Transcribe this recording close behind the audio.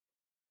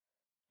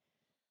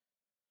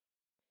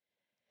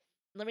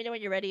Let me know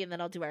when you're ready, and then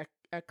I'll do our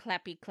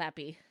clappy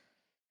clappy.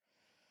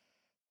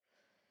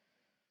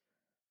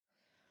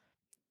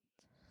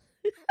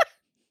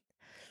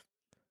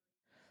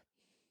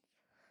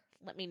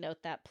 Let me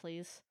note that,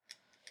 please.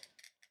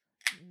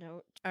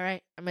 Note. All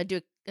right, I'm going to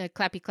do a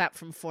clappy clap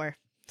from 4.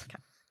 Okay.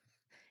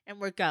 And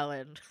we're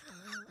going.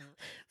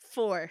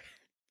 4,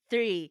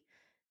 3,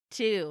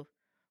 2,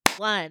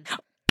 1.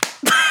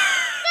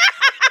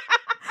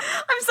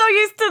 I'm so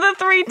used to the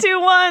 3, 2,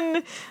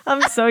 1.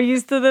 I'm so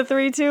used to the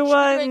 3, 2,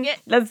 1.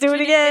 Let's do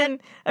it again.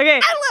 Okay.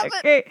 I love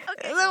it.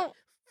 Okay. So,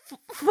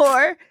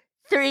 4,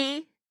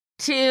 3,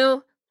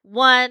 2,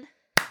 1.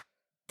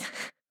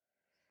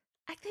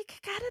 I think I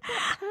got it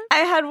that time. I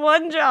had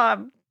one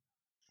job.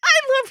 I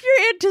love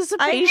your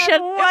anticipation.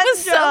 It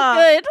was job.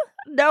 so good.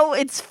 No,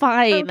 it's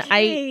fine.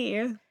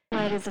 Okay.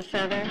 Light as a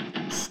feather,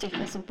 stiff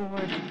as a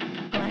board.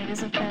 Light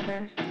as a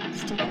feather,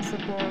 stiff as a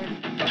board.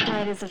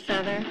 Light as a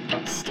feather,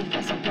 stiff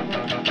as a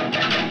board.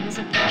 Light as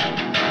a feather,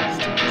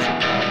 stiff as a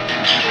board.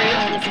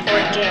 Truth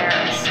or dare?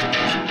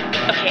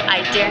 Okay,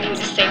 I dare you to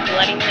say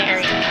Bloody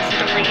Mary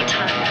 3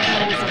 times.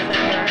 Light as a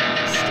feather,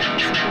 stiff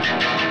as a board.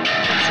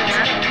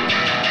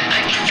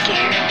 I'm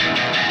scared.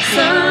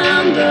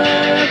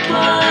 Slumber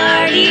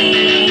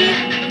party.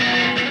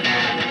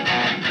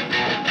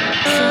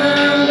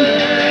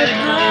 Slumber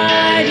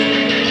party.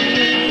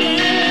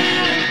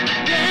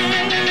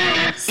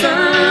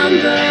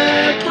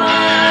 Slumber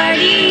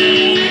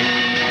party.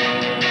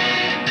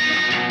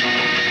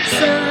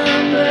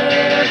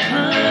 Slumber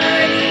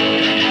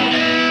party.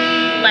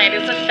 Light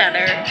as a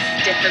feather,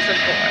 stiff as a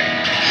board.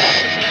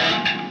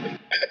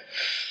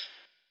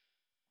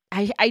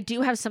 I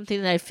do have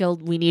something that I feel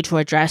we need to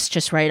address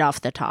just right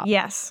off the top.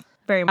 Yes.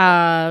 Very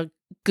much.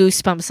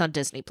 Goosebumps on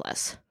Disney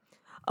Plus.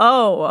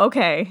 Oh,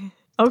 okay.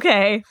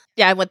 Okay.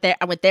 Yeah, I went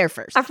there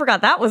first. I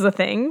forgot that was a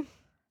thing.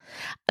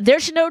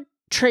 There's no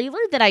trailer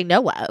that I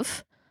know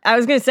of, I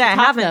was going to say, I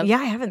Kind of.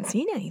 haven't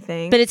seen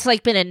anything. but it's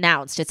like been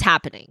announced. It's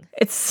happening.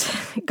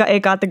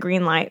 It got the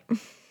green light.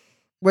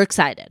 We're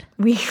excited.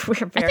 We're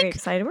very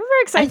excited. We're very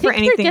I excited for think they're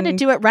anything going to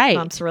do it right.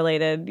 Bumps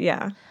related.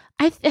 Yeah.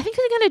 I think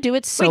they're going to do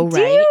it so Wait,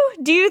 right.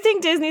 do you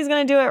think Disney's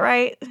going to do it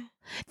right?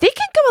 They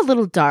can go a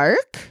little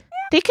dark.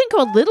 They can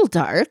go a little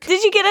dark.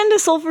 Did you get into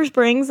Sulphur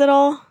Springs at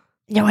all?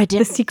 No, I The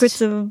didn't.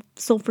 Secrets of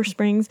Sulphur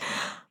Springs.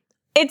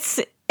 It's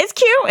cute.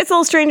 It's a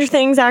little Stranger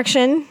Things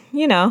action,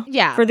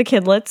 Yeah. for the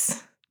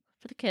kidlets.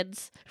 For the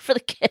kids. For the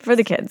kids. For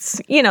the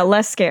kids.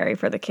 Less scary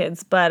for the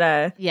kids.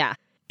 But Yeah.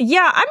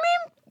 yeah, I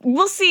mean,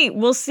 we'll see.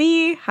 We'll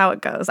see how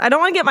it goes. I don't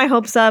want to get my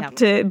hopes up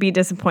to be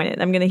disappointed.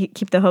 I'm going to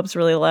keep the hopes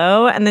really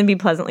low and then be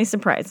pleasantly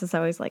surprised, as I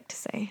always like to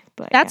say.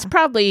 But That's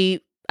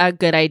probably a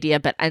good idea,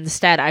 but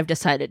instead I've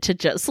decided to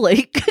just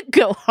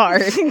go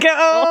hard. go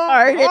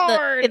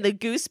hard in the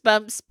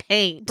Goosebumps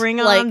paint. Bring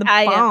on like, the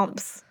I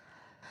bumps.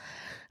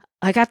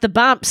 I got the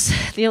bumps.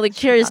 The only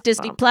cure is got the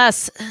Disney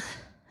bumps.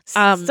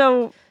 Plus.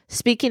 So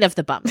Speaking of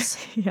the bumps,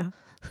 yeah,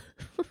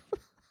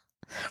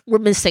 we're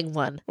missing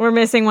one. we're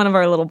missing one of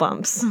our little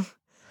bumps.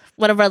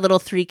 One of our little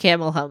 3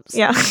 camel humps.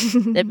 Yeah.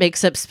 That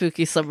makes up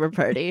Spooky Slumber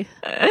Party.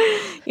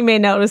 You may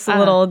notice a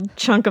little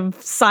chunk of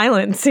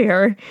silence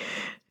here.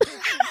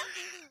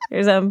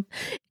 There's a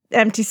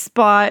empty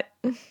spot.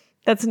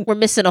 That's We're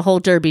missing a whole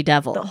Derby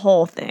Devil. the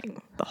whole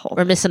thing.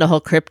 We're missing a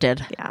whole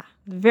cryptid. Yeah.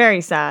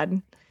 Very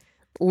sad.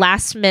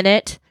 Last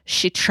minute,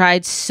 she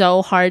tried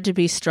so hard to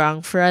be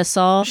strong for us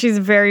all. She's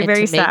very, And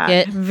very to make sad.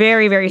 it-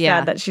 Very, very Yeah.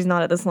 sad that she's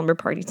not at the slumber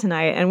party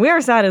tonight. And we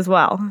are sad as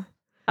well.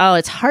 Oh,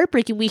 it's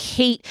heartbreaking. We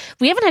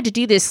haven't had to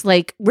do this.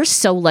 Like, we're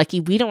so lucky.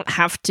 We don't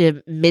have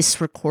to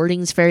miss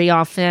recordings very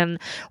often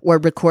or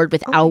record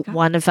without God.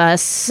 one of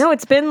us. No,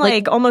 it's been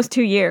like almost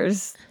 2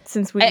 years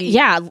since we.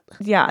 Yeah.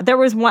 Yeah. There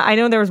was one. I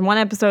know there was one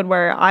episode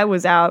where I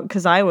was out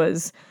because I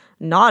was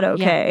not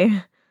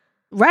okay.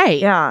 Right.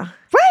 Yeah.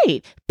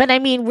 Right. But I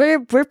mean, we're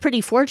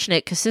pretty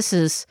fortunate because this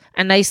is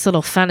a nice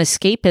little fun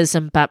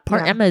escapism, but poor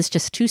Yeah. Emma is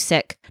just too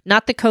sick.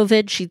 Not the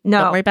COVID. No.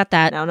 Don't worry about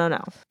that.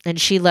 No.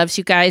 And she loves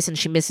you guys and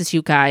she misses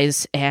you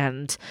guys.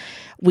 And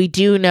we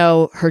do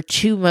know her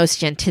 2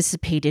 most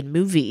anticipated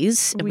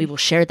movies, and we will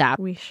share that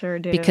We sure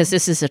do. because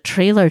this is a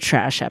trailer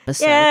trash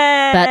episode.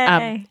 Yay!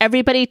 But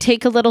everybody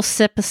take a little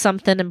sip of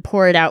something and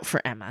pour it out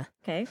for Emma.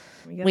 Okay.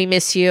 We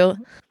miss you.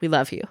 We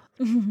love you.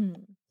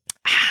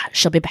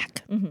 She'll be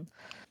back. Mhm.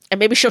 And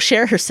maybe she'll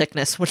share her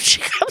sickness when she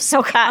comes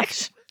back.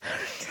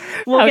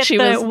 We'll How get she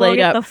the, was we'll laid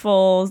get up.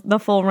 the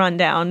full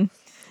rundown.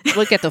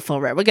 We'll get the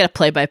full run. We'll get a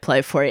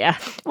play-by-play for you.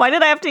 Why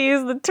did I have to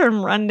use the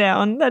term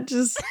rundown? That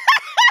just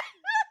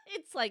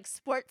It's like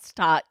sports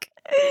talk.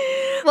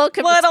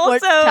 Welcome But to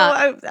sports also,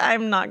 talk.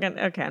 I'm not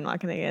gonna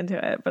get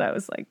into it. But I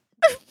was like,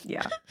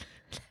 yeah,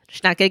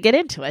 She's not going to get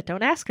into it.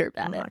 Don't ask her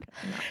about I'm it. not-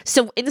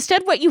 So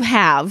instead, what you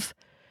have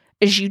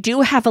is you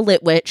do have a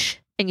Lit Witch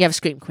and you have a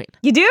Scream Queen.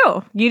 you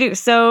do.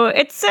 So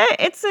it's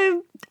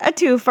a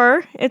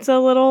twofer. It's a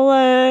little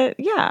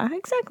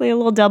exactly, a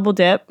little double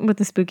dip with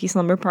the Spooky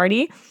Slumber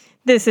Party.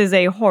 This is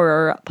a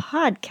horror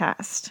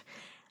podcast,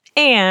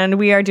 and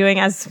we are doing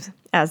as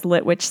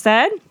Lit Witch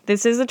said.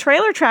 This is a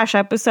trailer trash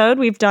episode.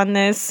 We've done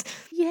this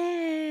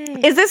Yay!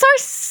 Is this our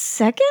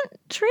second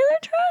trailer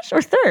trash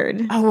or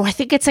third? Oh, I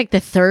think it's like the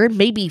third,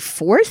 maybe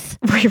fourth.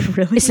 Wait,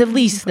 really? It's at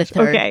least the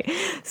third. Okay.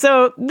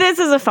 So this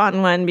is a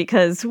fun one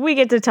because we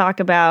get to talk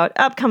about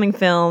upcoming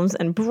films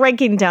and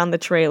breaking down the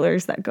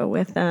trailers that go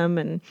with them.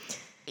 And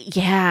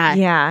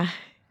Yeah.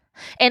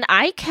 And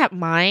I kept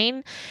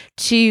mine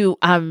to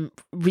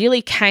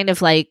really kind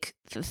of like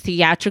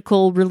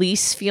theatrical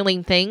release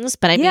feeling things,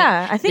 but I mean,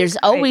 I think there's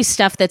always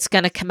stuff that's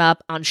going to come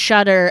up on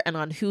Shudder and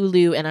on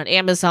Hulu and on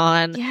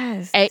Amazon.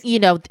 Yes.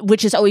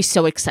 Which is always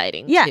so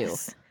exciting too.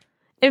 Yes.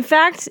 In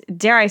fact,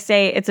 dare I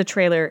say, it's a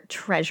trailer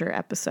treasure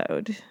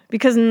episode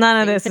because none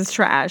of this is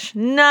trash.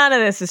 None of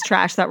this is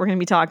trash that we're going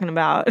to be talking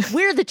about.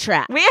 We're the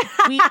trash.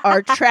 We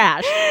are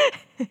trash.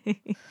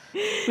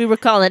 We were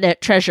calling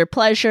it Treasure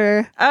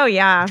Pleasure. Oh,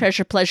 yeah.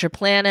 Treasure Pleasure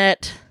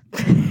Planet.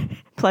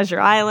 Pleasure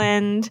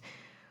Island.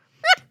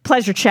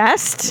 Pleasure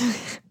Chest.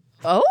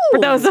 Oh. For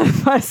those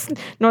of us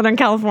Northern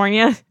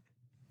California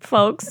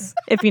folks,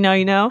 if you know,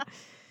 you know.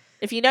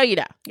 If you know, you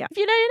know. Yeah. If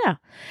you know, you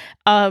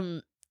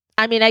know.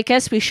 I mean, I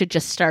guess we should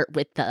just start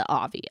with the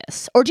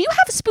obvious. Or do you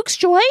have Spook's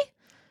Joy?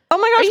 Oh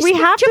my gosh, we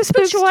have to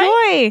Spook's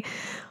Joy.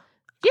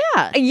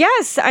 Yeah.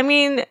 Yes. I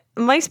mean,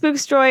 my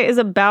Spook's Joy is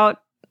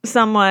about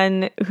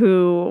someone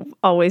who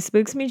always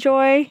spooks me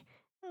joy.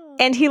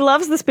 And he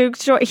loves the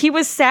Spook's Joy. He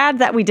was sad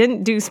that we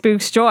didn't do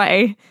Spook's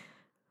Joy.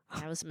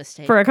 That was a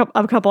mistake. For a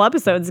couple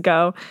episodes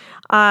ago.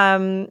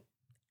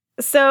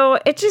 So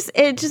it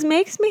just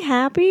makes me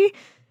happy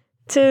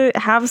to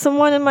have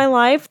someone in my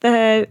life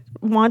that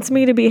wants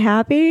me to be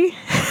happy.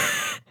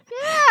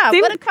 Yeah,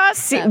 what a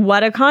concept.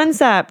 What a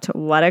concept.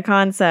 What a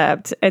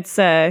concept. It's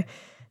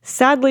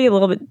sadly a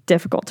little bit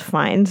difficult to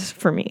find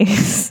for me.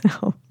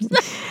 So,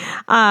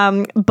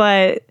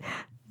 but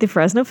the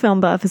Fresno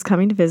Film Buff is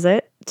coming to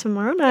visit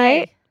tomorrow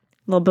night. Hey.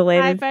 A little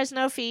belated. Hi,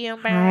 Fresno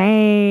Film Buff.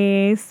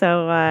 Hi.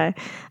 So,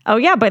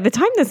 by the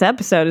time this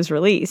episode is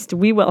released,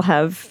 we will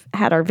have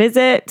had our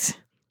visit.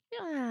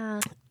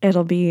 Yeah.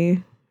 It'll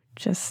be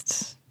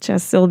just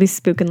it'll be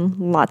spooking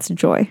lots of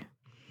joy.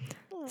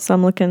 So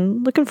I'm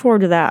looking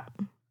forward to that.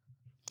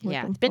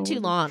 Yeah, it's been too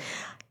long.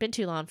 Been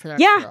too long for that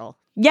Yeah. girl.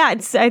 Yeah,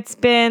 it's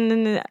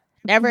been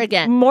Never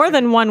again. more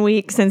than 1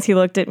 week since he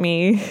looked at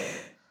me.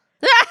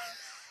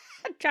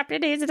 Drop your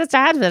knees in the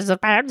sand.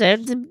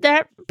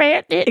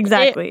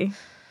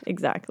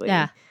 Exactly.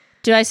 Yeah.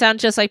 Do I sound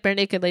just like Bare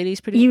Naked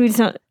Ladies? Pretty. You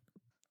don't.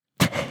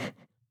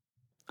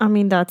 I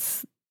mean,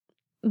 that's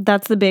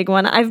the big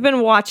one. I've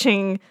been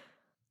watching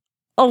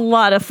a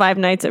lot of Five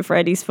Nights at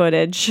Freddy's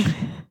footage.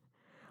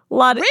 A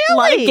lot of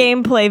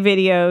gameplay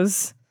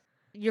videos.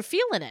 You're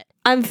feeling it.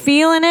 I'm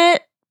feeling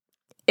it.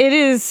 It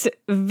is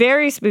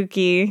very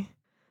spooky.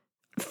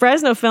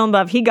 Fresno Film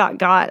Buff, he got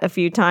a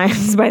few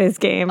times by this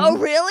game. Oh,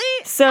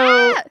 really?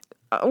 So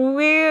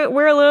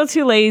we're a little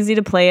too lazy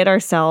to play it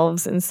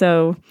ourselves, and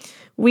so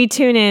we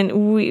tune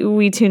in.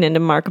 We tune into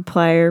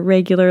Markiplier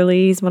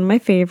regularly. He's one of my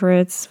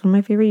favorites, one of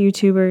my favorite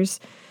YouTubers,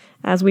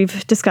 as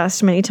we've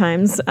discussed many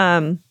times.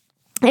 And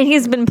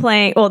he's been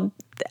playing. Well,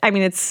 I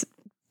mean, these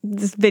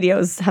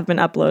videos have been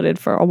uploaded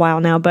for a while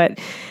now, but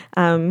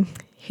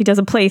he does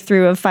a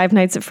playthrough of Five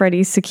Nights at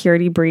Freddy's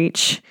Security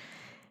Breach,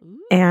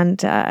 and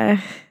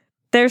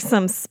there's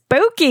some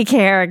spooky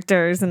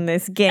characters in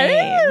this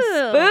game.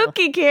 Ooh.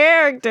 Spooky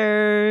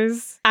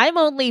characters. I'm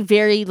only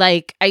very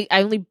I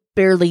only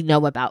barely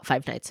know about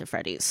Five Nights at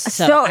Freddy's.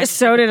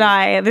 So did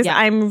I.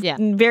 I'm Yeah.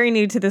 very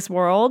new to this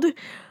world.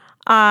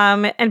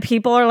 And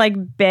people are like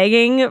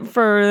begging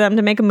for them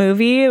to make a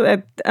movie.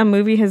 A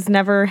movie has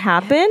never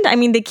happened. I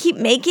mean, they keep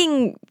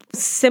making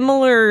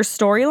similar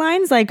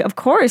storylines. Like, of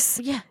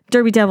course,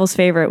 Derby Devil's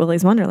favorite,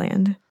 Willy's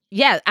Wonderland.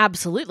 Yeah,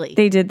 absolutely.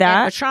 They did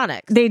that.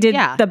 Animatronics. They did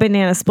the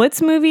Banana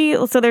Splits movie.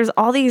 So there's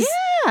all these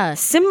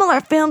similar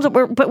films,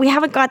 but we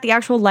haven't got the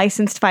actual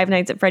licensed Five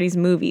Nights at Freddy's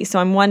movie. So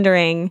I'm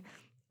wondering,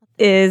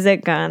 is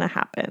it gonna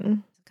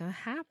happen? Gonna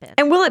happen.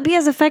 And will it be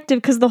as effective?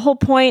 Because the whole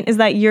point is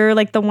that you're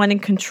like the one in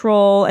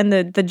control, and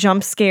the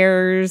jump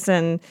scares,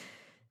 and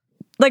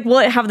like, will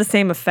it have the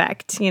same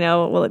effect? You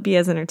know, will it be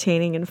as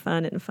entertaining and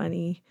fun and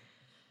funny?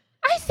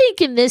 I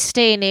think in this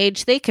day and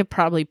age, they could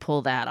probably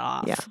pull that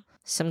off. Yeah.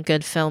 Some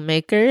good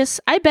filmmakers.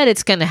 I bet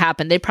it's going to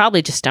happen. They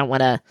probably just don't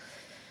want to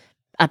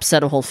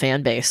upset a whole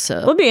fan base. So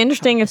It'll be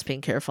interesting if just being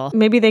careful.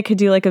 maybe they could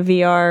do like a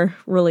VR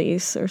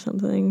release or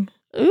something.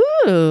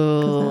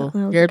 Ooh,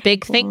 That you're a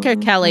big thinker,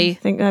 Kelly. I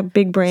think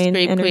big brain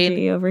Scream energy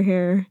queen. over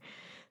here.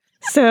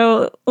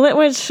 So,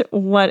 Litwitch,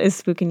 what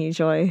is spooking you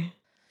joy?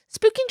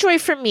 Spooking Joy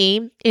for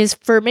me is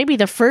for maybe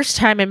the first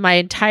time in my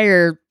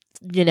entire,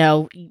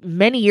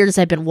 many years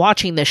I've been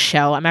watching this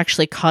show. I'm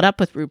actually caught up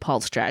with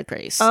RuPaul's Drag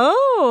Race.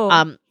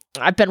 Oh,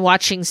 I've been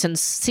watching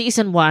since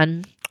season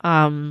 1.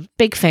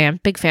 Big fan.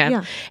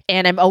 Yeah.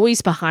 And I'm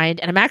always behind,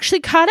 and I'm actually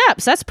caught up.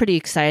 So that's pretty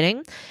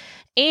exciting.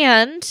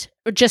 And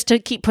just to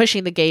keep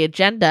pushing the gay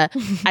agenda,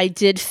 I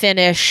did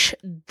finish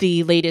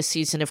the latest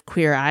season of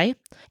Queer Eye,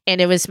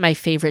 and it was my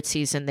favorite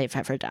season they've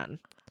ever done.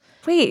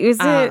 wait, is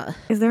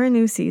there a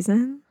new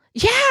season?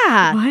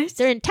 Yeah. What?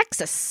 They're in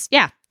Texas.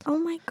 Yeah. Oh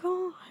my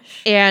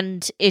gosh.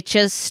 And it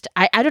just,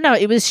 I don't know,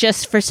 it was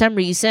just for some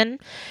reason,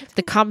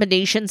 the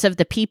combinations of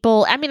the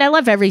people. I mean, I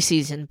love every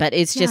season, but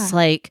it's just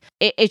like,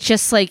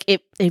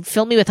 it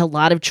filled me with a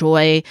lot of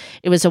joy.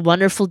 It was a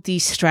wonderful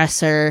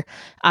de-stressor.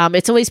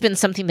 It's always been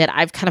something that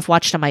I've kind of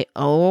watched on my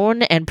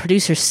own, and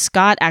producer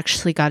Scott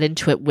actually got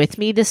into it with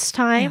me this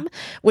time,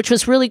 which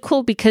was really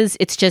cool because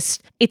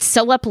it's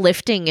so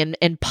uplifting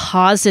and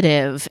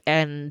positive,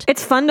 and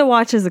it's fun to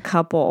watch as a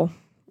couple.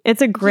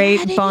 It's a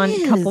great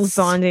couples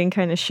bonding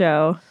kind of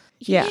show.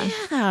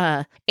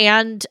 Yeah.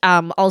 And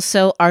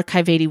also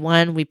Archive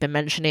 81, we've been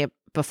mentioning it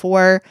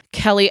before.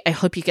 Kelly, I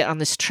hope you get on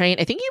this train.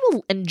 I think you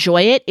will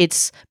enjoy it.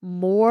 It's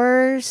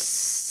more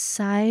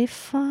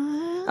sci-fi.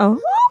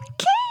 Oh,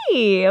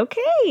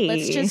 okay.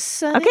 Let's just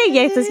say. Okay,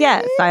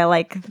 yes. I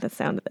like the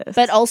sound of this.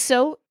 But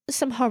also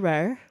some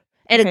horror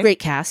and a great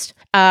cast.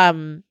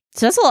 So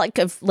that's a lot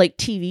of like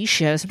TV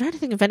shows. I'm trying to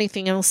think of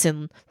anything else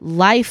in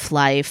life.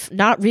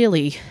 Not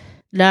really.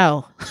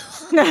 No.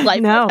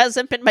 Life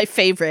hasn't been my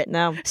favorite.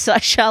 No. So I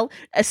shall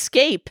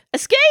escape.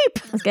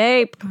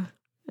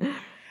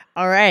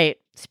 All right.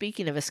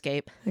 Speaking of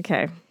escape.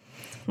 Okay.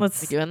 We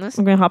doing this?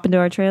 We're gonna hop into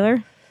our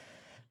trailer.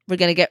 We're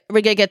gonna get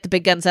the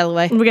big guns out of the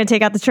way. We're gonna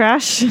take out the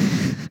trash.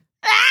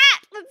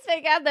 Let's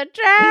take out the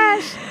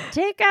trash.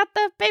 Take out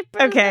the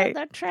paper. Okay.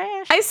 The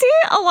trash. I see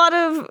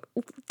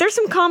there's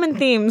some common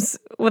themes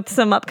with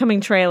some upcoming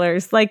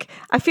trailers. Like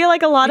I feel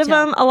like a lot of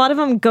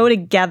them go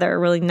together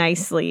really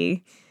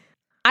nicely.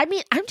 I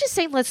mean, I'm just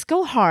saying, let's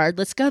go hard,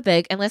 let's go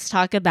big, and let's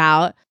talk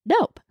about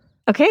Nope.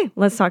 Okay,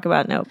 let's talk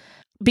about Nope.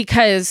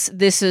 Because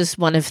this is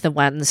one of the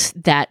ones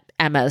that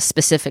Emma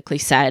specifically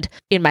said,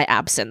 in my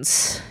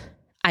absence,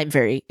 I'm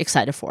very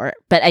excited for it.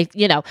 But I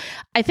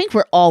think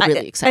we're all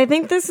really excited. I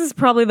think this is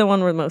probably the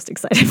one we're most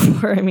excited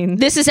for. I mean,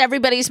 this is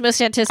everybody's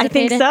most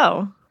anticipated?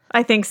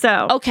 I think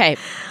so. Okay,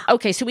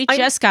 so we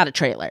just got a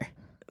trailer.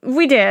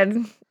 We did.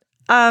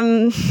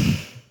 Okay,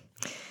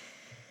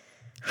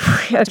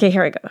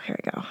 here we go.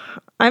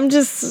 I'm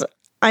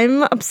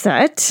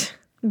upset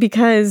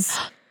because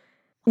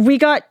we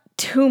got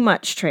too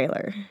much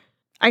trailer.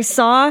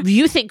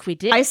 You think we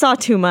did? I saw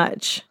too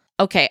much.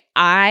 Okay,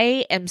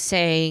 I am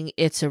saying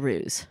it's a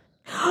ruse.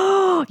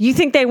 You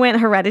think they went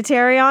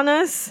Hereditary on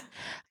us?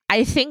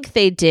 I think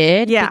they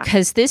did,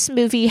 because this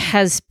movie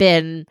has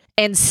been,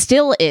 and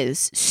still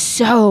is,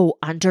 so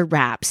under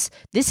wraps.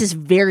 This is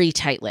very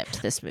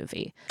tight-lipped, this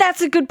movie.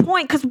 That's a good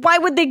point, because why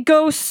would they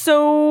go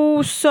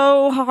so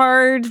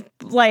hard,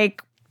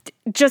 like,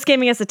 just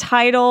giving us a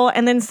title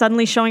and then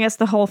suddenly showing us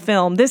the whole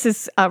film? This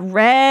is a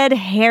red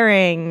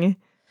herring.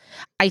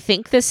 I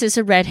think this is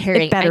a red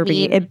herring. It better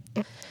be. It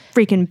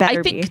freaking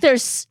better be. I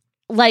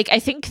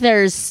think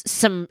there's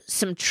some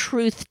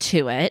truth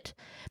to it,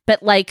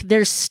 but, like,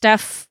 there's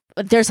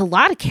a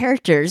lot of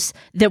characters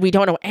that we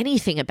don't know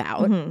anything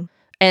about. Mm-hmm.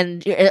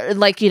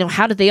 And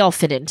how did they all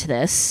fit into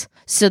this?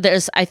 So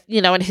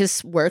and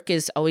his work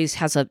always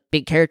has a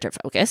big character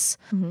focus.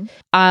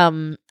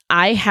 Mm-hmm.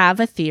 I have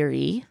a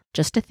theory,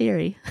 just a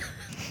theory.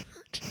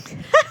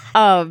 It's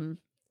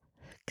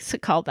a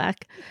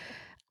callback.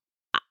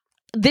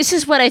 This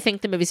is what I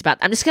think the movie's about.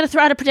 I'm just going to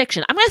throw out a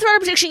prediction. I'm going to throw out a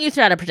prediction. You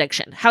throw out a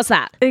prediction. How's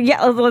that?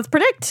 Yeah, let's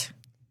predict.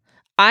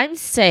 I'm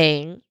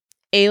saying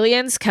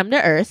aliens come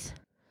to Earth.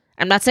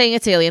 I'm not saying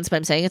it's aliens, but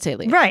I'm saying it's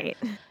aliens. Right.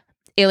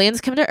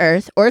 Aliens come to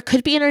Earth, or it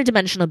could be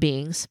interdimensional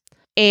beings,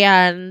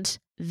 and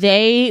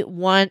they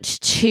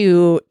want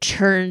to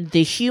turn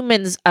the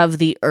humans of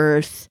the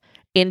Earth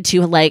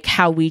into, like,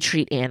 how we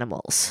treat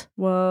animals.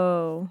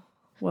 Whoa.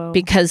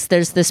 Because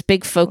there's this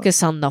big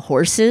focus on the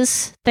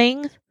horses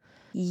thing.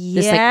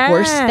 This, like,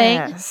 horse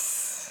thing.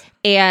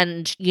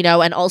 And,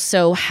 and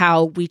also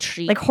how we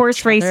treat, like,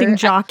 horse racing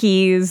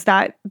jockeys,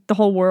 that the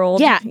whole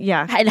world.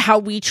 Yeah. And how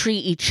we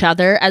treat each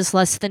other as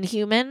less than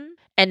human.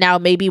 And now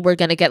maybe we're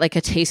going to get, like,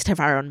 a taste of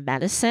our own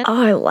medicine.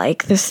 Oh, I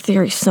like this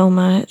theory so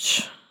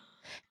much.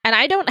 And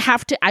I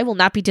will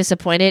not be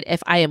disappointed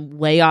if I am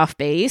way off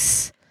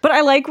base. But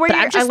I like where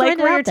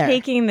you're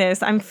taking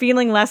this. I'm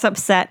feeling less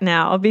upset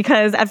now,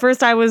 because at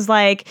first I was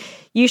like,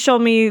 you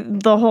showed me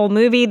the whole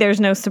movie. There's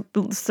no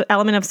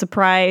element of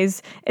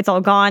surprise. It's all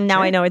gone.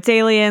 Now I know it's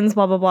aliens,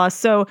 blah, blah, blah.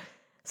 So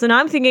now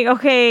I'm thinking,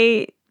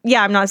 okay,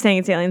 yeah, I'm not saying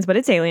it's aliens, but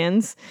it's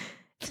aliens.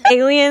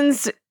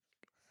 Aliens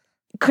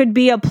could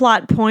be a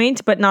plot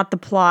point, but not the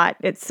plot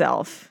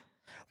itself.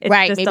 It's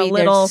just maybe a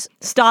little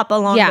stop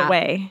along the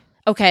way.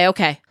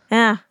 Okay.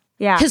 Yeah.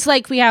 Because,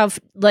 like, we have,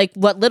 like,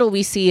 what little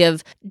we see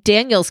of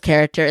Daniel's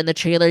character in the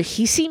trailer,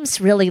 he seems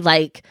really,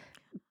 like,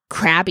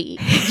 crabby.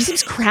 He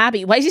seems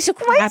crabby. Why is he so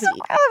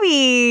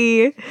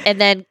crabby? And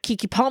then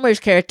Keke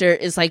Palmer's character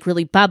is, like,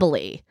 really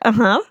bubbly.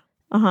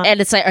 And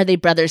it's like, are they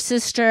brother,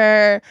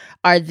 sister?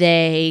 Are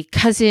they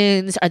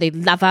cousins? Are they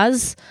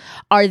lovers?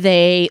 Are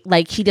they,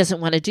 like, he doesn't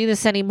want to do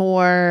this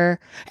anymore?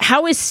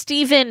 How is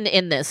Steven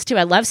in this, too?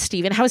 I love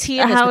Steven. How is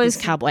he in this with his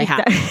cowboy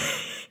hat?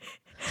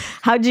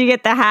 How'd you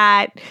get the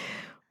hat?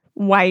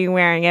 Why are you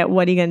wearing it?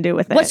 What are you going to do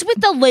with it? What's with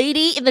the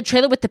lady in the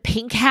trailer with the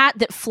pink hat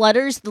that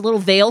flutters, the little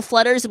veil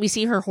flutters, and we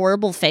see her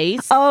horrible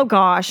face? Oh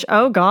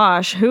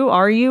gosh. Who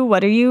are you?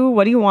 What are you?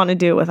 What do you want to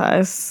do with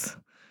us?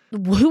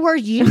 Who are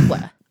you?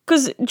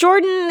 Because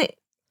Jordan,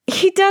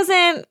 he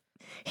doesn't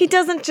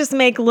just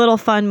make little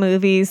fun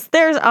movies.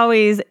 There's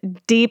always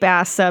deep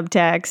ass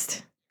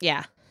subtext.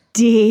 Yeah.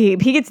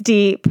 Deep. He gets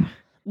deep.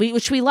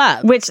 Which we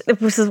love. Which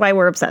is why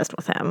we're obsessed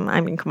with him. I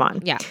mean, come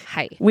on. Yeah.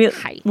 Hi. We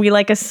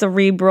like a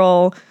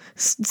cerebral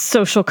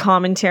social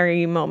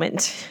commentary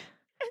moment.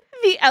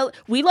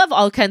 We love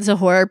all kinds of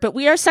horror, but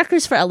we are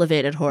suckers for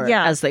elevated horror,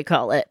 as they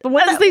call it. But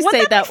wouldn't as they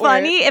say that be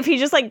funny if he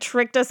just like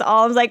tricked us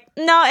all? I was like,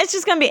 no, it's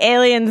just gonna be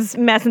aliens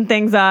messing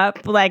things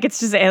up. Like it's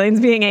just aliens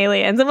being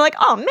aliens. And I'm like,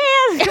 oh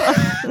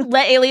man,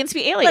 let aliens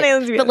be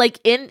aliens. But like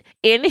in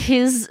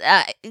his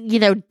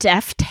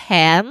deft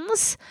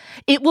hands,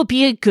 it will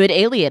be a good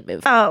alien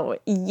movie. Oh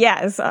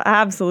yes,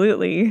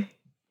 absolutely.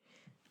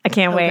 I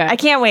can't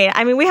wait.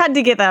 I mean, we had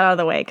to get that out of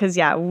the way because,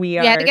 we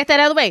are. Yeah, to get that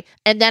out of the way.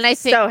 And then I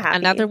think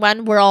another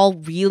one we're all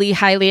really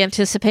highly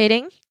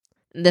anticipating.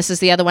 This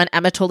is the other one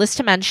Emma told us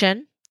to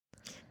mention.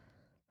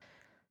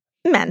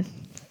 Men.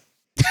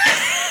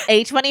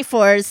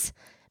 A24's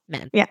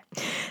Men. Yeah.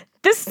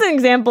 This is an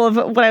example of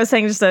what I was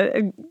saying, just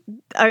a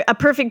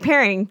perfect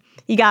pairing.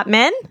 You got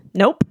men?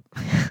 Nope.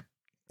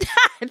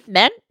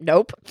 Men?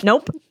 Nope.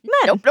 Nope.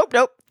 Men?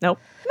 Nope.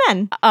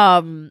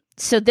 Men.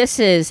 So this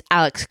is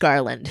Alex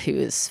Garland,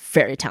 who's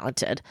very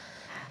talented,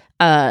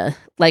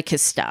 like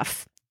his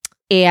stuff.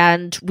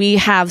 And we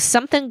have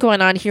something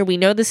going on here. We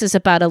know this is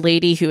about a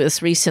lady who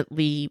is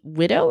recently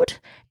widowed,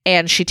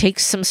 and she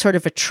takes some sort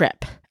of a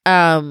trip.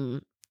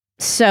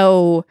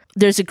 So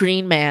there's a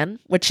green man,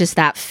 which is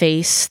that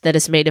face that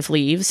is made of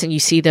leaves, and you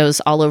see those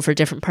all over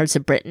different parts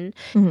of Britain.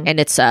 Mm-hmm. And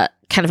it's a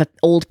kind of an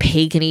old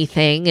pagan-y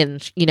thing,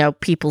 and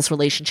people's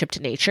relationship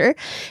to nature.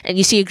 And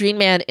you see a green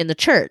man in the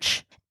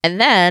church. And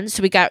then,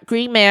 so we got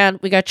green man,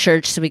 we got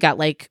church, so we got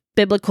like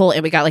biblical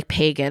and we got like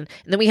pagan.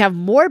 And then we have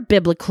more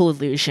biblical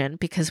illusion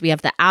because we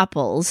have the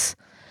apples.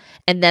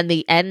 And then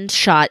the end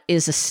shot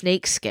is a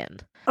snake skin.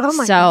 Oh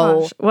my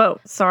gosh. Whoa,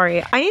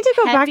 sorry. I need to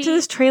go back to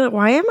this trailer.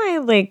 Why am I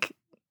like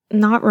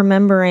not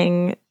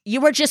remembering? You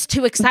were just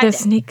too excited. The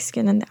snake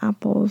skin and the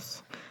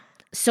apples.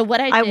 So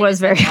what I was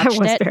very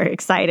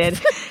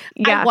excited.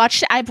 Yeah.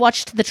 I've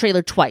watched the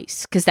trailer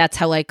twice because that's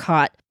how I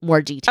caught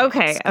more details.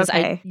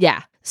 Okay.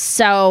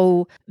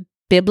 So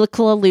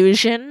biblical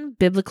illusion,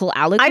 biblical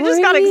allegory. I just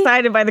got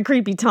excited by the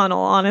creepy tunnel,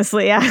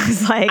 honestly. I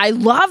was like, I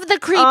love the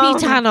creepy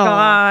tunnel. Oh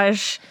my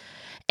gosh.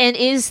 And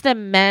is the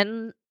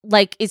men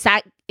like is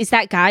that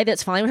guy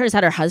that's following her, is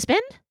that her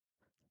husband?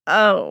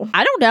 Oh.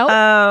 I don't know.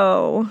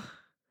 Oh.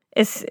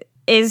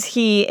 Is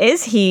he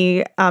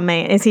a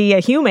man? Is he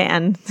a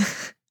human?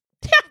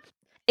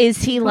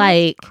 Is he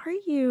like are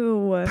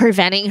you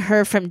preventing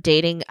her from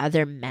dating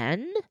other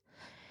men?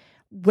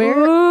 Where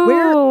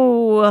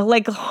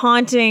like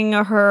haunting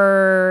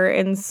her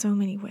in so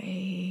many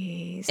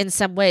ways. In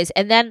some ways.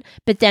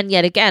 But then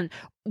yet again,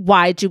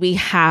 why do we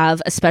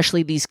have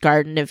especially these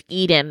Garden of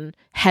Eden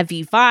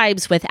heavy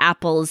vibes with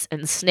apples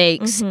and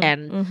snakes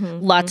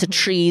and lots of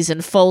trees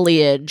and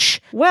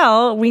foliage?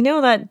 Well, we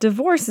know that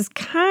divorce is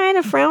kind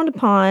of frowned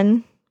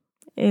upon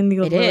in the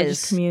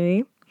religious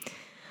community.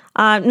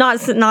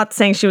 Not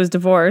saying she was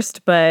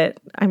divorced,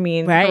 but I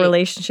mean, the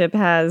relationship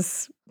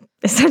has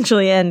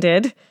essentially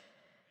ended.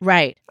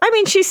 Right. I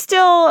mean, she's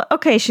still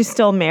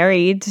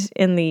married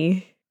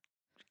in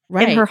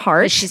her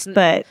heart,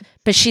 but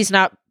she's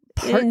not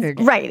partnered.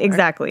 Right.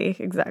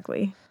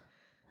 Exactly.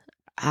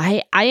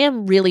 I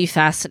am really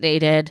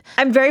fascinated.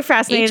 I'm very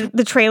fascinated.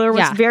 The trailer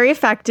was very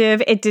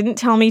effective. It didn't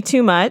tell me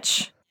too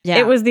much. Yeah.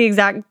 It was the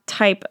exact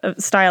type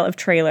of style of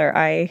trailer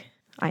I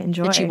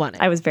enjoy. That you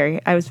wanted. I was very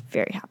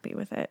happy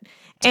with it.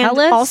 And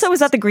also, was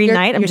that the Green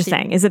Knight? I'm just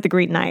saying, is it the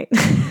Green Knight?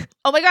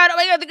 Oh my god,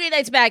 the Green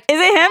Knight's back. Is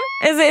it him?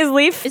 Is it his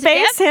leaf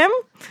face? Him?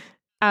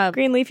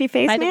 Green leafy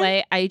face By man? the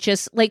way, I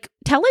just,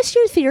 tell us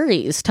your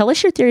theories. Tell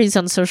us your theories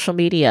on social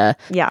media.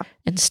 Yeah.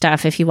 And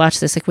stuff. If you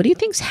watch this, what do you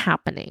think's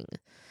happening?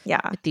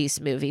 Yeah. With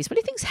these movies? What do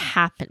you think's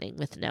happening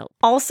with Nope?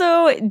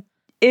 Also,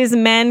 is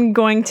Men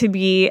going to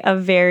be a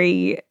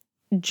very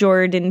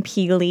Jordan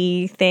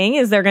Peele thing?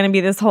 Is there going to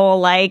be this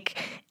whole,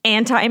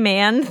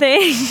 anti-man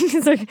thing?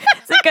 Is it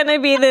going to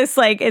be this,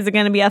 is it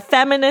going to be a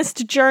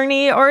feminist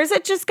journey? Or is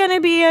it just going to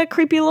be a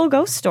creepy little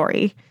ghost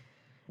story?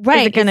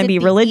 Right. Is it going to be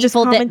religious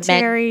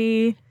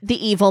commentary?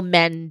 The evil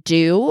men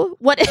do?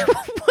 What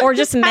or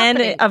just men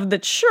happening? Of the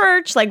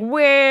church?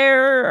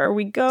 Where are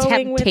we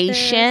going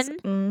Temptation.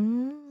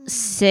 With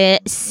this?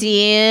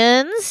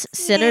 Sins.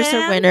 Sinners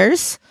are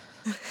winners.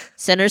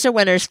 Sinners are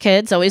winners,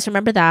 kids. Always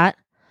remember that.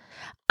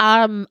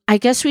 I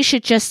guess we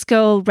should just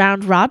go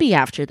round Robbie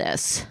after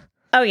this.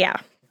 Oh yeah.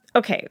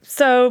 Okay.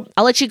 So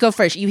I'll let you go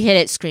first. You hit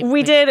it. Scream.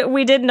 We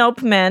did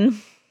Nope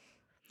Men.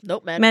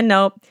 Nope Men. Men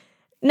Nope.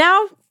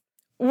 Now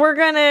we're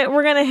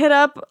gonna hit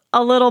up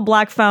a little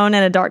black phone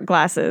and a dark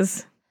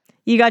glasses.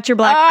 You got your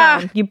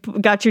black phone. You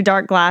got your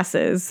dark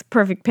glasses.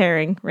 Perfect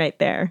pairing right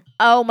there.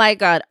 Oh my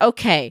god.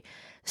 Okay.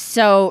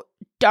 So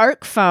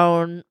dark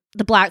phone,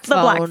 the black The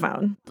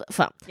phone. black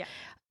phone. Yeah.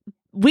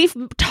 We've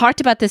talked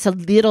about this a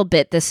little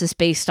bit. This is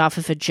based off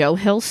of a Joe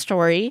Hill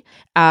story.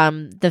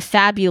 The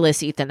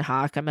fabulous Ethan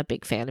Hawke. I'm a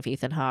big fan of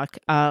Ethan Hawke.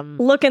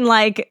 Looking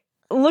like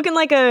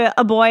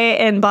a boy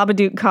in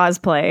Babadook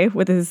cosplay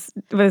with his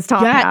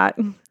top hat.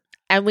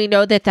 And we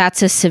know that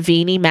that's a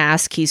Savini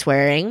mask he's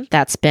wearing.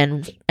 That's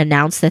been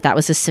announced that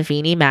was a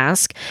Savini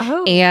mask.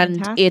 Oh, and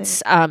fantastic.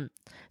 it's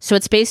so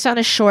it's based on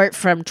a short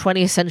from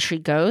 20th Century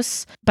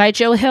Ghosts by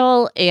Joe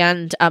Hill,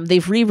 and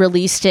they've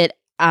re-released it.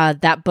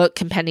 That book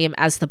compendium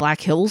as the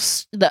Black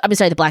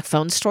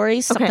Phone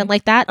stories, something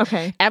like that.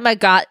 Okay. Emma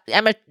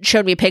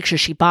showed me a picture.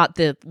 She bought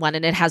the one,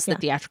 and it has the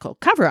theatrical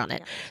cover on it.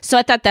 Yeah. So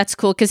I thought that's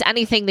cool because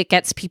anything that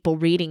gets people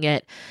reading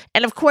it,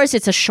 and of course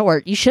it's a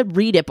short. You should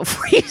read it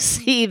before you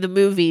see the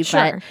movie.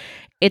 Sure. But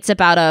it's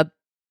about a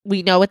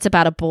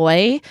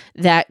boy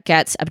that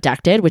gets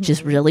abducted, which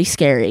is really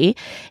scary,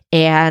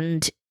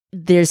 and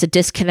there's a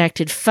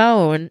disconnected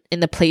phone in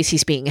the place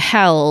he's being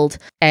held,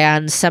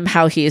 and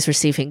somehow he is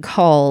receiving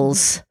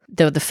calls,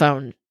 though the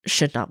phone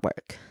should not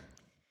work.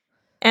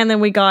 And then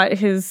we got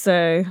his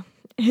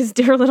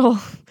dear little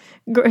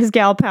his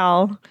gal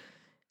pal.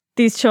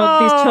 These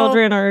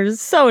children are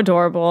so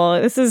adorable.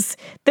 This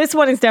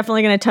one is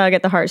definitely going to tug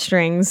at the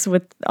heartstrings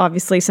with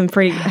obviously some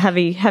pretty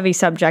heavy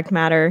subject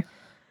matter.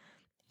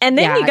 And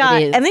then you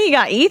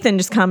got Ethan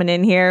just coming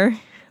in here.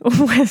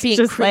 Being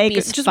just creepy like,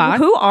 as just fuck.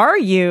 who are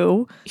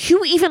you?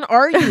 Who even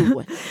are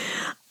you?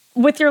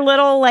 With your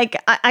little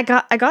I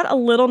got a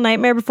little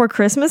Nightmare Before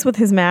Christmas with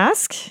his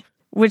mask,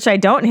 which I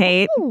don't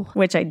hate.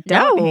 Which I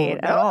don't hate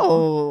at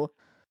all.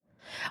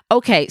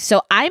 Okay,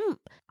 so I'm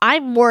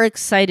more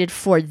excited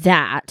for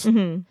that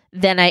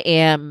than I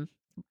am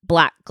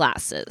black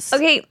glasses.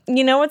 Okay,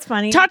 you know what's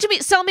funny? Talk to me.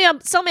 Sell me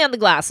on the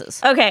glasses.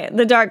 Okay,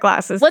 the dark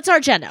glasses. What's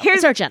Argento?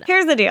 Here's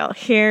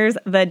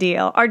the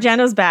deal.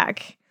 Argento's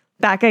back.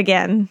 Back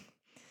again.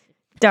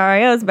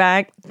 Dario's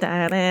back.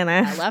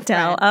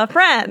 Tell a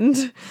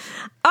friend.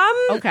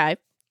 Okay.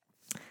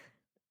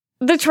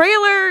 The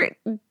trailer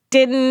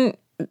didn't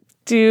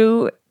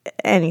do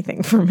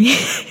anything for me.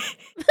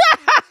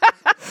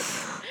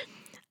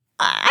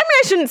 I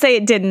shouldn't say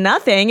it did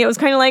nothing. It was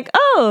kind of like,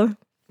 oh,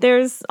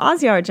 there's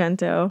Ozzy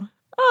Argento.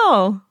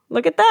 Oh,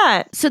 look at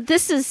that. So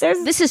this is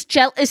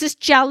Jello. Is this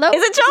Jello?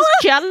 Is it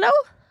Jello?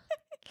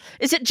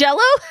 Is it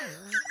Jello?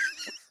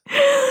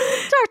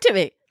 Talk to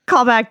me.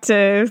 Call back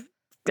to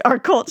our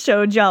cult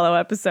show Jello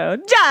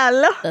episode.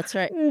 Jello. That's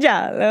right.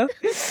 Jello.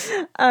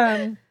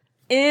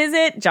 Is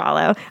it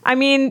Jello? I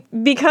mean,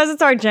 because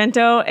it's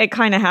Argento, it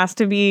kind of has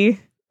to be.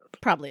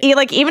 Probably.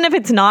 Like, even if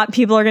it's not,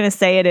 people are going to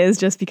say it is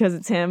just because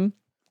it's him.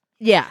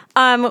 Yeah.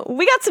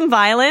 We got some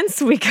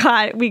violence. We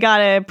got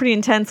a pretty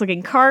intense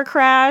looking car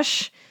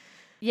crash.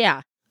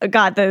 Yeah.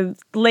 Got the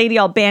lady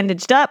all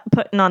bandaged up,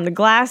 putting on the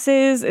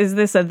glasses. Is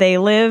this a They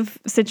Live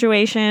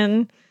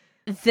situation?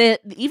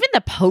 Even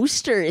the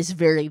poster is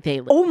very They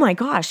Live. Oh my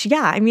gosh,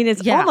 yeah. I mean,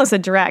 it's almost a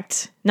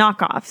direct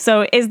knockoff.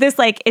 So is this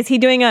is he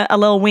doing a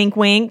little wink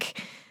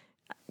wink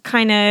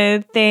kind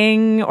of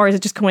thing? Or is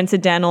it just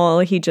coincidental?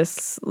 He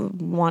just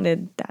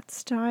wanted that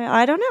style?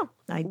 I don't know.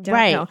 I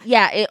don't know.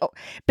 Yeah,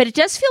 but it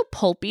does feel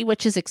pulpy,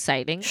 which is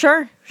exciting.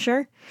 Sure.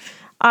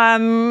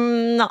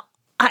 I'm Are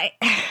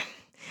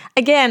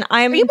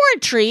you more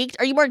intrigued?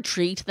 Are you more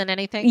intrigued than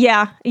anything?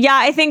 Yeah,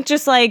 I think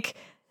just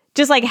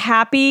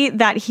happy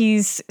that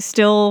he's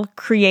still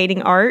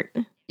creating art.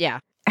 Yeah.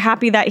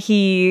 Happy that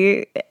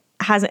he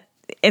has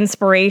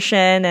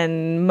inspiration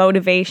and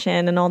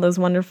motivation and all those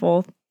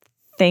wonderful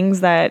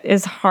things that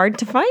is hard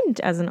to find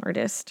as an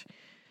artist.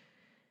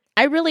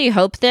 I really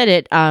hope that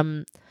it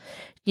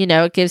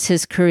it gives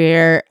his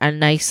career a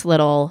nice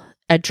little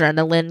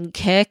adrenaline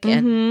kick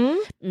and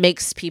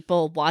makes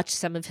people watch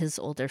some of his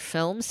older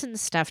films and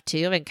stuff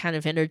too, and kind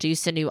of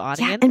introduce a new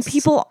audience. Yeah, and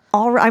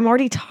I'm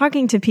already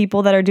talking to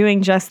people that are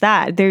doing just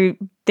that. They're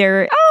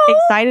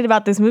excited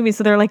about this movie,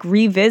 so they're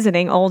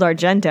revisiting old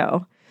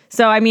Argento.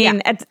 So I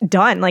mean, it's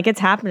done. It's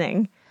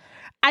happening.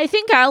 I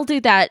think I'll do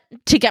that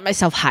to get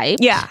myself hyped.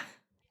 Yeah,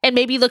 and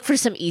maybe look for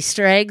some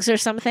Easter eggs or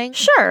something.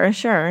 Sure.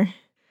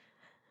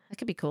 That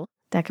could be cool.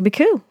 That could be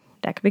cool.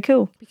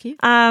 Be cute.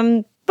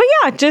 But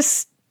yeah,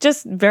 just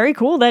very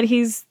cool that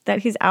he's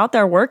out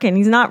there working.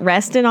 He's not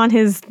resting on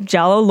his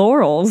Jello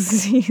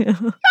laurels. Yeah,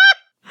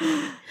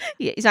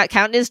 he's not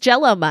counting his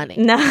Jello money.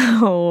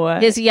 No,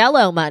 his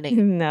yellow money.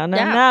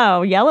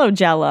 No. Yellow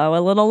Jello,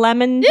 a little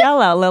lemon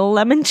Jello, a little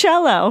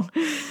limoncello.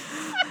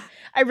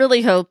 I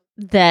really hope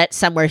that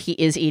somewhere he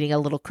is eating a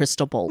little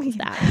crystal bowl of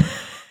that.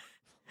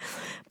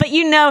 But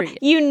you know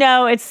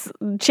it's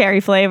cherry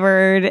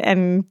flavored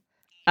and.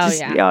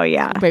 Oh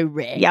yeah. Very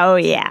red. Oh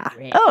yeah.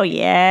 Oh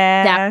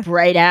yeah. That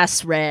bright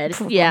ass red.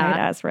 Yeah. Bright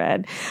ass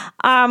red.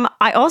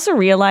 I also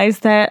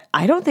realized that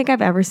I don't think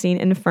I've ever seen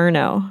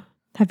Inferno.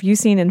 Have you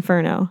seen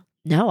Inferno?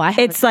 No, I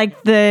haven't.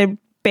 It's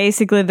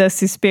basically the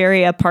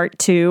Suspiria part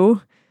 2.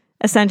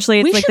 Essentially,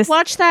 it's we should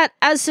watch that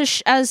as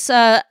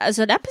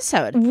an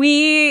episode.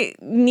 We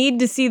need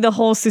to see the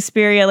whole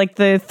Suspiria,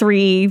 the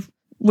 3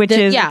 which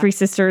is yeah. Three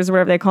Sisters,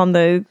 whatever they call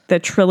them, the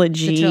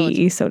trilogy,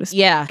 trilogy. so to speak.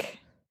 Yeah.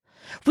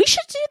 We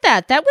should do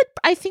that. That would,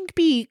 I think,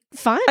 be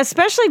fun.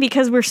 Especially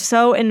because we're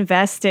so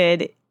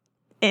invested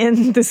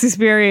in the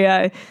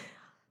Suspiria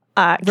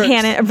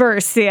canon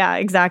verse. Yeah,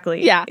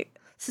 exactly. Yeah.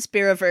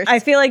 Suspiriaverse. I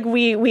feel like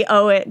we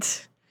owe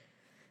it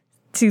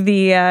to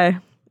the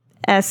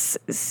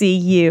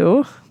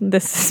SCU, the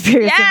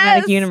Suspiria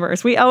Cinematic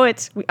Universe. We owe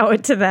it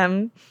to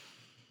them.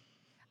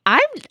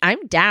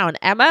 I'm down.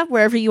 Emma,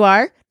 wherever you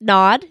are,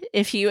 nod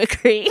if you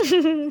agree.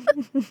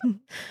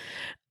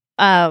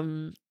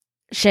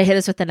 Should I hit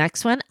us with the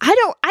next one?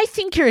 I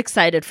think you're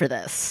excited for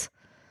this.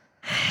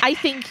 I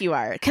think you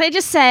are. Can I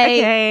just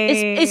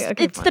say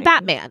it's the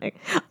Batman.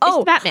 Oh,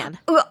 it's Batman.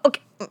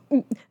 Okay.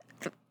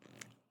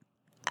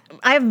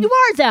 You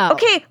are though.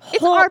 Okay,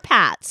 it's our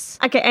Pats.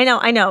 Okay,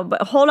 I know,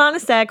 but hold on a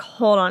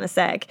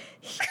sec.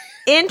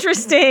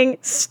 Interesting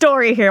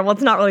story here. Well,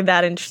 it's not really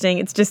that interesting.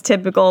 It's just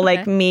typical,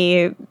 like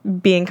me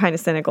being kind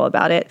of cynical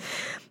about it.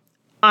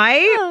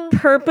 I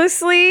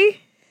purposely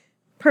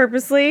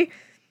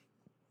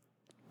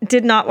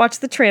did not watch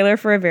the trailer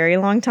for a very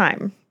long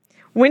time.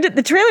 When did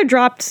the trailer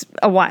dropped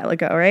a while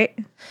ago, right?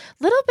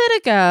 Little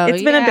bit ago.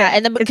 It's been a bit.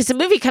 And because the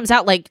movie comes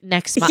out like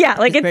next month. Yeah,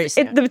 like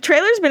the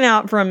trailer's been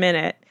out for a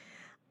minute.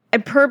 I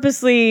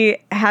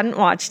purposely hadn't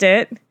watched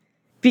it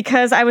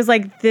because I was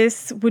like,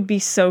 this would be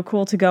so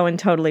cool to go in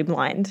totally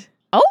blind.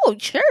 Oh,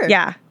 sure.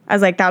 Yeah. I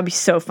was like, that would be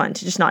so fun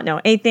to just not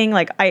know anything.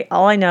 Like,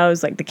 all I know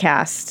is like the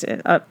cast,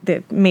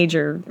 the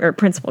major or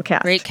principal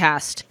cast. Great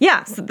cast.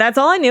 Yeah. So that's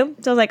all I knew.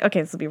 So I was like,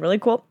 okay, this will be really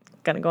cool.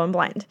 Gonna go in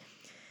blind.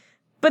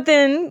 But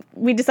then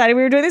we decided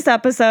we were doing this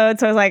episode.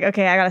 So I was like,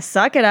 okay, I gotta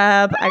suck it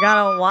up. I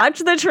gotta watch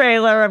the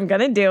trailer. I'm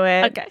gonna do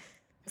it. Okay.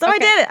 So I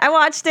did it. I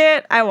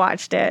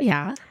watched it.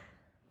 Yeah.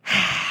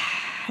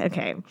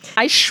 Okay.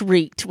 I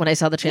shrieked when I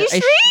saw the trailer.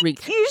 You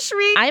shrieked. You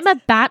shrieked. I am a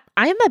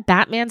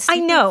Batman fan.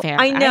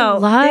 I know.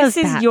 love this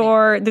is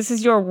Batman. this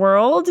is your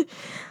world.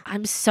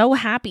 I'm so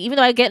happy. Even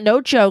though I get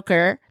no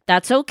Joker,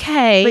 that's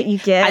okay. But you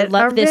get I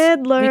love a this.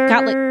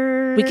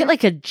 Riddler. We get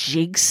like a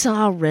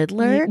Jigsaw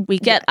Riddler. We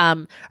get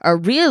a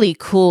really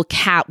cool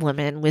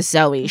Catwoman with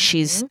Zoe.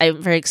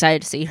 I'm very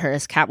excited to see her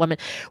as Catwoman.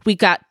 We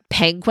got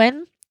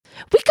Penguin.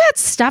 We got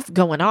stuff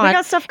going on.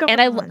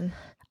 on.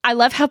 I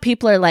love how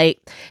people are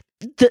like,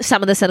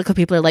 some of the cynical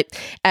people are like,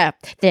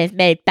 they've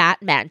made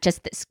Batman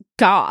just this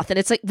goth. And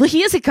it's like, well,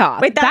 he is a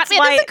goth. Wait,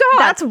 Batman is a goth.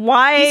 That's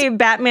why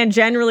Batman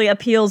generally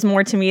appeals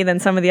more to me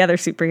than some of the other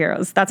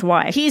superheroes. That's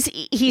why. He's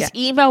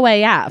emo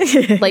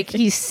AF. Like,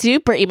 he's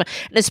super emo.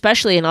 And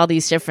especially in all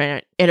these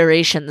different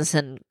iterations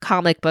and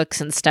comic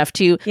books and stuff,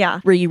 too.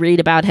 Yeah. Where you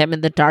read about him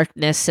in the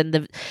darkness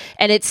and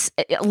it's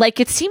like,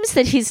 it seems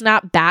that he's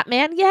not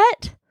Batman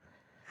yet.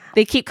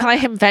 They keep calling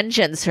him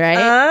Vengeance,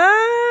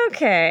 right?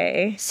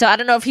 Okay. So I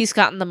don't know if he's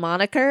gotten the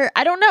moniker.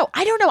 I don't know.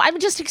 I'm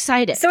just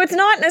excited. So it's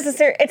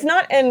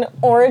not an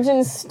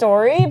origin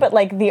story, but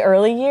like the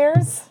early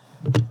years?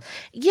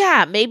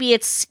 Yeah, maybe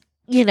it's,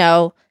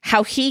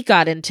 how he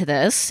got into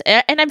this.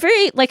 And I'm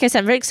very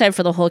excited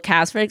for the whole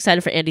cast. Very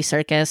excited for Andy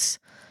Serkis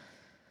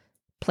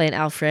playing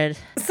Alfred.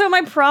 So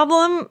my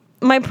problem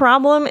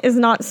is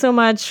not so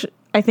much,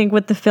 I think,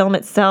 with the film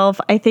itself.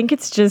 I think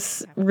it's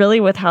just really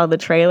with how the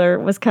trailer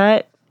was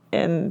cut.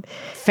 And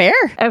fair.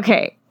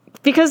 Okay.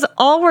 Because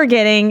all we're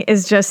getting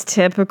is just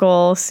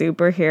typical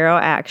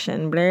superhero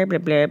action. Blah, blah,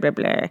 blah, blah,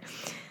 blah.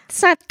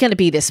 It's not going to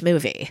be this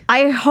movie.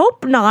 I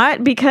hope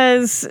not,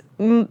 because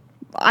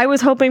I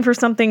was hoping for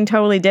something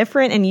totally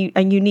different and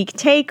a unique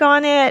take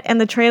on it. And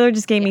the trailer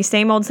just gave me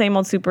same old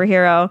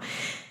superhero.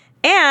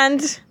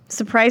 And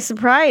surprise,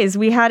 surprise,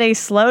 we had a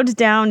slowed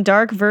down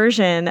dark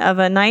version of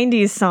a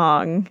 90s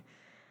song.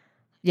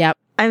 Yep.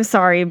 I'm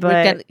sorry,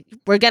 but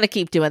we're gonna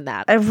keep doing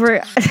that.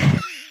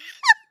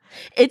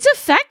 It's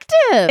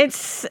effective.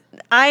 It's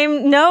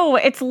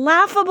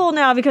laughable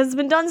now because it's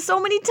been done so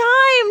many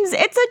times.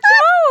 It's a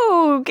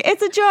joke.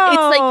 It's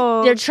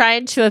like they're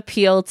trying to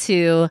appeal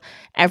to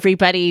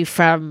everybody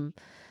from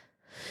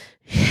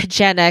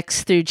Gen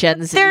X through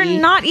Gen Z. They're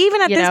not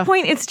even at this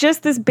point. It's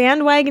just this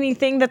bandwagony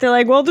thing that they're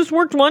like, well, this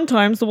worked one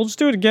time, so we'll just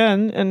do it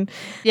again. And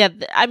yeah,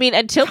 I mean,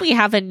 until we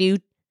have a new,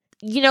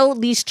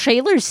 these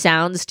trailer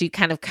sounds do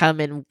kind of come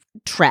in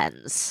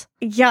trends.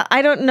 Yeah,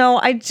 I don't know.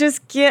 I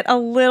just get a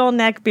little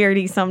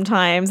neckbeardy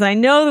sometimes. I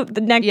know the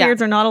neckbeards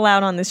are not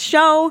allowed on this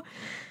show.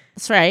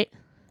 That's right.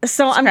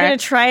 So I'm going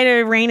to try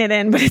to rein it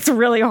in, but it's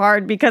really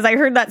hard because I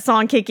heard that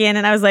song kick in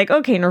and I was like,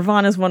 okay,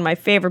 Nirvana's one of my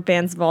favorite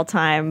bands of all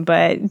time,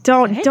 but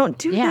don't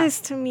do this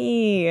to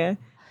me.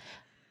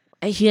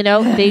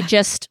 They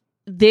just,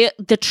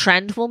 the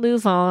trend will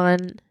move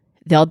on.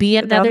 There'll be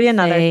another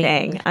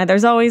thing.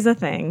 There's always a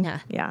thing.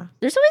 Yeah.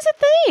 There's always a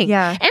thing.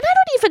 Yeah. And I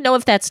don't even know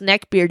if that's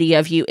neckbeardy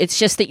of you. It's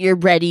just that you're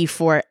ready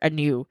for a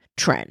new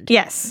trend.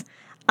 Yes.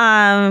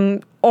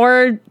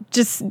 Or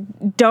just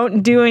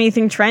don't do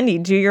anything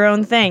trendy. Do your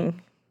own thing.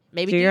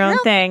 Maybe do your own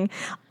thing.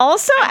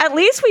 Also, at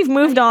least we've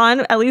moved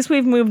on. At least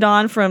we've moved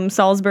on from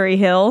Salisbury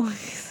Hill,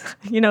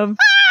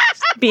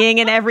 being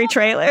in every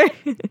trailer.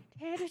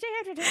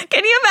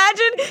 Can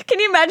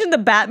you imagine the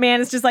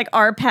Batman is just like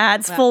our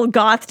Pat's full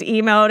gothed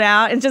emote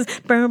out and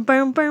just boom,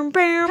 boom, boom,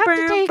 boom, Have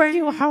to boom, take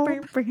you boom, home.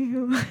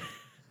 boom, boom.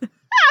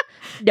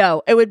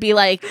 No, it would be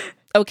like,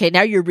 okay,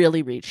 now you're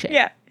really reaching.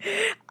 Yeah.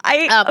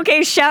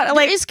 Shout There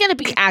like is going to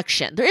be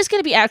action. There is going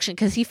to be action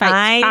because he fights.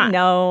 I fine.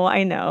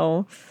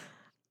 know.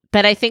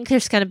 But I think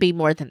there's going to be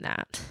more than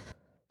that.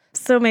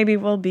 So maybe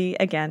we'll be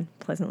again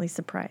pleasantly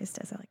surprised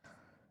as I like.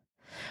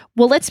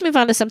 Well, let's move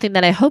on to something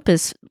that I hope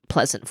is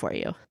pleasant for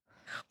you.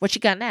 What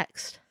you got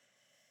next?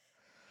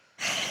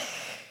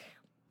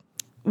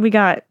 We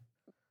got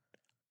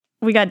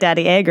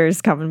Daddy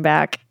Eggers coming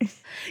back.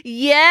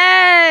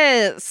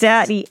 Yes!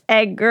 Daddy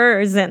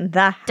Eggers in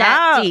the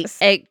Daddy house.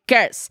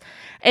 Eggers.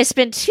 It's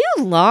been too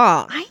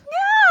long. I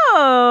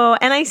know.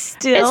 And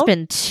It's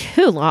been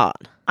too long.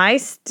 I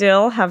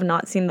still have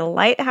not seen The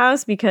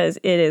Lighthouse because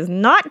it is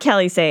not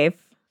Kelly safe.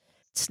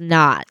 It's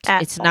not.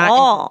 At It's not.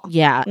 all.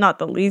 Yeah. Not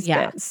the least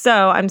Yeah. bit.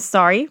 So I'm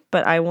sorry,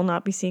 but I will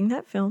not be seeing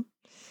that film.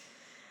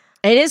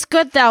 It is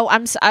good, though.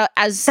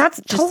 As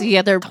That's just the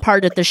other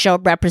part of the show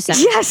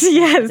represents. Yes,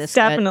 this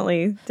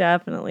good.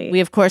 definitely. We,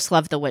 of course,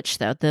 love The Witch,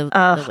 though.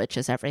 The Witch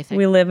is everything.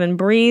 We live and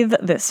breathe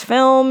this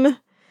film.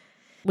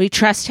 We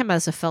trust him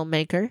as a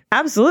filmmaker.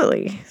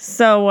 Absolutely.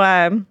 So,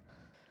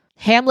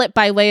 Hamlet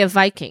by way of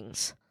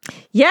Vikings.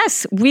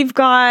 yes, we've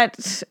got,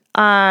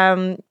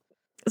 so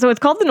it's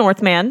called The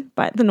Northman,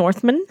 by The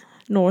Northman.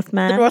 The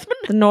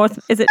Northman?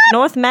 Is it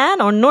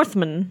Northman or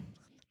Northman?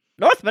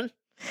 Northman.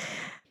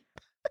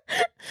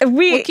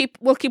 We'll keep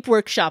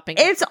workshopping.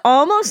 It's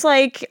almost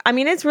like, I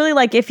mean, it's really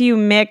like if you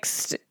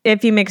mixed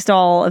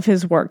all of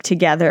his work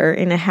together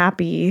in a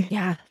happy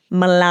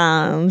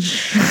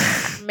melange.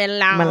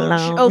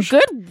 Melange. Oh,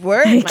 good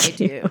word, Thank my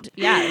you. dude.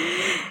 Yeah.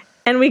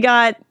 And we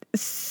got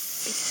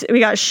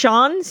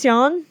Sean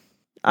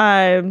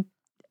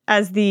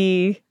as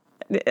the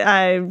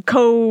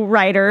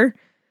co-writer.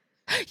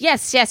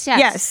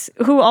 Yes.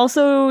 Who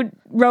also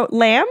wrote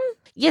Lamb.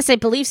 Yes, I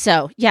believe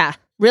so. Yeah.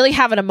 Really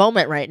having a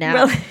moment right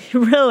now.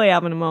 Really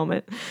having a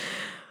moment.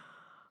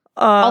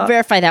 I'll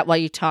verify that while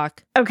you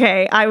talk.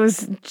 Okay, I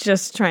was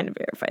just trying to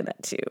verify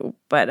that too.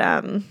 But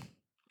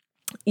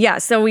yeah,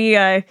 so we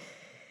Yeah,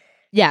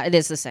 it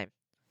is the same.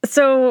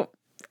 so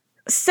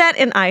set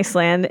in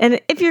Iceland, and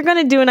if you're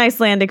gonna do an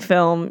Icelandic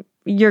film,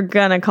 you're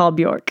gonna call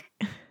Bjork.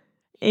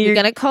 You're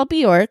going to call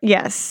Bjork.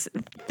 Yes.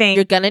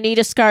 You're going to need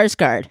a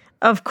Skarsgård.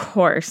 Of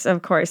course.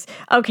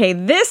 Okay,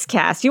 this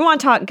cast. You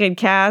want to talk good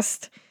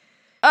cast?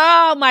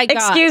 Oh my God.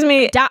 Excuse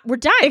me. We're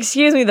dying.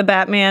 Excuse me, the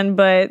Batman,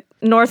 but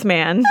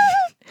Northman.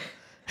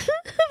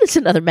 It's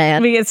another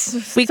man. We got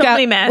got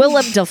many men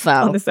Willem Dafoe.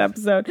 on this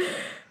episode.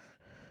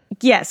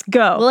 Yes,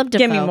 go. Willem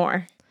Give me Dafoe.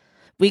 more.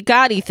 We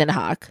got Ethan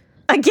Hawke.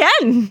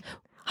 Again.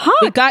 Huh?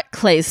 We got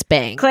Claes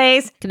Bang.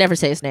 Clays. Can never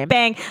say his name.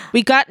 Bang.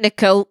 We got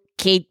Nicole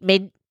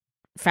Kidman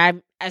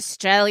from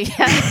Australia.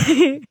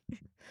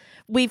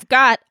 We've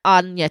got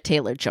Anya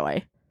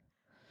Taylor-Joy.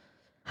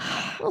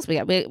 What else we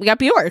got? We got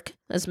Bjork,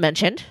 as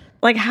mentioned.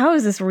 Like, how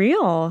is this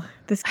real?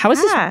 How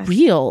is this cast?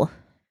 real?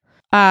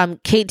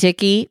 Kate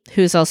Dickey,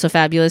 who's also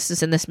fabulous,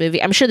 is in this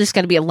movie. I'm sure there's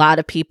going to be a lot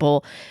of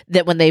people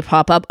that when they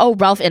pop up, oh,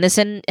 Ralph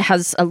Ineson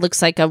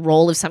looks like a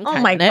role of some kind.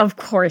 Oh my! in it. Of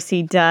course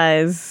he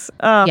does.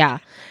 Oh, Yeah.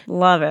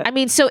 love it. I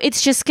mean, so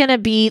it's just going to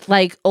be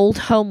like old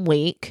home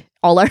week.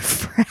 All our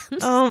friends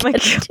Oh my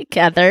get God.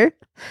 together.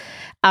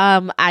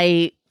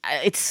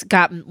 It's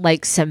got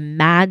like some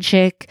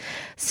magic,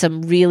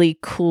 some really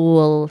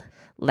cool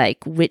like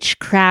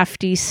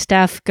witchcrafty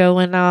stuff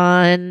going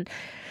on.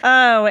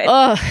 Oh,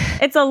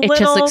 it's a It just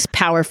little, looks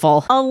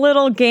powerful. a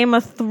little Game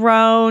of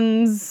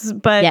Thrones,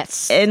 but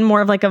Yes. in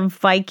more of like a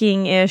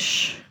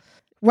Viking-ish.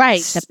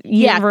 Right.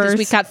 Yeah, because universe.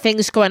 we got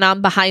things going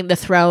on behind the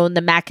throne,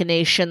 the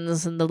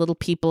machinations and the little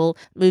people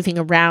moving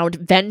around.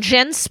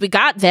 Vengeance. We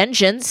got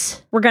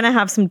vengeance. We're gonna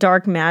have some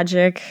dark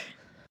magic.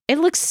 It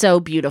looks so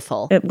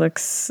beautiful. It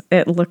looks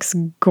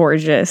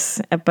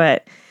gorgeous,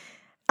 but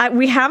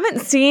we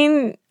haven't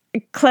seen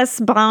Claes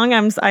Bang.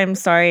 I'm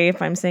sorry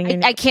if I'm saying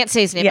your I can't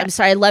say his name. Yeah. I'm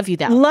sorry. I love you,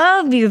 though.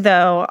 Love you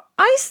though.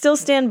 I still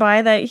stand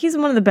by that he's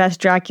one of the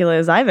best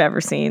Draculas I've ever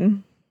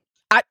seen.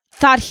 I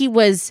thought he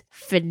was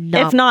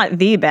phenomenal. If not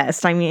the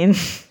best. I mean,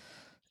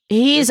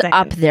 He's second.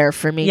 up there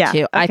for me, Yeah,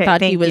 too. I okay, thought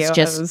he thank was you. I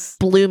just was-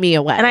 blew me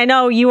away. and I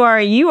know you are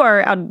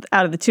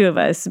out of the two of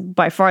us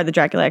by far the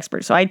Dracula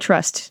expert, so I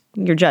trust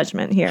your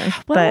judgment here.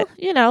 well, but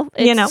it's you know.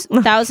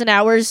 1,000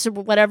 hours or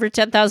whatever,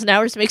 10,000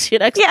 hours makes you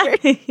an expert.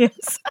 yeah,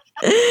 yes.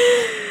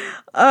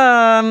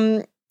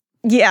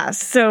 Yeah.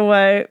 So,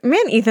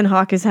 man, Ethan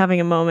Hawke is having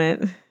a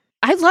moment.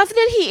 I love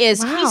that he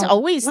is. He's Wow.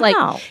 always Wow.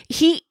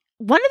 like,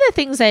 one of the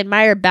things I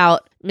admire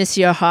about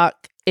Monsieur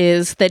Hawke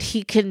is that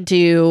he can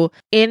do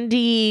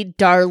indie,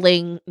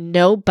 darling,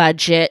 no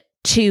budget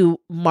to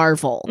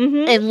Marvel.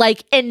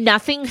 Mhm. And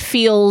nothing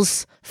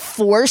feels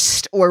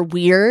forced or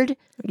weird.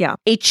 Yeah.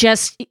 He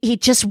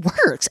just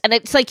works. And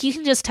it's like you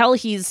can just tell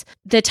he's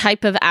the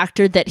type of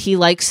actor that he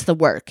likes the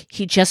work.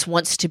 He just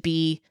wants to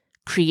be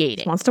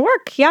creating. Wants to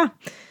work. Yeah.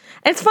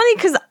 And it's funny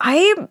because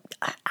I'm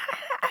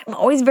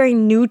always very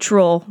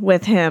neutral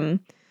with him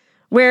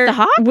Where The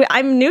Hawk?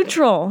 I'm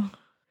neutral.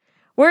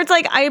 Where it's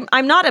like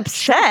I'm not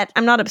upset.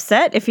 I'm not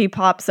upset if he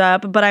pops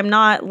up, but I'm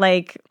not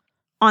like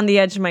on the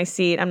edge of my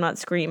seat. I'm not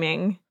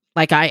screaming.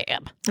 Like I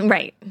am.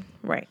 Right.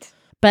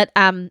 But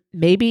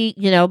maybe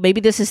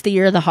this is the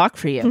year of the Hawk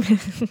for you.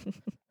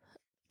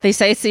 They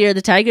say it's the year of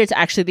the tiger. It's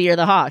actually the year of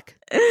the Hawk.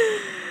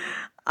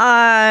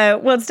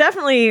 Well, it's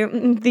definitely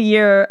the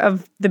year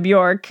of the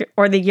Bjork,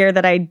 or the year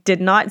that I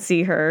did not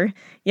see her.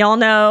 Y'all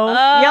know,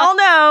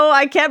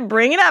 I kept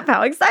bringing up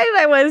how excited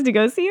I was to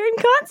go see her in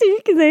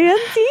concert because I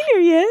hadn't seen her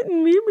yet.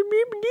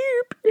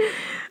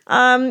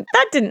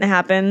 That didn't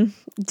happen.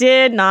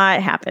 Did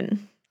not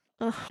happen.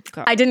 Oh,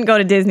 God. I didn't go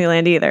to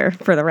Disneyland either,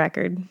 for the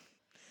record.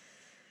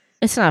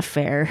 It's not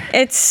fair.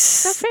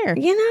 It's not fair.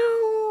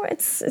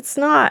 It's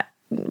not.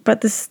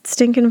 But this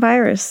stinking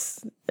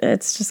virus,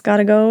 it's just got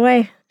to go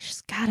away.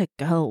 She's gotta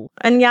go.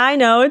 And yeah, I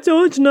know it's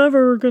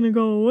never gonna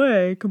go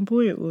away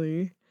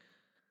completely.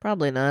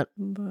 Probably not.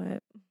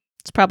 But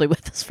It's probably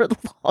with us for the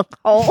long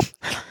haul.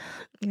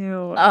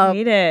 ew, I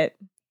hate it.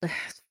 I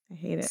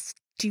hate it.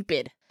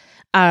 Stupid.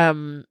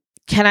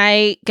 Can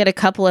I get a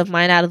couple of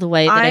mine out of the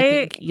way that I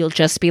think you'll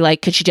just be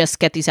like, could you just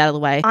get these out of the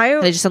way?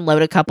 Can I just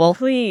unload a couple?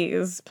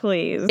 Please.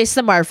 It's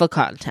the Marvel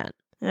content.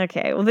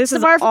 Okay, well, this It's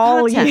is the Marvel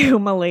all content. you,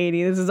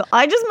 milady.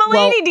 I just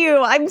miladied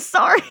you. I'm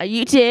sorry.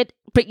 You did,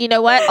 but you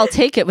know what? I'll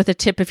take it with a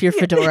tip of your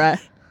fedora.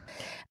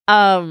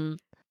 I'm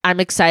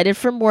excited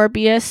for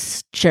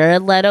Morbius,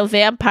 Jared Leto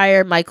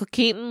vampire, Michael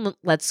Keaton.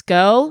 Let's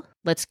go.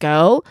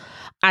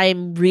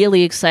 I'm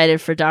really excited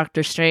for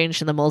Doctor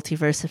Strange and the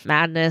Multiverse of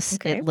Madness.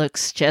 Okay. It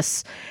looks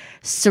just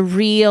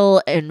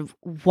surreal and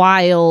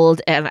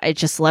wild, and I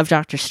just love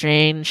Doctor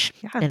Strange.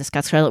 Yeah. And it's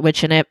got Scarlet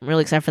Witch in it. I'm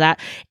really excited for that.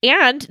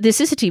 And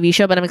this is a TV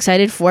show, but I'm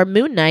excited for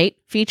Moon Knight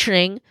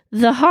featuring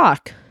the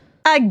Hawk.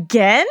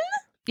 Again?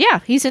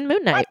 Yeah, he's in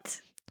Moon Knight.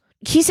 What?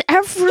 He's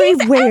everywhere.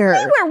 He's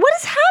everywhere. What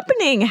is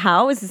happening?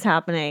 How is this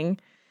happening?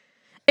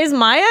 Is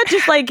Maya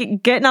just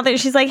like getting out there?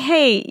 She's like,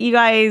 hey, you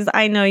guys,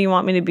 I know you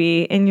want me to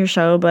be in your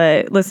show,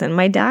 but listen,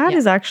 my dad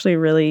is actually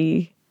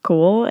really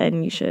cool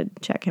and you should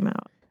check him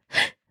out.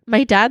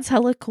 My dad's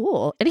hella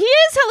cool. And he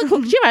is hella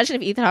cool. Could you imagine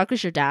if Ethan Hawke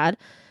was your dad?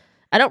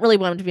 I don't really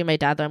want him to be my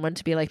dad, though. I want him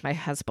to be like my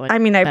husband. I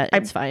mean,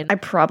 it's fine. I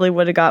probably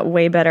would have got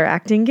way better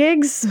acting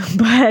gigs,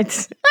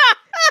 but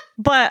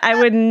I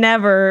would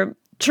never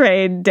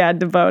trade Dad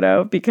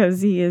DeVoto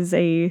because he is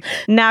a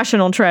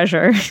national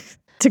treasure.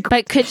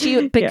 But could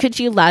you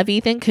love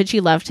Ethan? Could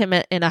you love him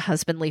in a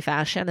husbandly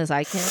fashion as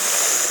I can?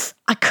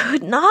 I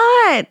could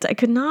not. I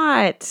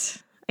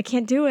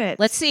can't do it.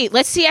 Let's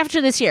see after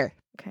this year.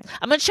 Okay.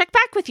 I'm going to check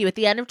back with you at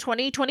the end of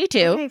 2022.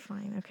 Okay,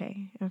 fine.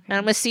 Okay. And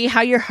I'm going to see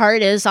how your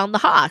heart is on the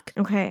Hawk.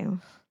 Okay.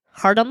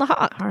 Heart on the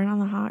Hawk. Heart on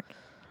the Hawk.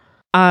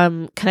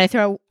 Can I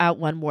throw out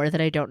one more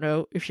that I don't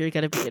know if you're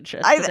going to be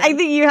interested I in?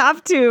 think you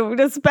have to,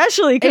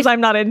 especially because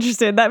I'm not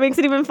interested. That makes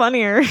it even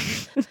funnier.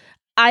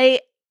 I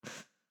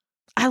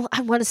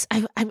want to.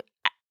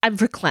 I'm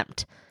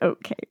verklempt.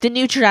 Okay. The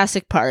new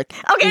Jurassic Park.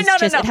 Okay. is No.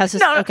 just- It has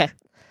this, no. Okay.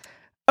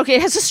 Okay.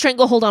 It has a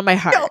stranglehold on my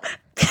heart. No.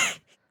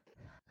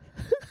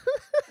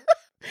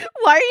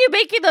 Why are you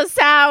making those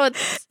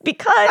sounds?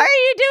 Because Why are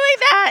you doing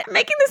that? I'm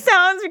making the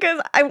sounds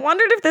because I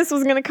wondered if this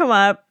was going to come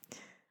up. Of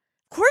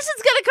course,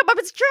 it's gonna come up.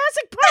 It's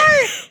Jurassic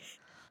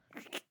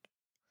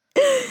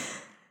Park.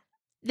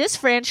 This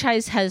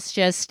franchise has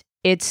just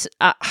it's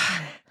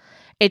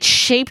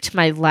shaped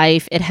my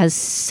life. It has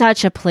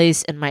such a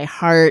place in my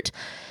heart.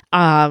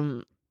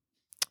 Michael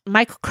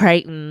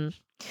Crichton,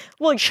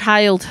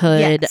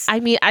 childhood. Yes.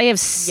 I mean, I have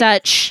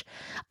such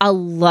a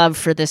love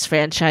for this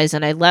franchise,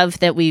 and I love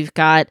that we've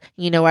got,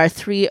 our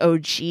 3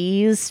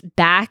 OGs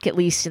back, at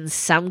least in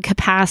some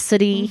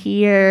capacity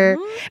here,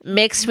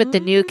 mixed with the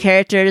new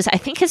characters. I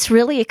think it's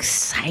really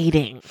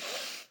exciting.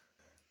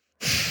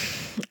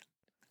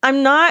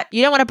 I'm not.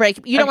 You don't want to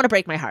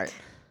break my heart.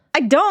 I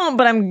don't,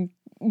 but I'm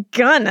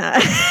gonna.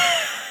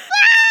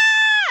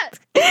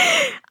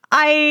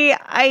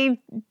 I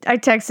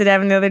texted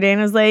Evan the other day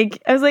and I was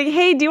like,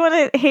 hey, do you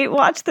want to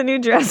watch the new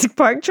Jurassic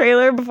Park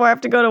trailer before I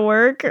have to go to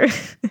work?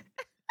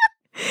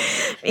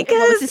 Because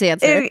what was his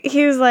answer?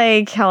 He was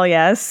like, hell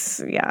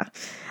yes, yeah.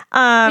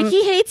 But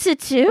he hates it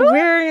too.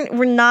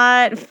 We're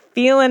not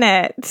feeling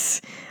it.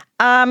 It's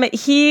too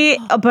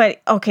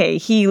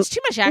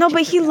much action. No,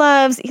 but he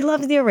loves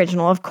the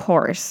original, of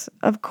course.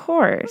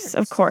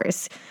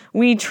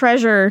 We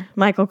treasure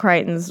Michael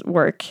Crichton's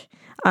work.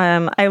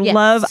 I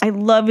love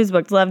his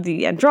books. Love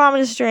the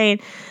Andromeda Strain.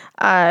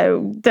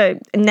 The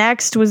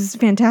Next was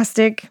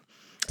fantastic.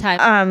 It's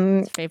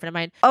a favorite of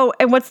mine. Oh,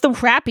 and what's the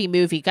crappy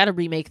movie? Got to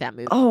remake that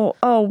movie. Oh,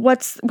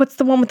 what's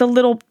the one with the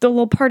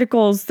little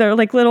particles? They're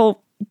like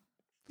little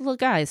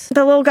guys.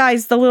 The little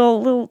guys. The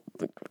little.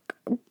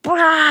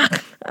 Oh,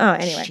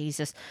 anyway.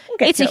 Jesus.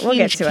 It's a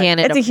huge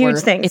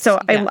thing.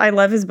 I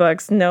love his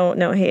books.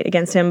 No hate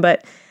against him,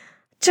 but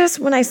just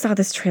when I saw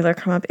this trailer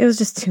come up, it was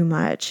just too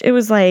much. It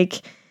was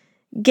like,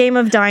 Game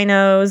of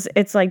Dinos.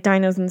 It's like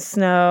dinos in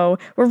snow.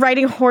 We're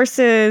riding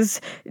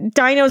horses.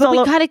 Dinos But all we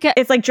over. gotta get.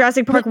 It's like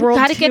Jurassic Park We World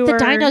gotta Tour. get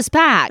the dinos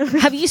back.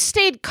 Have you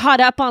stayed caught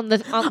up on the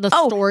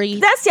story?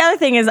 That's the other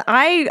thing is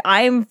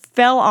I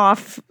fell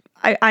off.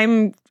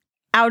 I'm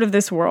out of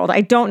this world.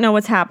 I don't know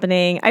what's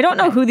happening. I don't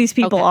know who these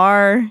people Okay.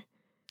 are.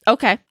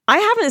 Okay, I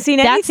haven't seen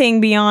anything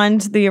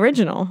beyond the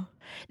original.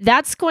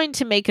 that's going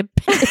to make a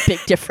big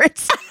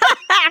difference.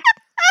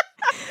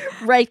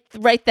 right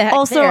the heck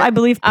Also, there. I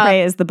believe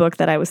Prey is the book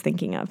that I was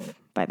thinking of,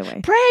 by the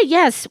way. Prey,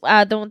 yes.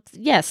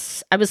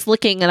 Yes. I was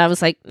looking and I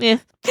was like,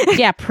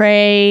 yeah,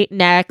 Prey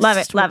next. Love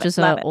it, love which it, is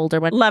love an it. older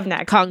one. Love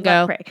next. Congo.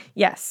 Love Prey.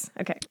 Yes.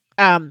 Okay.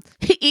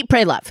 Eat,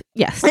 Pray, Love.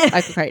 Yes,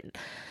 I'm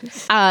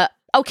right.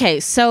 Okay,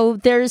 so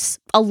there's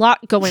a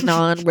lot going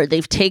on where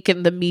they've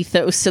taken the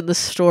mythos in the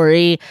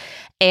story,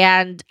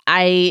 and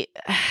I'm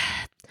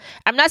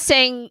not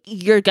saying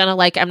you're gonna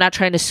I'm not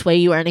trying to sway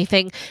you or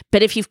anything,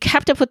 but if you've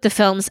kept up with the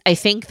films, I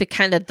think the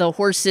kind of the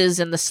horses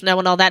and the snow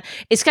and all that,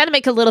 it's got to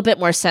make a little bit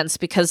more sense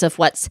because of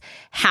what's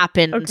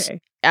happened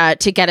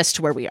to get us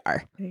to where we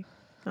are. Okay.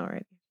 All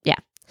right.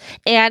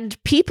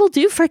 And people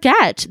do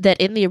forget that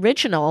in the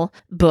original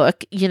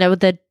book,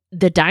 the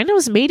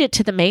dinos made it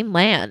to the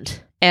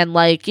mainland, and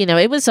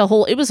it was a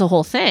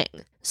whole thing.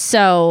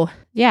 So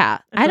yeah,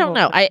 I don't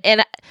know.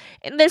 And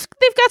they've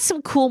got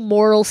some cool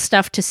moral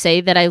stuff to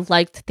say that I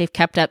liked that they've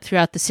kept up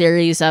throughout the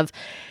series of,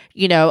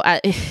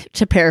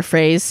 to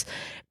paraphrase,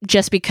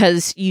 just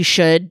because you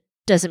should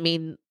doesn't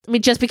mean. I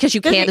mean, just because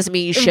you can doesn't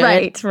mean you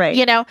should. Right.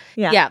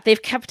 Yeah,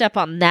 they've kept up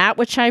on that,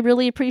 which I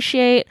really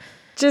appreciate.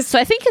 So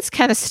I think it's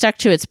kind of stuck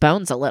to its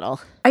bones a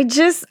little. I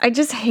just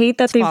hate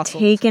that they've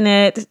taken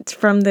it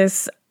from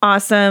this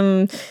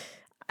awesome.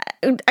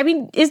 I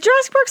mean, is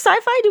Jurassic Park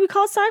sci-fi? Do we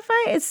call it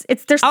sci-fi?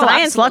 It's their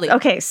science. Absolutely.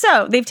 Okay,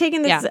 so they've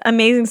taken this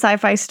amazing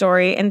sci-fi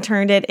story and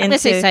turned it into. I'm gonna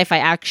say sci-fi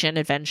action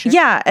adventure.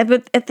 Yeah,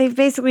 but they've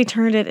basically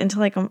turned it into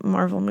like a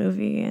Marvel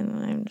movie,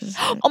 and I'm just.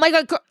 Oh my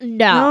god,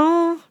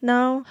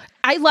 No.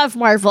 I love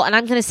Marvel, and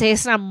I'm gonna say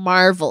it's not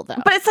Marvel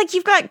though. But it's like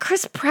you've got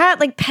Chris Pratt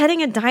like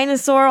petting a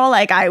dinosaur, all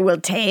like "I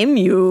will tame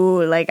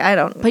you." Like I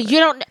don't. But you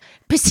don't.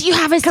 But see, you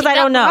haven't because I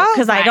don't know.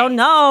 Because I don't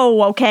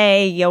know.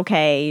 Okay.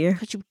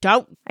 Because you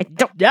don't. I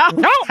don't know.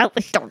 I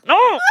don't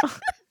know.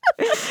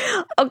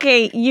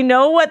 Okay, you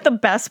know what the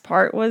best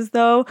part was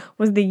though?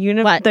 Was the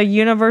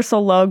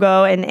Universal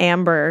logo in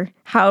amber.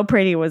 How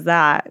pretty was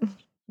that?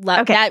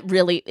 Okay. That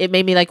really it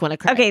made me want to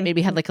cry. Okay,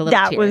 maybe had a little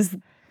tear.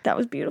 That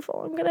was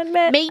beautiful. I'm gonna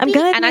admit. Maybe,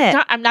 and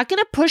I'm not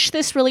gonna push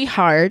this really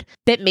hard,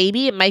 but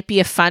maybe it might be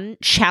a fun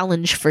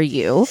challenge for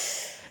you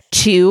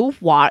to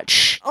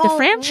watch the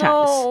franchise.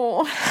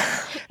 No.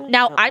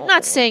 Now, I'm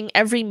not saying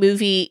every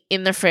movie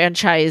in the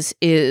franchise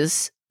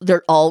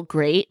they're all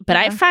great, but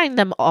I find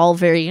them all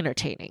very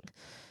entertaining.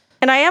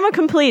 And I am a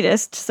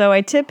completist, so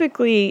I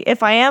typically,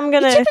 if I am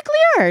gonna, you typically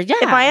are, yeah.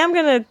 If I am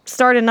gonna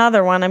start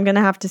another one, I'm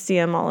gonna have to see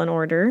them all in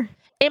order.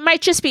 It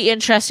might just be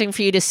interesting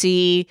for you to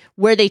see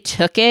where they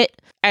took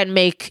it and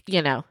make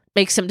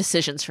some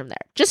decisions from there.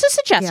 Just a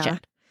suggestion. Yeah.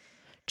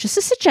 Just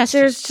a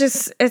suggestion.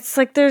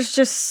 There's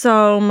just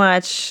so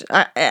much.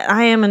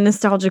 I am a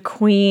nostalgia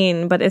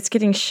queen, but it's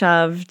getting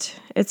shoved.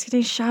 It's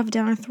getting shoved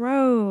down our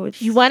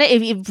throats. You want it?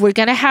 If we're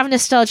gonna have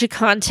nostalgia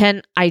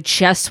content, I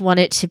just want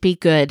it to be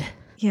good.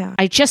 Yeah.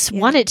 I just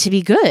want it to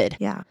be good.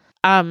 Yeah.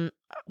 Well,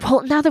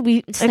 now that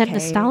we said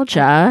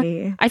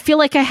nostalgia, I feel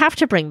like I have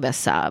to bring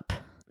this up.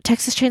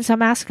 Texas Chainsaw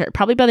Massacre.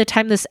 Probably by the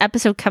time this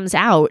episode comes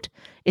out,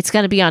 it's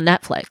gonna be on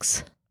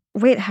Netflix.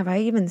 Wait, have I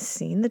even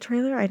seen the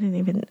trailer? I don't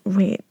even know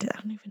if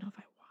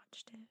I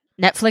watched it.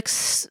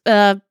 Netflix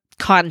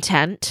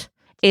content.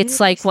 It's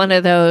like one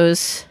of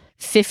those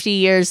 50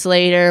 years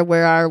later,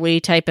 where are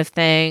we type of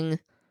thing.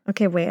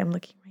 Okay, wait, I'm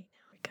looking right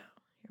now.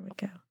 Here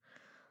we go.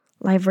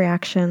 Live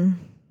reaction.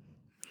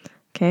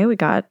 Okay, we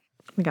got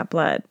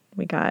blood.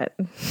 We got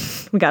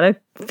a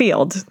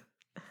field.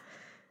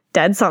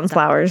 Dead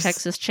sunflowers.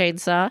 Texas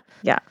Chainsaw.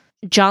 Yeah.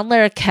 John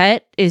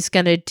Larroquette is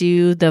going to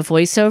do the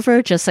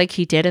voiceover just like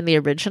he did in the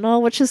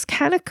original, which is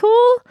kind of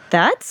cool.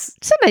 It's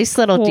a nice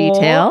little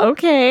detail.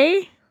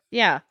 Okay.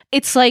 Yeah.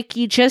 It's like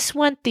you just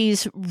want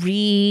these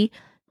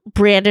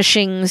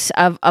brandishings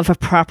of a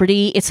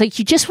property. It's like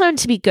you just want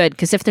them to be good,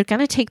 because if they're going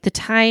to take the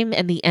time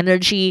and the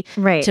energy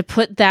to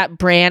put that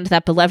brand,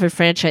 that beloved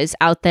franchise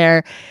out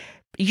there,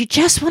 you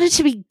just want it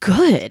to be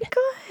good.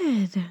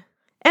 Good.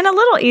 And a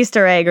little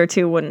Easter egg or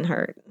two wouldn't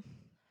hurt.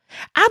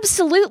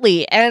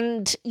 Absolutely.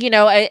 And,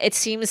 it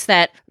seems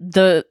that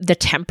the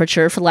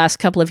temperature for the last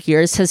couple of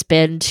years has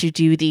been to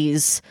do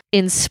these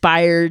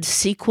inspired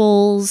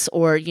sequels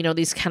or,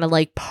 these kind of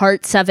like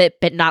parts of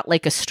it, but not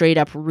like a straight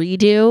up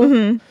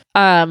redo.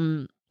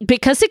 Mm-hmm.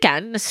 Because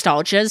again,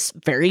 nostalgia is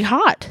very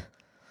hot.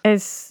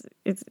 It's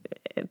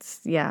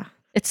yeah.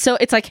 It's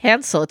like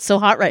Hansel. It's so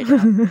hot right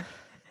now.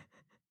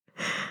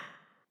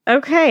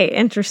 Okay.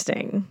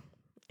 Interesting.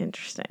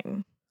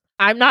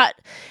 I'm not,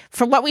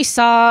 from what we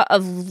saw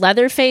of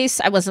Leatherface,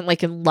 I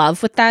wasn't in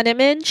love with that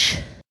image.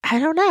 I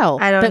don't know.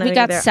 I don't know. But we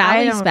got either.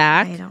 Sally's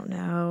back. I don't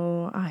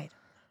know.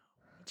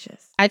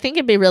 I think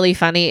it'd be really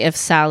funny if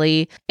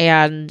Sally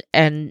and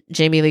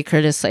Jamie Lee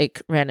Curtis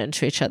like ran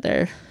into each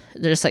other.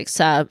 They're just like,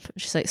 sup.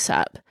 She's like,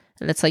 sup.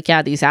 And it's like,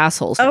 yeah, these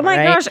assholes. Oh my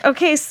right? gosh.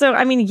 Okay, so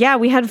I mean, yeah,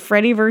 we had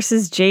Freddy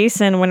versus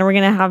Jason. When are we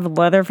gonna have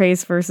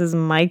Leatherface versus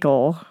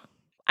Michael?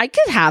 I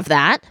could have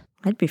that.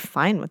 I'd be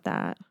fine with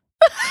that.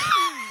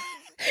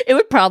 It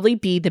would probably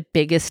be the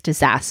biggest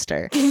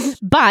disaster.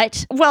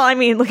 But Well, I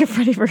mean, look at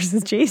Freddy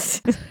versus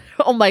Jason.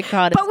 oh my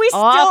god, But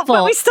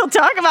awful. we still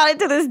talk about it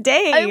to this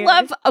day.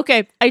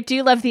 I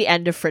do love the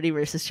end of Freddy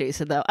versus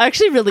Jason though. I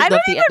actually really I love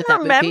don't the end of that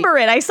even remember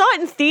it. I saw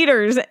it in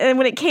theaters and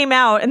when it came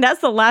out, and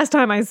that's the last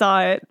time I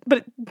saw it.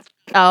 But movie.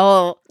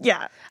 Oh,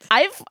 yeah.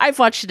 I've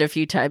watched it a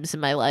few times in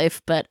my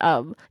life, but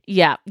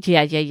yeah.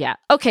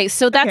 Okay,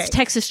 so that's Okay.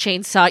 Texas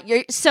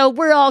Chainsaw. So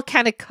we're all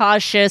kind of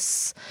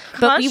cautious,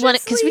 but we want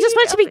it because we just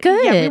want it to be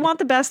good. Yeah, we want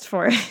the best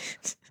for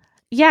it.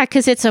 Yeah,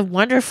 because it's a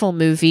wonderful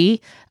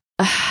movie.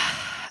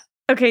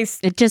 Okay,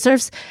 It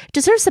deserves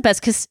the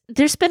best because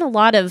there's been a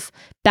lot of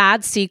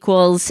bad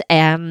sequels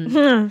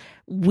and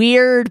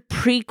weird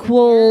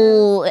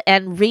prequel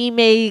and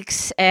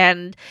remakes,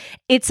 and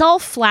it's all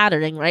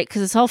flattering, right?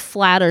 Because it's all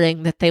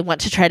flattering that they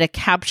want to try to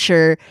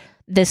capture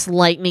this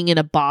lightning in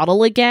a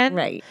bottle again.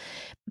 right.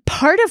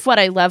 Part of what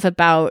I love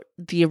about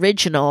the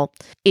original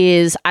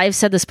is, I've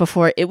said this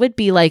before, it would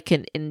be like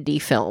an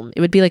indie film.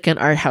 It would be like an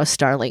art house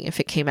darling if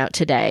it came out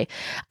today.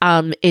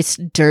 It's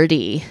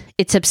dirty,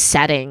 it's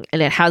upsetting,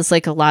 and it has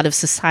like a lot of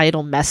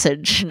societal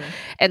message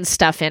and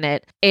stuff in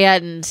it.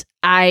 And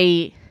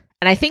I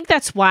think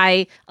that's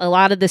why a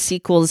lot of the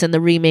sequels and the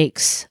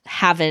remakes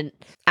haven't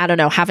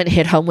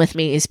hit home with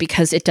me, is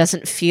because it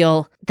doesn't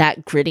feel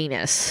that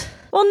grittiness.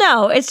 Well,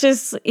 no, it's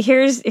just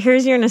here's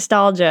your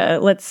nostalgia.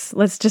 We're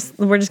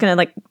just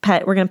gonna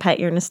pet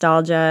your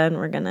nostalgia, and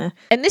we're gonna.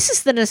 And this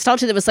is the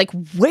nostalgia that was like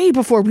way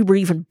before we were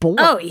even born.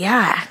 Oh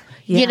yeah.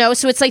 You know,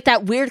 so it's like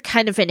that weird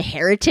kind of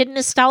inherited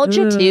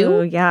nostalgia too.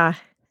 Ooh, yeah.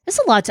 It's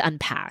a lot to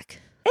unpack.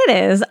 It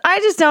is. I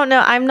just don't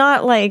know. I'm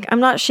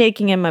not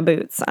shaking in my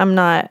boots. I'm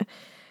not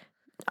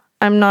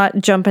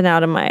jumping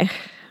out of my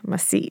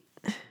seat.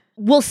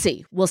 We'll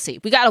see.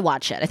 We got to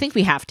watch it. I think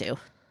we have to.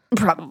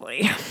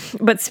 Probably.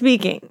 But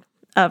speaking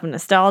of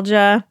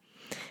nostalgia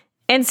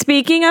and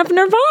speaking of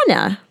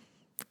Nirvana,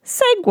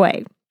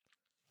 segue.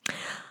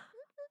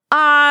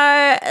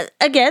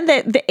 Again,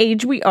 the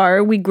age we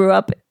are, we grew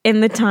up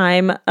in the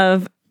time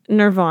of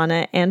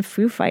Nirvana and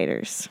Foo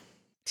Fighters.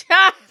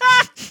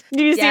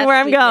 Do you see Yes, where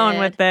I'm we going did.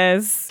 with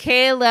this?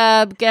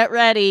 Caleb, get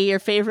ready. Your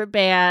favorite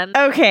band.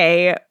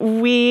 Okay,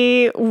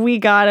 we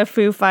got a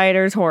Foo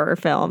Fighters horror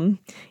film.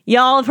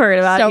 Y'all have heard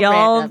about So it.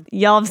 random.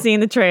 Y'all have seen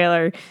the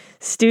trailer.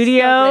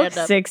 Studio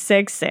random.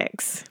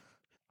 666.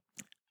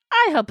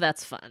 I hope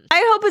that's fun.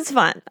 I hope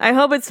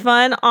it's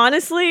fun.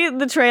 Honestly,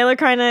 the trailer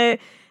it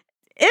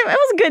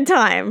was a good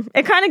time.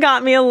 It kind of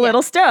got me a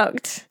little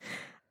stoked.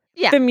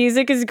 Yeah. The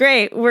music is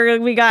great.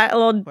 We got a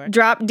little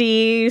drop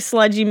D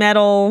sludgy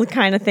metal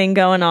kind of thing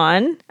going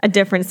on. A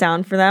different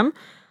sound for them.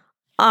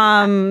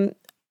 I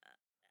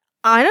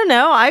don't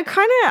know. I'm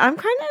kind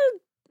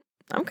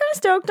of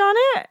stoked on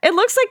it. It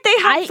looks like they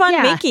had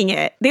fun making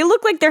it. They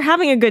look like they're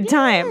having a good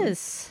time.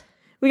 Yes.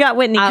 We got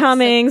Whitney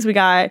Cummings. We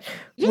got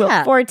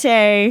Will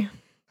Forte.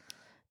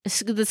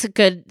 It's a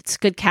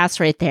good cast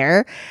right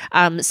there.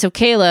 So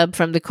Caleb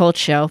from the Cult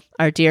Show,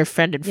 our dear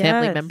friend and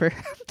family Yes. member,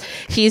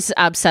 he's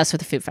obsessed with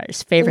the Foo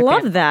Fighters. Favorite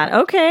Love band. that.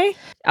 Okay.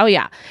 Oh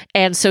yeah,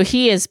 and so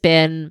he has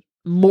been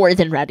more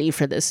than ready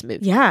for this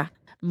movie. Yeah.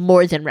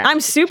 More than ready. I'm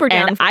super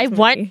down. And for this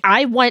movie.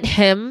 I want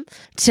him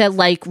to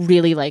like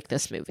really like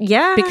this movie.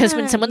 Yeah. Because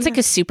when someone's like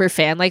a super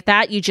fan like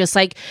that, you just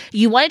like,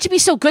 you want it to be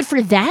so good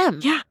for them.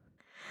 Yeah.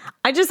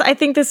 I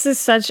think this is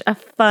such a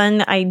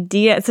fun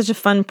idea. It's such a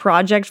fun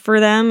project for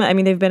them. I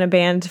mean, they've been a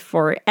band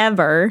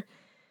forever.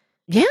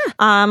 Yeah.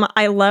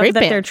 I love Great that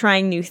band. they're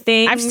trying new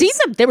things. I've seen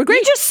them. They were great.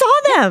 You just saw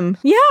them.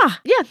 Yeah.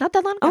 Yeah, not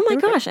that long ago. Oh my They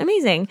were great. gosh,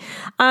 amazing.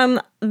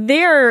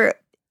 They're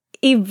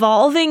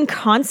evolving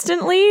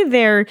constantly.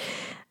 They're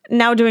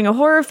now doing a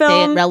horror film.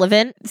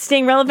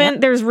 Staying relevant.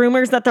 Yep. There's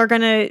rumors that they're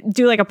gonna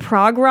do like a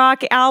prog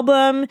rock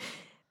album.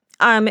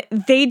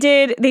 They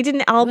did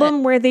an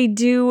album where they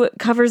do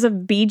covers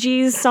of Bee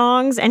Gees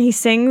songs, and he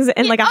sings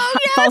in like a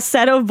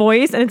falsetto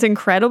voice, and it's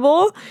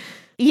incredible.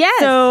 Yes.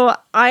 So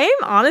I'm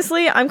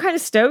kind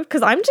of stoked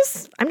because I'm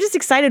just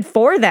excited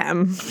for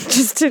them.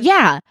 Just to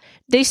Yeah.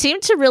 They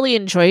seem to really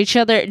enjoy each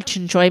other and to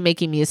enjoy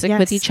making music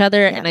with each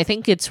other. And I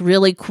think it's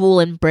really cool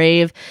and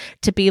brave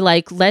to be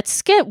like,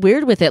 let's get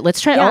weird with it.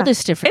 Let's try all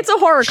this different. It's a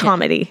horror shit.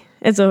 comedy.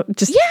 It's a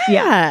just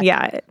yeah.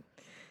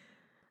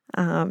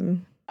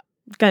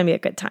 Gonna be a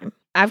good time.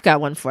 I've got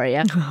one for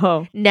you.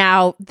 Oh,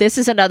 Now, this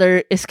is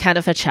kind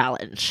of a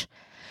challenge.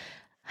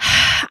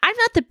 I'm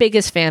not the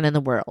biggest fan in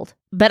the world,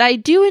 but I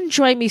do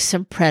enjoy me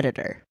some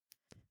Predator.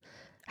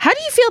 How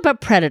do you feel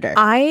about Predator?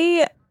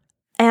 I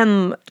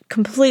am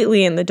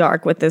completely in the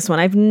dark with this one.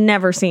 I've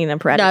never seen a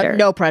Predator.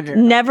 No Predator.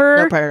 Never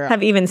No Predator.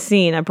 have even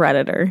seen a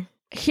Predator.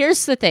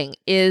 here's the thing,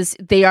 is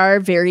they are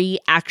very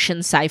action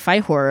sci-fi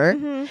horror.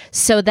 Mm-hmm.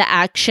 So the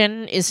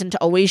action isn't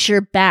always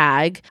your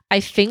bag. I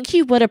think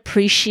you would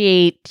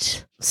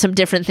appreciate some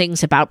different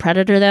things about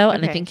Predator, though,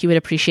 and I Okay. think you would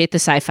appreciate the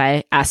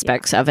sci-fi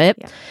aspects of it.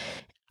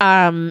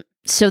 Yeah.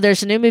 So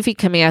there's a new movie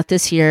coming out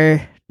this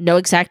year. No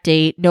exact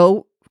date,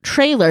 no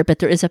trailer, but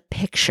there is a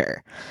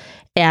picture.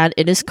 And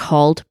it is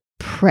called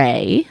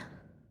Prey.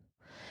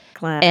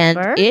 Clever.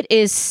 And it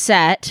is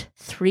set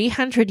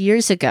 300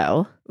 years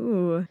ago.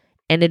 Ooh.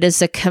 And it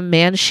is a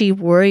Comanche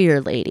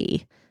warrior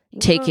lady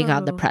taking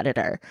on the Whoa.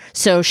 Predator.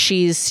 So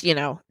she's,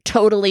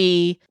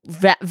 totally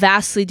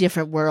vastly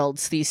different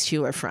worlds these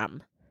two are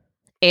from.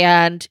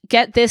 And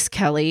get this,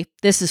 Kelly,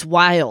 this is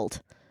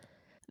wild.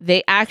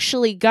 They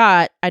actually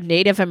got a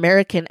Native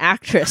American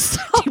actress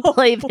to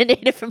play the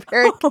Native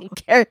American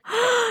character.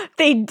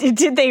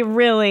 Did they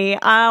really?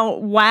 Oh,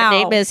 wow. Her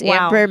name is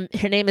Wow. Amber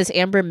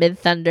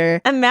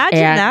Midthunder. Imagine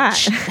And that.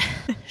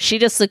 She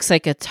just looks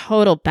like a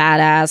total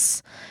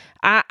badass.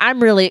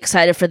 I'm really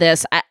excited for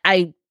this.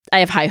 I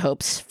have high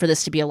hopes for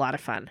this to be a lot of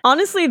fun.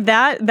 Honestly,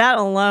 that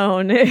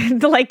alone,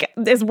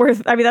 is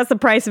worth. I mean, that's the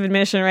price of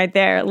admission right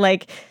there.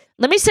 Like,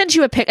 Let me send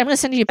you a pic. I'm going to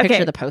send you a picture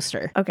Okay. of the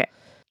poster. okay,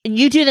 And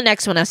you do the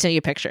next one. I'll send you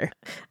a picture.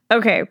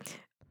 okay.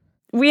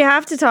 We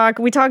have to talk.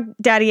 We talk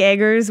Daddy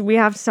Eggers. We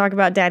have to talk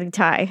about Daddy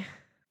Ty.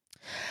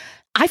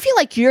 I feel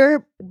like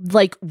you're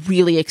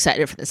really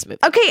excited for this movie.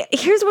 Okay,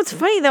 here's what's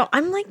funny though.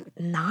 I'm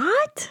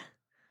not.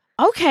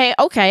 Okay.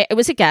 It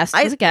was a guess.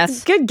 It was a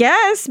guess. Good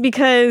guess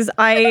because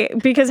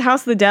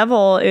House of the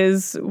Devil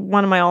is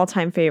one of my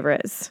all-time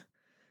favorites.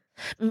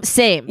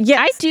 Same. Yes.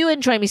 I do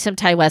enjoy me some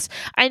Ty West.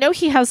 I know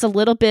he has a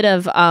little bit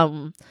of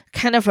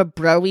kind of a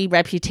bro-y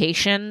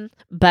reputation,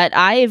 but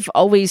I've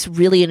always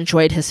really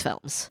enjoyed his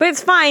films. But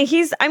it's fine.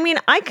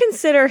 I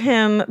consider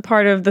him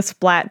part of the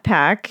Splat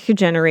Pack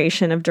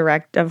generation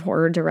of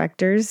horror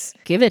directors.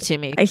 Give it to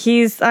me.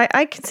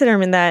 I consider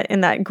him in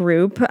that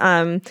group.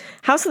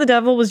 House of the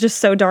Devil was just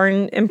so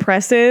darn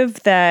impressive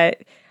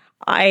that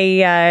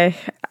I've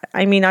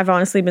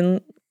honestly been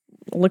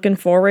looking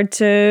forward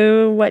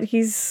to what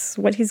he's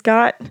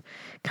got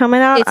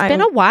coming out. It's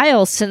been a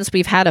while since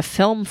we've had a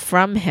film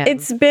from him.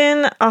 It's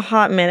been a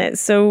hot minute.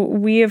 So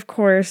we, of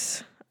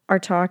course, are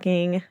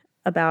talking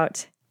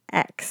about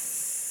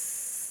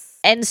X.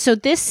 And so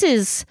this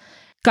is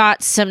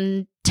got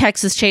some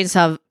Texas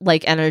Chainsaw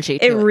energy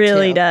to It it.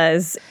 really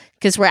does.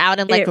 Because we're out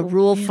in It a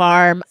rural really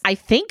farm. I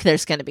think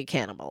there's going to be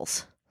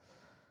cannibals.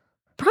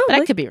 Probably.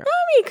 But I could be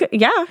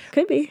wrong.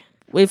 Could be.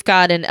 We've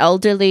got an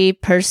elderly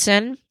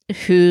person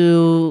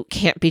who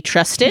can't be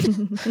trusted.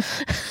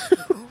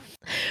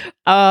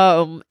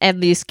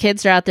 And these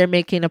kids are out there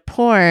making a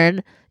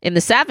porn in the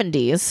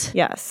 70s.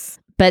 Yes.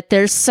 But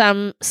there's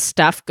some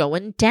stuff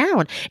going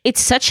down.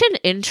 It's such an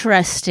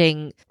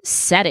interesting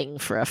setting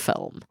for a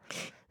film.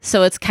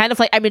 So it's kind of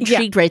I'm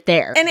intrigued right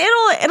there. And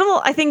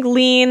it'll I think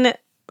lean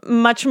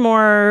much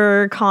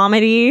more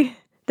comedy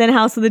than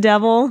House of the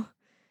Devil.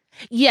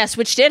 Yes,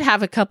 which did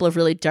have a couple of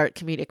really dark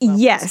comedic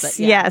moments.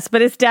 Yes,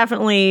 but it's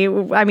definitely,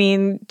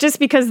 just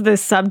because of the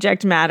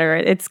subject matter,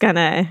 it's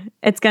gonna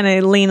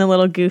lean a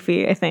little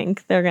goofy. I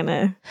think they're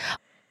gonna.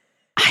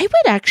 I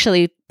would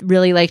actually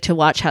really like to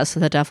watch House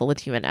of the Devil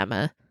with you and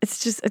Emma.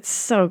 It's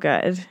so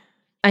good.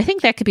 I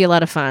think that could be a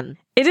lot of fun.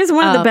 It is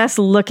one of the best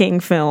looking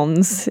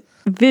films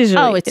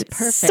visually. Oh, it's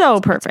perfect. So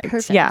It's perfect.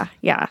 perfect.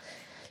 Yeah.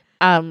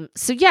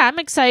 So yeah, I'm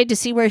excited to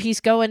see where he's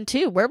going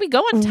too. Where are we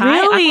going, Ty?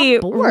 Really,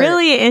 I'm on board.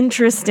 really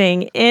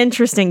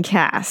interesting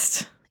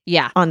cast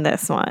Yeah, on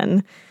this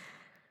one.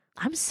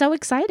 I'm so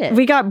excited.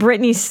 We got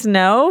Brittany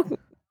Snow. What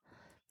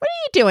are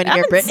you doing I here,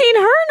 haven't Brittany? seen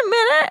her in a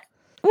minute.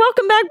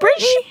 Welcome back,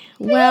 Brittany.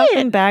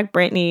 Welcome back,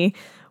 Brittany.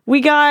 We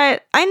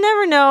got. I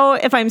never know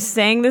if I'm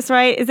saying this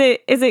right. Is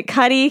it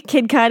Cudi?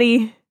 Kid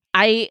Cudi?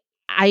 I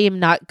am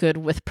not good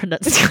with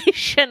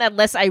pronunciation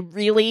unless I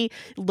really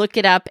look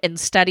it up and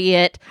study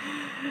it.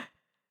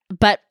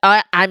 But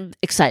I'm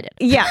excited.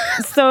 Yeah.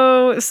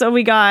 So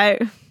we got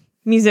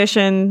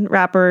musician,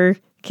 rapper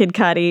Kid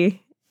Cudi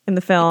in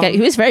the film. Okay,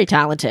 he was very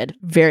talented.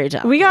 Very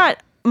talented. We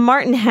got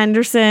Martin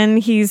Henderson.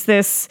 He's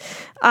this,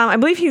 I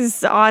believe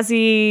he's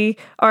Aussie,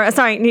 or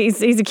sorry,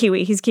 he's a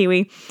Kiwi. He's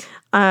Kiwi.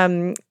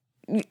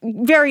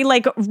 Very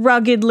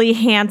ruggedly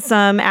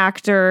handsome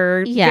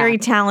actor. Yeah. Very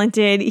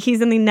talented. He's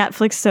in the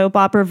Netflix soap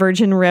opera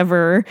Virgin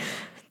River.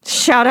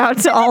 Shout out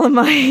to all of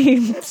my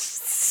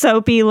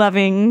soapy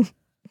loving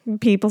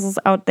peoples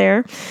out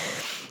there.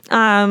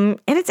 And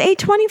it's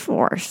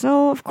A24,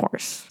 so of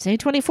course. It's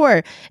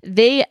A24.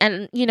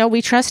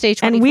 We trust A24.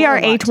 And we are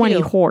a lot, A20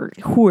 too.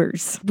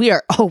 whores. We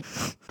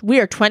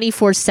are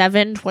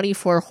 24/7,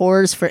 24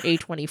 whores for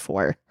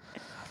A24.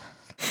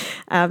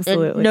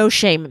 Absolutely. And no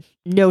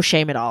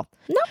shame at all.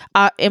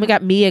 No. And we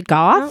got Mia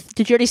Goth.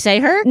 Did you already say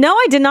her? No,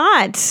 I did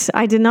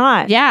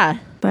not. Yeah.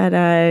 But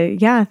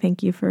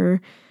thank you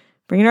for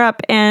bringing her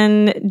up.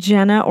 And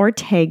Jenna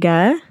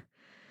Ortega,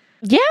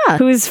 Yeah.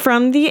 who's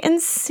from the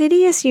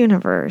Insidious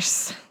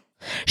universe.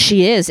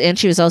 She is. And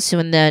she was also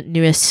in the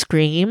newest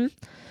Scream.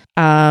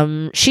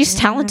 She's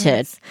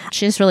talented. Yes.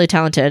 She's really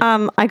talented.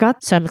 I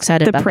got So I'm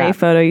excited the about Prey that.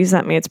 photo you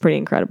sent me. It's pretty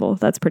incredible.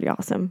 That's pretty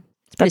awesome.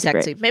 It's pretty That's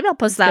sexy. great. Maybe I'll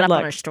post that Good up look.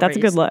 on our stories. That's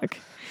a good look.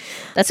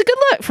 That's a good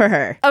look for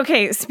her.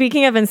 Okay,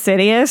 speaking of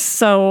Insidious,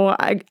 so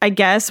I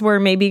guess we're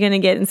maybe going to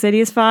get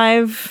Insidious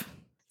 5.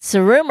 It's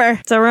a rumor.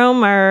 It's a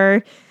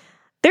rumor.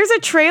 There's a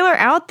trailer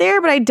out there,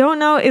 but I don't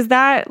know. Is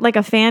that like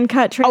a fan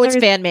cut trailer? Oh, it's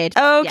fan made.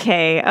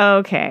 Okay,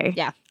 okay.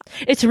 Yeah.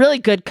 It's a really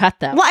good cut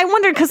though. Well, I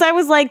wondered because I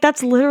was like,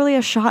 that's literally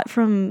a shot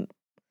from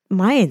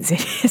my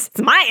Insidious.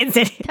 It's my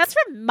Insidious. That's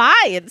from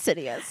my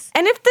Insidious.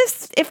 And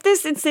if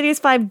this Insidious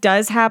 5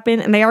 does happen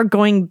and they are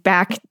going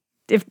back,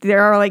 if they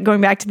are like going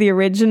back to the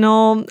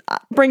original,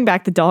 bring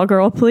back the doll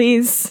girl,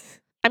 please.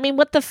 I mean,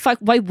 what the fuck?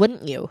 Why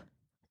wouldn't you?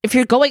 If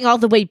you're going all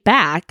the way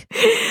back,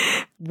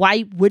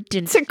 why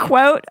wouldn't To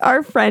quote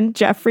our friend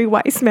Jeffrey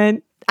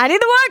Weissman, I need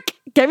the work.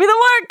 Give me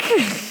the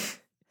work.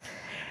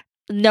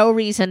 no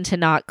reason to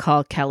not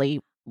call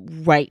Kelly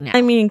right now?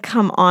 I mean,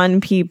 come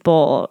on,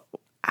 people.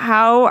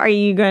 How are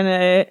you going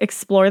to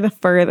explore the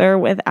further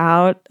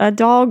without a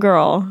doll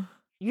girl?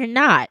 You're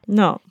not.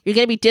 No. You're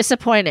going to be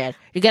disappointed.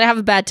 You're going to have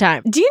a bad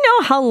time. Do you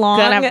know how long,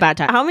 Gonna have a bad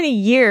time. how many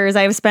years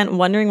I've spent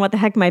wondering what the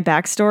heck my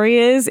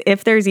backstory is,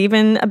 if there's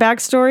even a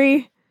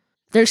backstory?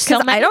 There's so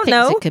 'Cause many I don't things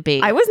know. it could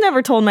be. I was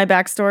never told my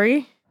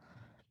backstory.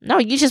 No,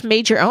 you just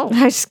made your own.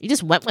 I just- You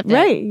just went with it.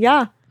 Right,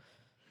 yeah.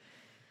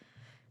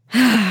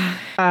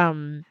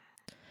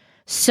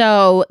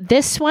 So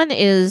this one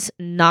is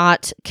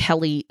not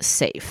Kelly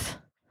safe.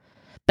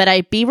 But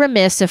I'd be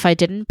remiss if I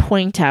didn't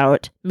point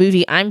out a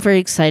movie I'm very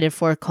excited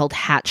for called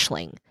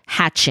Hatching.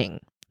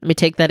 Let me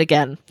take that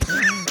again.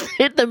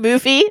 The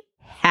movie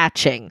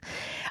Hatching.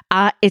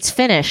 It's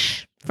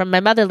Finnish from my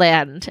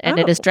motherland, and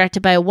it is Oh.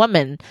 directed by a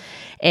woman,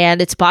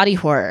 and it's body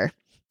horror.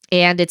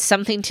 And it's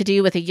something to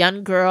do with a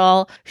young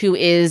girl who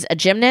is a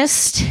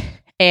gymnast,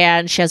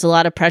 and she has a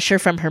lot of pressure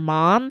from her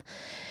mom,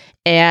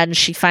 and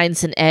she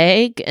finds an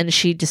egg, and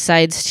she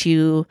decides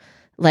to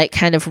like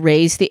kind of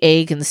raise the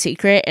egg in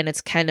secret. And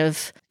it's kind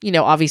of, you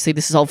know, obviously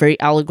this is all very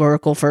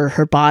allegorical for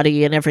her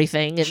body and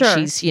everything. And Sure.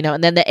 she's, you know,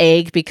 and then the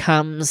egg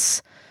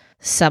becomes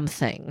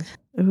something.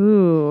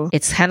 Ooh.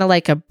 It's kind of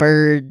like a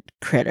bird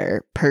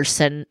critter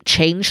person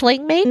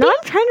changeling, maybe. No,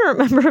 I'm trying to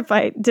remember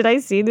if did I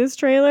see this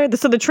trailer?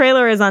 So the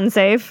trailer is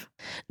unsafe.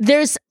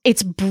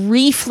 It's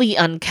briefly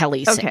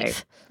unKelly Okay.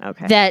 safe.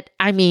 Okay. That,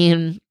 I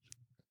mean,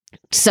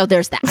 so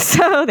there's that.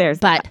 So there's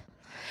But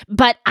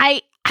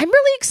I'm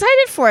really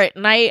excited for it,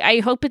 and I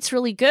hope it's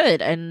really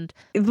good. And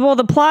well,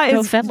 the plot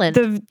Go is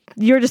Finland.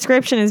 Your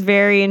description is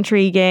very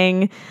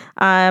intriguing.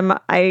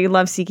 I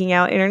love seeking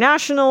out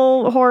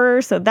international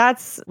horror, so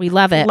that's we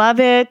love it.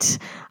 love it.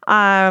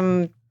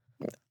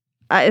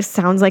 It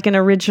sounds like an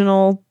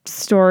original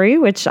story,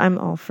 which I'm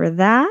all for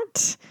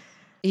that.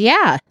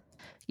 Yeah.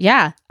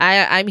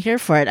 I'm here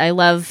for it. I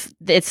love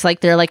it's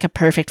like they're like a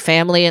perfect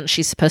family, and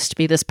she's supposed to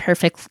be this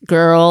perfect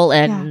girl,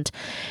 and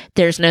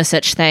there's no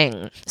such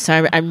thing.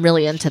 So I'm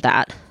really into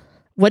that.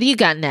 What do you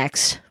got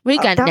next? What do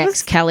you got that next,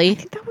 was- Kelly? I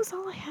think that was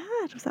all I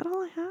had. Was that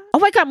all I had?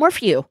 Oh, I got more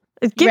for you.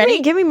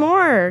 Ready? Give me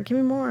more. Give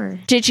me more.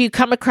 Did you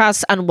come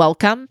across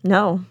Unwelcome?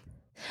 No.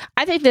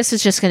 I think this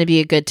is just going to be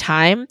a good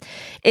time.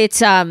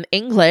 It's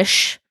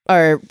English,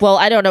 or well,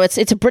 I don't know.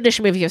 It's a British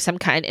movie of some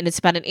kind, and it's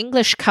about an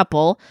English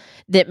couple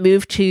that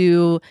moved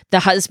to the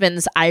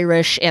husband's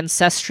Irish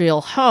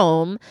ancestral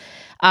home.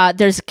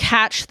 There's a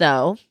catch,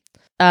 though.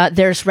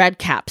 There's red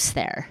caps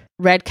there.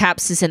 Red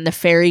caps is in the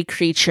fairy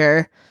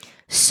creature,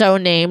 so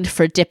named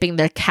for dipping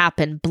their cap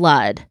in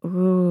blood,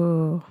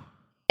 Ooh.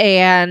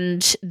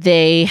 and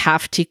they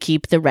have to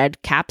keep the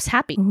red caps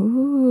happy.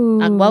 Ooh.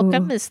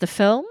 Unwelcome is the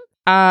film.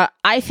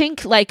 I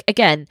think, like,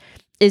 again,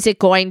 is it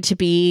going to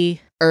be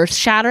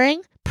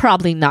earth-shattering?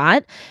 Probably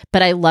not,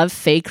 but I love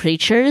fey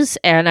creatures,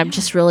 and I'm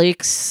just really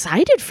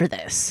excited for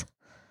this.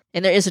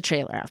 And there is a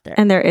trailer out there.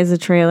 And there is a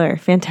trailer.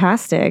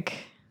 Fantastic.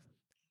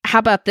 How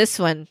about this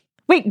one?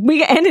 Wait,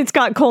 and it's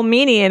got Cole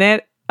Meany in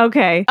it.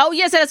 Okay. Oh,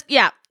 yes, it is.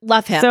 Yeah,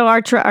 love him. So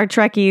our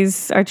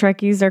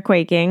Trekkies are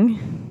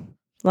quaking.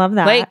 Love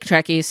that. Wake,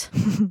 Trekkies.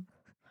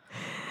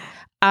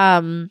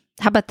 How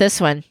about this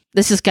one?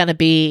 This is gonna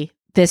be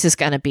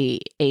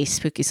a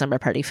spooky summer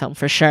party film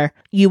for sure.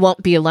 You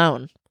Won't Be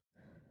Alone.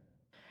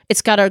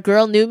 It's got our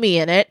girl Numi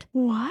in it.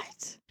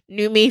 What?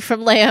 Numi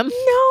from Lamb.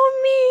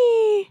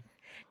 Nomi.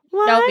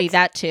 What? Nomi,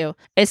 that too.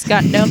 It's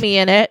got Nomi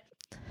in it,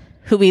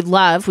 who we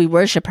love. We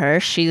worship her.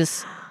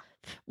 She's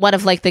one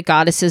of like the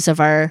goddesses of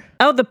our.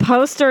 Oh, the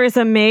poster is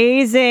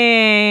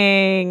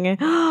amazing.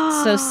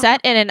 So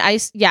set in an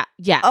ice. Yeah.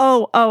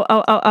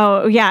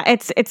 Oh, yeah.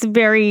 It's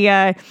very.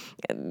 How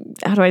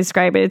do I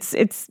describe it?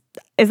 It's.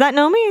 Is that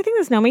Nomi? I think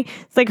that's Nomi.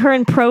 It's like her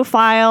in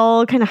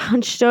profile, kind of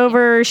hunched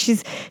over.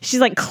 She's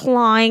like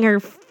clawing her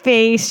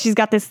face. She's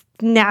got this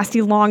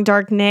nasty long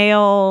dark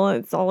nail.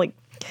 It's all like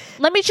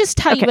let me just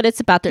tell you Okay. what it's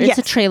about. There is a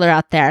Yes. trailer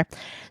out there.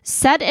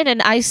 Set in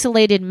an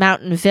isolated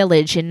mountain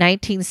village in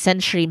 19th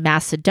century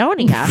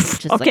Macedonia,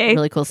 which is like Okay. a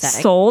really cool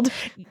setting. Sold.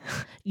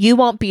 You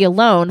Won't Be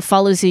Alone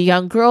follows a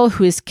young girl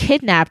who is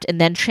kidnapped and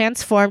then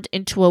transformed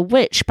into a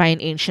witch by an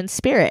ancient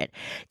spirit.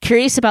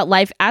 Curious about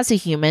life as a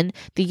human,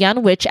 the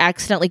young witch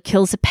accidentally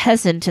kills a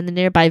peasant in the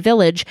nearby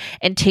village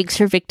and takes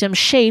her victim's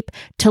shape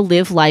to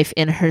live life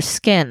in her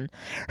skin.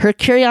 Her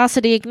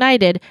curiosity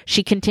ignited,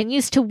 she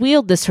continues to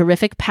wield this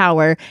horrific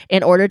power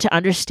in order to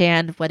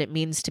understand what it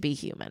means to be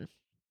human.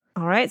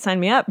 All right, sign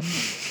me up.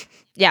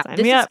 Yeah, Sign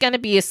this me is up. going to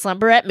be a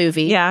slumberette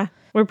movie. Yeah,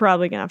 we're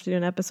probably gonna have to do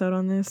an episode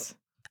on this.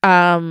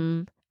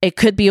 It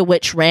could be a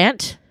witch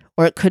rant,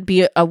 or it could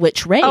be a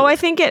witch rave. Oh, I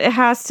think it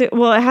has to.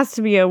 Well, it has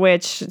to be a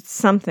witch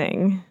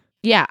something.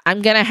 Yeah,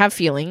 I'm gonna have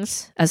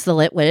feelings as the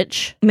lit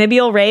witch. Maybe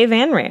you'll rave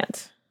and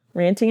rant,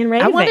 ranting and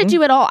raving. I want to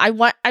do it all. I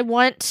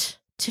want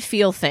to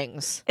feel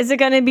things. Is it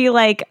going to be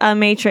like a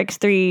Matrix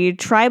 3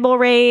 tribal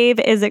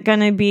rave? Is it going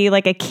to be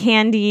like a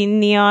candy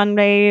neon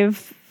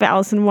rave?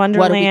 Alice in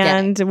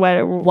Wonderland?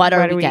 What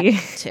are we getting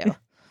to?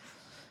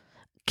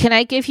 Can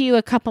I give you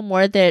a couple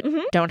more that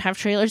Mhm. don't have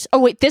trailers? Oh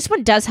wait, this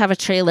one does have a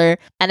trailer,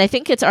 and I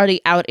think it's already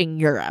out in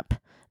Europe.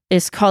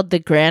 It's called The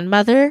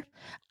Grandmother.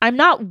 I'm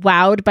not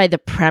wowed by the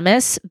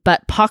premise,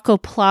 but Paco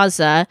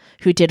Plaza,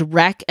 who did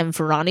Rec and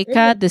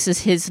Veronica, this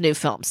is his new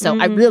film. So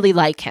I really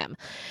like him.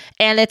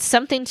 And it's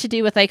something to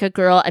do with like a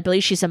girl, I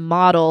believe she's a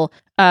model,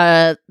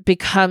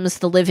 becomes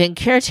the living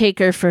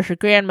caretaker for her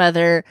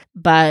grandmother,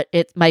 but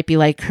it might be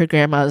like her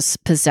grandma's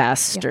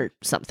possessed or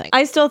something.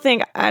 I still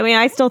think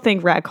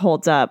Rec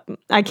holds up.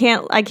 I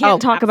can't Oh,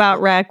 talk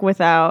about Rec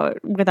without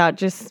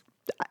just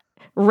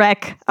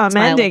Rec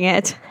amending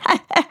it.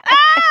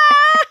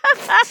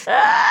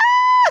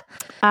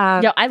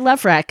 Yo, I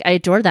love Rec. I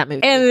adore that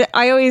movie. And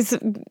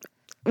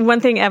one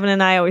thing Evan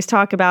and I always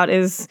talk about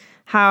is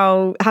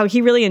how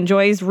he really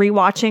enjoys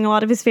rewatching a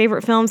lot of his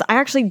favorite films. I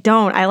actually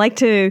don't. I like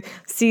to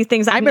see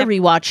things. I'm a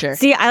rewatcher.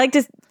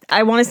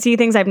 I want to see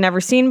things I've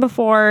never seen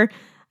before.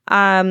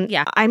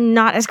 Yeah. I'm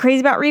not as crazy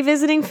about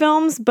revisiting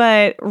films,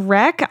 but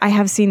Rec I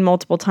have seen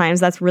multiple times.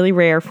 That's really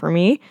rare for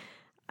me.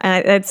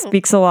 And that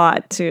speaks a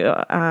lot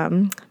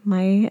to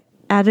my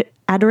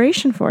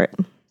adoration for it.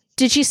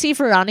 Did you see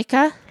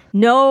Veronica?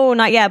 No,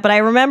 not yet. But I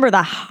remember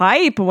the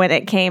hype when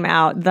it came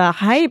out. The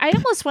hype. I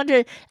almost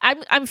wonder.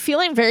 I'm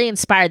feeling very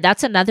inspired.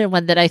 That's another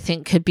one that I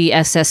think could be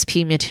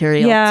SSP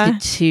material Yeah.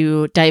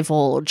 to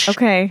divulge.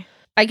 Okay.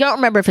 I don't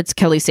remember if it's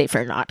Kelly Safe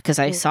or not because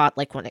I saw it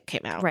like when it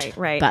came out.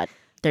 Right. But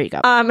there you go.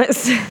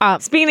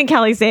 Speaking of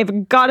Kelly Safe,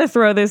 gotta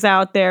throw this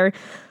out there.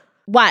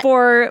 What?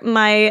 For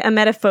my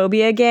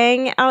emetophobia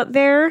gang out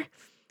there,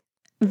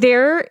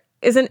 there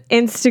is an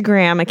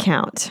Instagram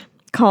account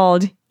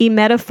called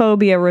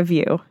Emetophobia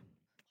Review.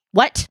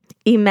 What?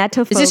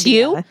 Emetophobia. Is this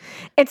you?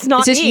 It's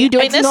not Is this me. you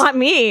doing it's this? not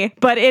me,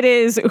 but it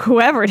is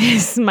whoever it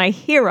is, my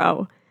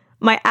hero,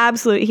 my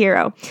absolute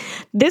hero.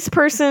 This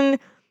person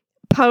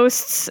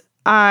posts,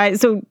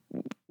 so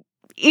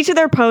each of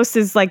their posts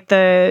is like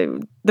the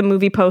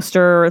movie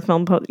poster or the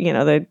film,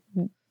 the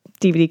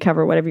DVD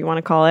cover, whatever you want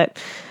to call it,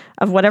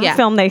 of whatever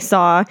film they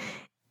saw.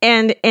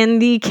 And in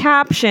the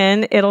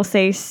caption, it'll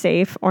say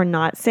safe or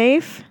not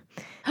safe.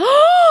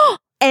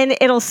 And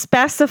it'll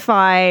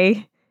specify,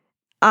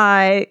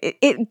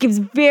 it gives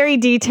very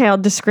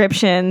detailed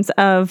descriptions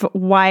of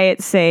why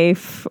it's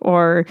safe,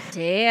 or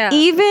Damn.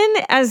 even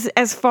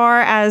as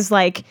far as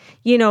like,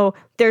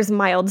 there's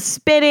mild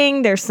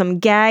spitting, there's some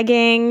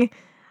gagging.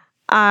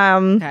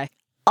 Okay.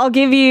 I'll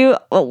give you,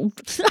 I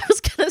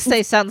was gonna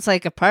say sounds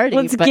like a party.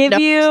 let's but give no.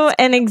 you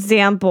an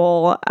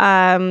example.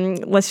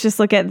 Let's just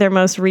look at their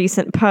most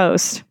recent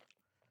post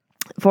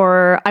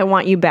for I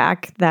Want You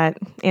Back, that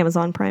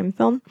Amazon Prime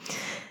film.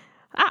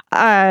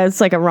 It's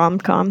like a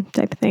rom-com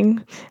type of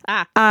thing.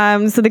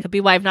 So Could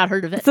be why I've not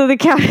heard of it.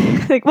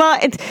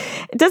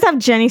 it does have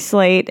Jenny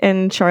Slate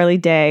and Charlie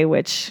Day,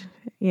 which,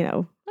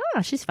 Oh,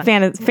 she's fun.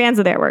 fans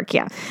of their work,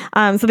 yeah.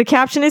 So the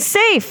caption is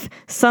safe,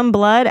 some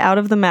blood out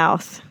of the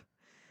mouth.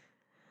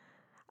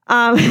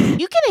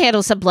 You can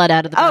handle some blood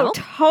out of the mouth.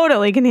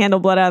 Totally can handle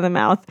blood out of the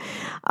mouth.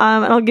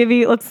 And I'll give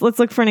you, let's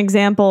look for an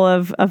example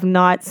of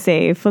not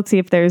safe. Let's see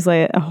if there's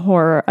like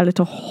a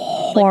little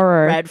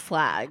horror. Red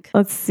flag.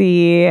 Let's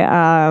see.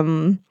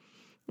 Diddly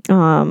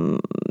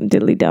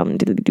dum,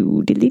 diddly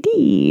doo, diddly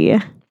dee.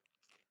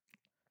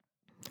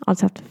 I'll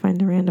just have to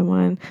find a random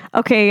one.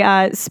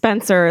 Okay,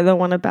 Spencer, the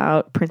one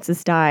about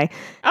Princess Di.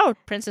 Oh,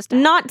 Princess Di.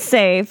 Not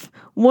safe.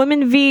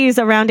 Woman V's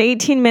around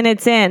 18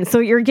 minutes in. So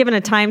you're given a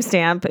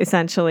timestamp,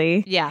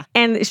 essentially. Yeah.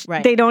 And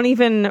Right. they don't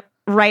even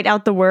write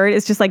out the word.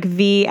 It's just like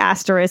V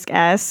asterisk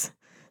S.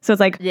 So it's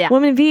like,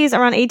 Woman V's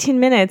around 18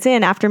 minutes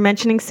in after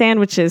mentioning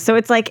sandwiches. So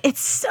it's like, it's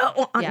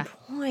so on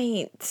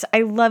point.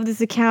 I love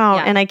this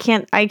account, and I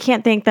can't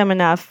thank them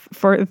enough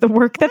for the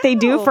work that they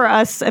do for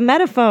us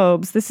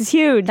emetophobes. This is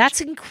huge.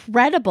 That's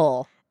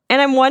incredible.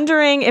 And I'm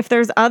wondering if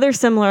there's other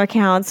similar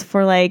accounts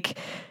for like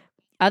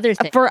other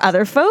things. For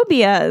other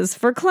phobias,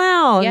 for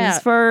clowns, Yeah.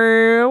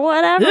 for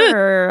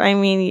whatever. I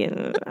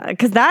mean,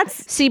 because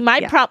that's See,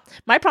 my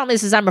problem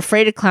is I'm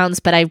afraid of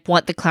clowns, but I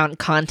want the clown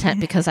content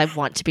because I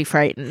want to be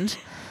frightened.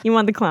 you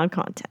want the clown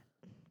content.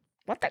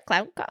 Want that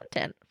clown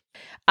content.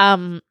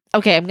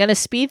 Okay, I'm gonna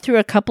speed through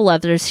a couple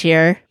others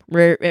here.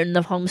 We're in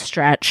the home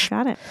stretch.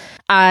 Got it.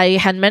 I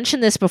had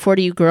mentioned this before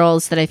to you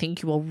girls that I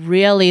think you will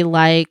really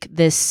like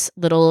this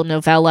little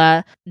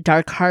novella,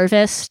 Dark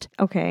Harvest.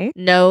 Okay.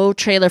 No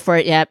trailer for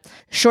it yet.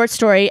 Short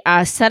story,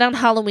 set on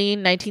Halloween,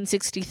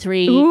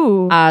 1963.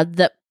 Ooh.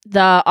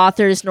 The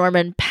author is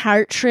Norman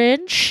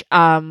Partridge.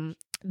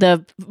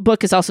 The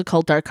book is also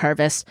called Dark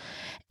Harvest,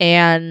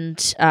 and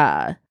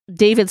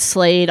David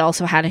Slade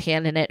also had a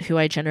hand in it, who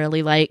I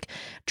generally like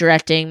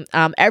directing.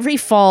 Every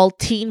fall,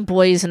 teen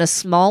boys in a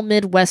small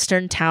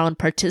Midwestern town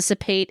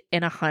participate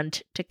in a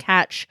hunt to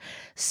catch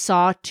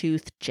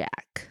Sawtooth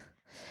Jack.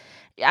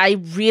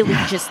 I really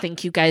just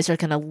think you guys are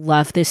going to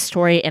love this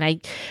story, and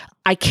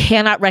I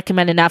cannot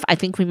recommend enough. I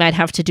think we might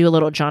have to do a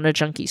little Genre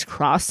Junkies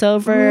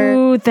crossover.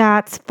 Ooh,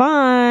 that's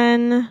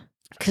fun.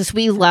 Because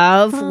we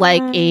love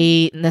like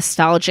a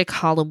nostalgic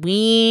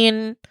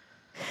Halloween.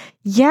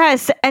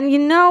 Yes, and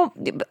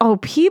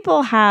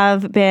people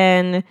have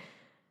been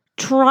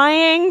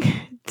trying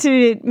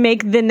to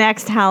make the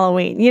next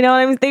Halloween. You know what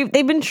I mean?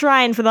 They've been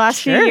trying for the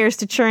last few years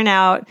to churn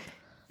out,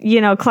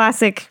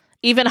 classic.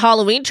 Even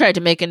Halloween tried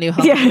to make a new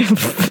Halloween.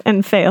 Yeah,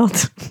 and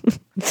failed.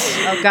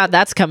 Oh God,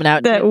 that's coming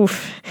out.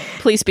 Oof.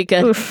 Please be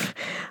good. Oof.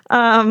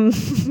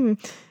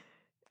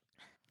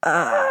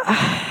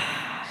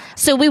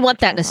 So we want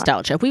that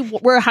nostalgia.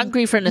 We're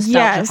hungry for nostalgia.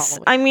 Yes,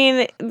 Halloween. I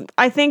mean,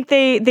 I think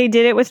they did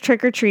it with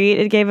Trick or Treat.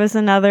 It gave us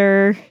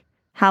another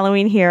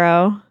Halloween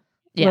hero,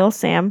 Little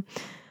Sam.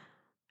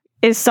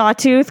 Is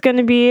Sawtooth going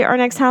to be our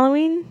next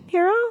Halloween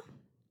hero?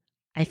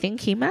 I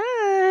think he might.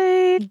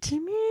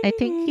 I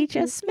think he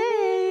just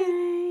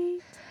may.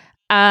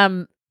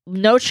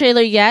 No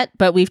trailer yet,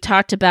 but we've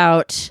talked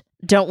about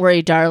Don't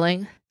Worry,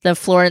 Darling. The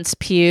Florence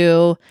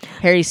Pugh,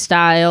 Harry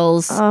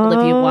Styles,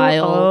 Olivia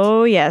Wilde.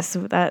 Oh, yes.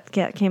 That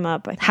came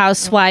up. I think.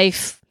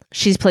 Housewife.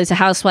 She plays a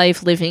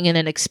housewife living in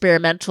an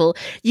experimental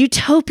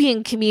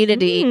utopian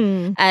community.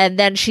 And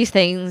then she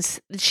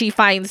finds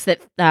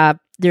that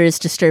there is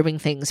disturbing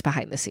things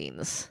behind the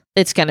scenes.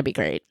 It's going to be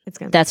great.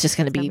 That's just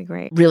going to be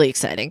great. Really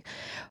exciting.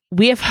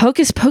 We have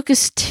Hocus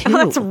Pocus 2. Oh,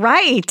 that's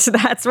right.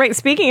 That's right.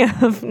 Speaking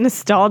of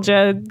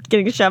nostalgia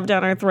getting shoved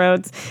down our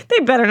throats, they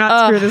better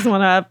not screw this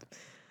one up.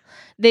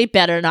 They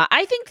better not.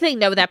 I think they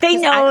know that. They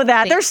know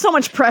that. There's so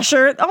much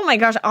pressure. Oh my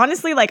gosh.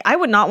 Honestly, I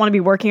would not want to be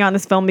working on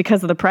this film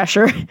because of the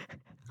pressure.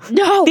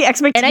 No. The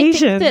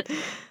expectation. And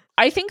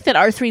I think that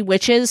our three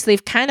witches,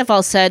 they've kind of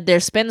all said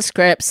there's been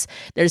scripts,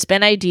 there's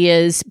been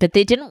ideas, but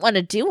they didn't want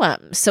to do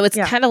them. So it's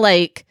kind of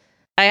like,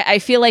 I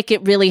feel like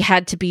it really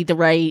had to be the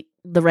right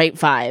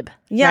vibe.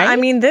 Yeah. Right? I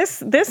mean,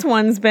 this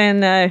one's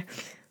been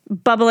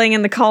bubbling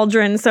in the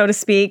cauldron, so to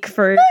speak,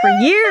 for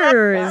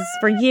years.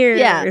 For years.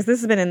 Yeah. This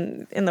has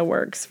been in the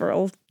works for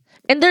a.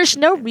 And there's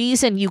no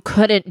reason you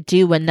couldn't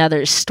do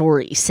another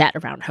story set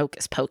around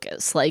Hocus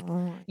Pocus.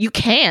 You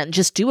can.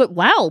 Just do it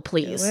well,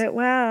 please. Do it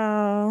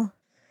well.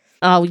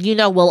 Oh,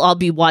 we'll all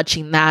be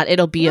watching that.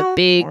 It'll be a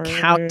big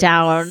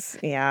countdown.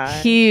 Yeah.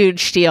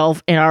 Huge deal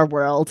in our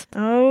world.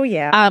 Oh,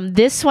 yeah.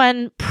 This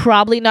one,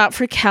 probably not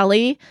for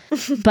Kelly,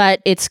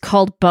 but it's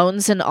called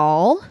Bones and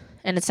All.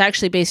 And it's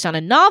actually based on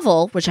a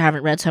novel, which I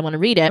haven't read, so I want to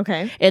read it.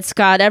 Okay. It's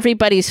got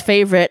everybody's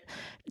favorite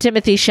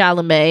Timothée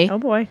Chalamet. Oh,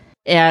 boy.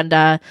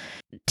 And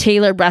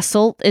Taylor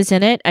Russell is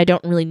in it. I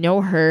don't really know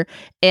her.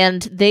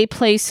 And they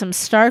play some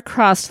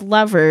star-crossed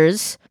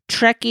lovers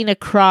trekking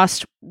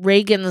across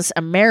Reagan's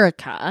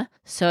America.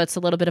 So it's a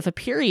little bit of a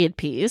period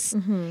piece.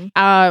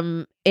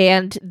 Mm-hmm.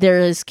 And there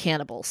is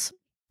cannibals.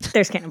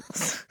 There's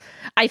cannibals.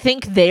 I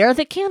think they're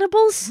the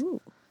cannibals.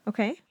 Ooh,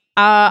 okay.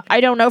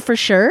 I don't know for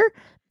sure,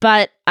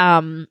 but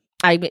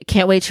I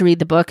can't wait to read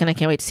the book and I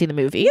can't wait to see the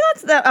movie. Yeah,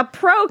 that's a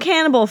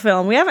pro-cannibal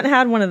film. We haven't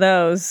had one of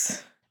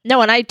those.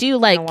 No, and I do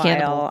like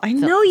cannibal I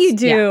know you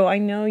do. Yeah. I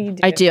know you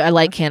do. I do. I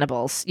like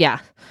cannibals. Yeah.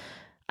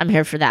 I'm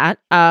here for that.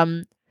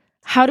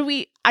 How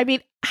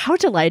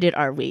delighted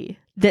are we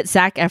that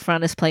Zac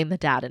Efron is playing the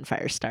dad in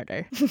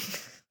Firestarter?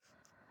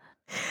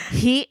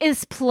 He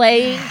is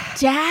playing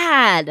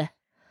dad.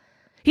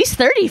 He's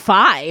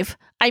 35.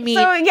 I mean,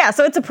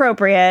 so it's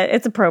appropriate.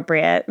 It's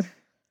appropriate.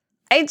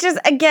 I just,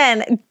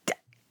 again,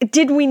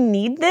 did we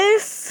need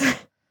this?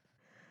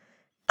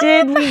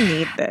 Did we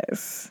need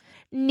this?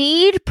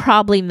 Need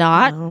probably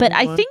not, but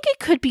I think it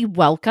could be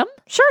welcome.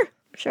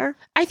 Sure.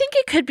 I think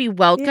it could be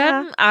welcome.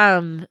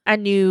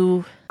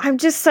 Yeah. I'm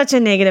just such a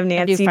negative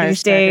Nancy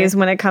these days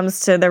when it comes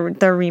to the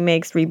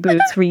remakes,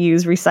 reboots,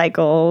 reuse,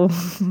 recycle.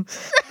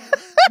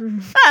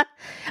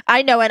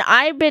 I know, and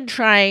I've been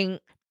trying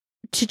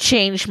to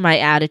change my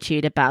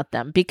attitude about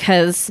them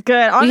because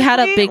Good. Honestly, we had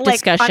a big like,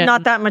 discussion. I'm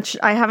not that much.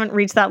 I haven't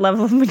reached that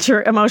level of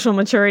emotional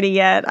maturity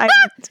yet.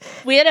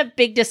 We had a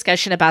big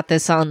discussion about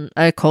this on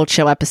a Cold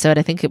Show episode.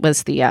 I think it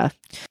was the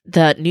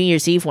New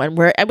Year's Eve one,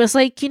 where I was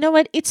like, you know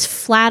what? It's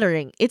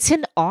flattering. It's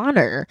an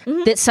honor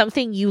that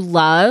something you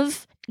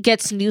love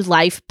gets new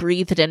life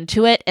breathed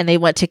into it, and they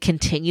want to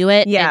continue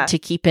it and to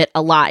keep it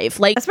alive.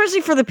 Like,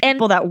 especially for the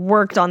people that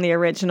worked on the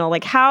original.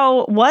 Like,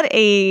 what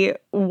a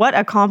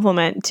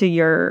compliment to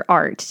your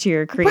art, to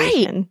your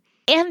creation. Right.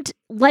 And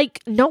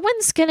like, no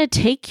one's gonna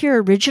take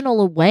your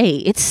original away.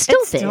 It's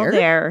still there. Still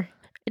there.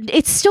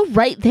 It's still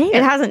right there.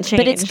 It hasn't changed.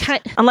 But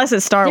it's unless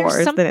it's Star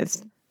Wars, then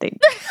it's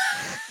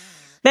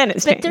then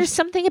it's changed. But there's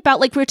something about,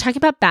 like, we were talking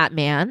about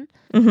Batman.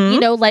 You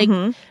know, like,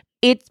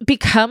 it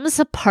becomes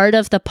a part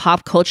of the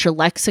pop culture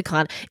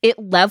lexicon. It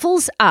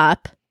levels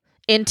up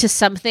into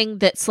something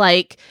that's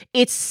like,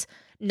 it's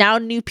now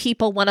new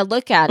people want to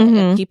look at it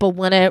and people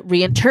want to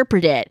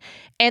reinterpret it.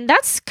 And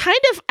that's kind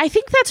of, I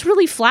think that's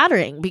really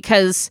flattering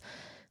because,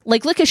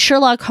 like, look at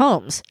Sherlock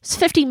Holmes. It's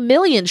 50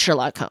 million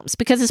Sherlock Holmes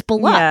because it's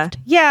beloved.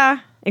 Yeah,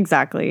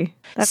 exactly.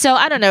 So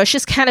I don't know. It's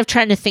just kind of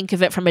trying to think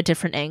of it from a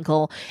different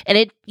angle. And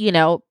it, you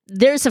know,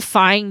 there's a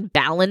fine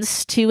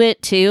balance to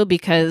it too,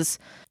 because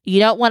you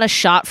don't want a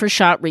shot for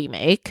shot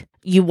remake.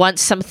 You want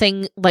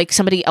something like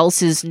somebody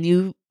else's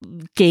new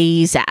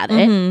gaze at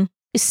it.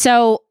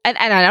 So, and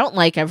I don't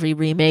like every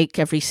remake,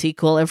 every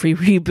sequel, every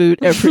reboot,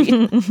 every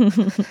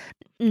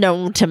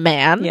known to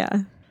man.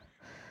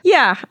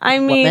 Yeah. I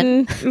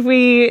mean,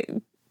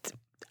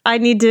 I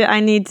need to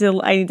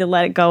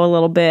let it go a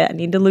little bit. I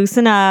need to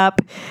loosen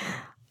up.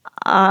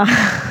 Let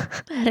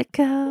it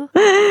go.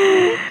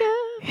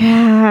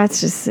 Yeah,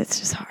 it's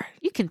just hard.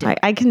 You can do it.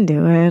 I can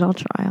do it. I'll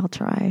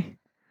try.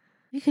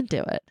 You can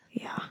do it.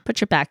 Yeah.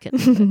 Put your back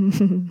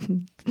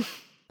in.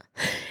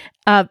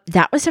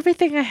 That was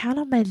everything I had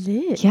on my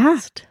list. Yeah.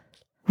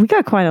 We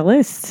got quite a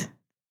list.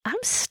 I'm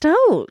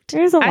stoked.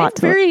 There's a lot I'm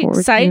to very look forward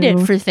excited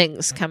to. for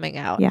things coming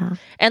out. Yeah.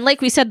 And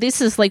like we said,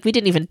 this is like, we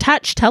didn't even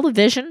touch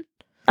television.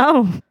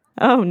 Oh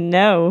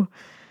no.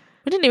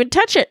 We didn't even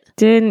touch it.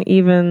 Didn't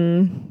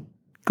even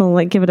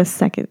give it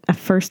a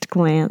first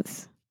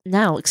glance.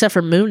 No, except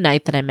for Moon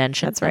Knight that I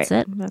mentioned. That's right.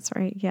 That's it. That's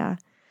right. Yeah.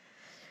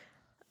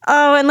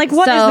 Oh, and like,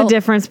 what is the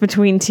difference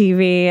between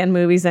TV and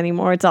movies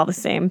anymore? It's all the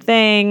same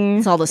thing.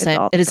 It's all the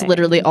same. It is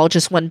literally all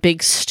just one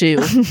big stew.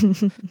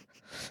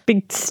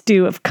 Big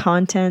stew of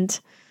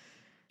content.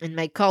 In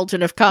my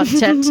cauldron of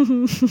content.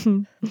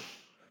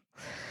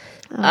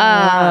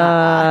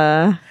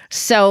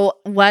 So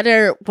what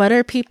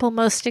are people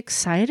most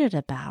excited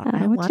about?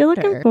 What you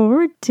looking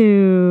forward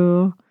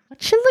to?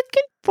 What you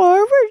looking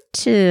forward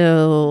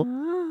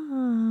to?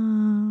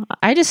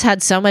 I just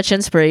had so much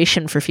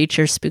inspiration for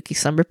future Spooky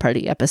Slumber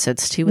Party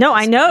episodes too. No,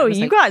 I know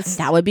you got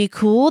that would be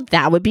cool.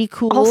 That would be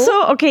cool.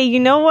 Also, okay, you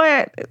know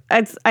what?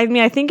 I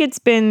think it's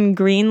been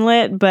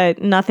greenlit,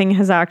 but nothing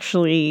has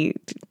actually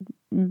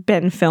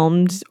been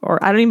filmed,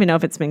 or I don't even know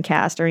if it's been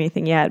cast or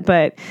anything yet.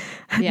 But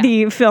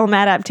the film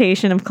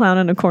adaptation of Clown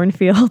in a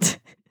Cornfield.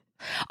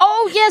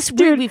 Oh yes,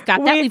 dude, we've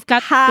got that. We've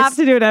got have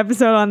to do an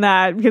episode on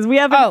that because we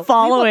have been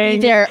following. We will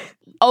be there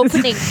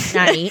opening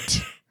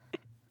night.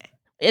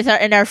 In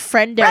our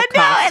Friendo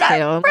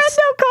costumes.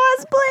 Friendo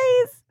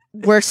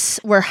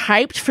cosplays. We're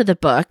hyped for the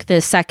book, the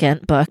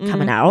second book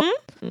coming out.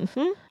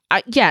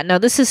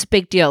 This is a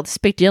big deal. It's a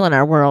big deal in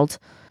our world.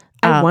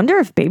 I wonder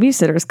if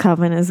Babysitter's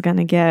Coven is going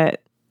to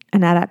get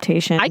an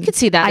adaptation. I could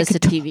see that as a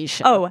TV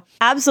show. Oh,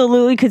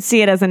 absolutely could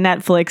see it as a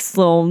Netflix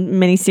little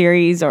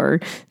miniseries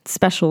or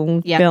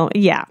special film.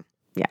 Yeah.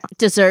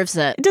 Deserves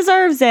it.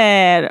 Deserves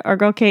it. Our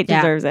girl Kate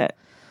deserves it.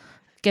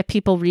 Get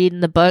people reading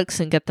the books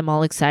and get them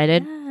all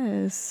excited.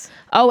 Yes.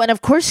 Oh, and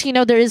of course,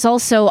 there is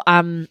also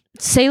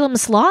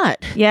Salem's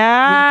Lot.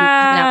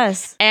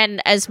 Yes.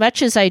 And as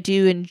much as I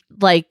do, and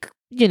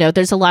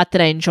there's a lot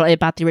that I enjoy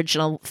about the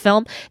original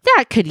film,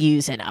 that could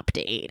use an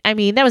update. I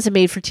mean, that was a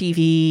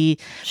made-for-TV.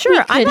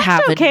 Sure, I'm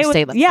have okay with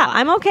Salem's Lot.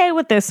 I'm okay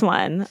with this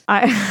one.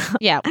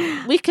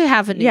 We could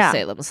have a new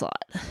Salem's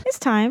Lot. It's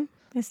time.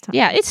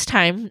 Yeah, it's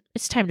time.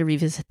 It's time to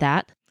revisit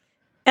that.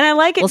 And I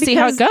like it because see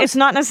how it goes. It's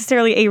not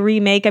necessarily a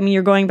remake. I mean,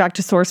 you're going back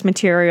to source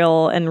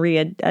material and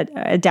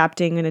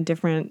adapting in a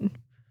different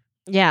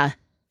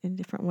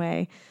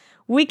way.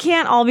 We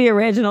can't all be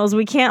originals.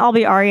 We can't all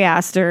be Ari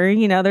Aster.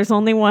 There's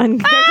only one.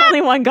 There's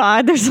only one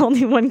God. There's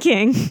only one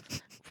king.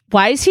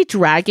 Why is he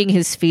dragging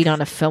his feet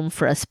on a film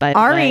for us? By the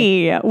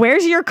way, Ari,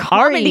 where's your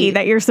comedy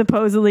that you're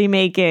supposedly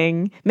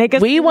making? Make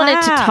us. We laugh.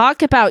 wanted to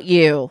talk about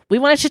you. We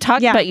wanted to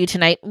talk about you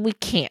tonight. We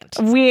can't.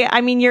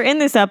 You're in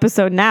this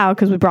episode now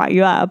because we brought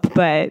you up,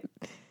 but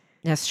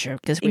that's true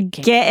because we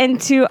can't. Get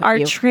into our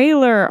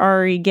trailer,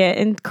 Ari.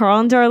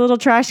 Crawl into our little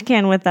trash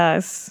can with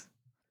us.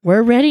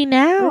 We're ready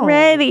now. We're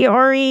ready,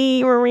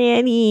 Ari. We're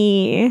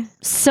ready.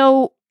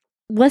 So,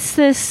 what's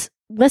this?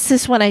 What's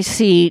this when I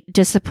see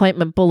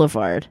Disappointment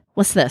Boulevard?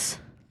 What's this?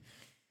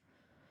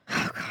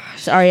 Oh, gosh.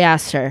 It's Ari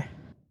Aster.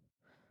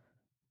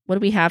 What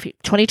do we have here?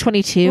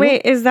 2022?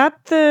 Wait, is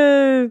that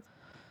the...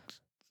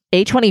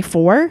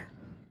 A24?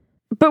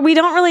 But we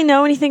don't really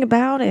know anything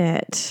about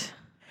it.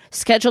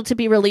 Scheduled to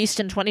be released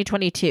in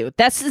 2022.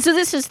 So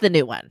this is the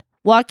new one.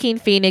 Joaquin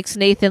Phoenix,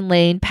 Nathan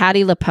Lane,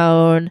 Patti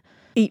LuPone,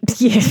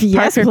 Yes,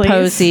 Parker please.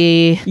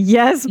 Posey,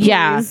 Yes, please.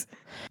 Yeah.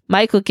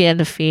 Michael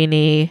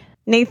Gandolfini.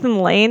 Nathan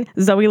Lane,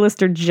 Zoe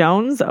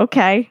Lister-Jones.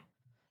 Okay.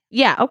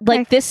 Yeah, Okay.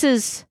 like this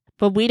is,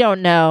 but we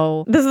don't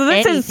know. This is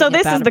anything the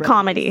about a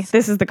comedy. release.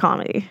 This is the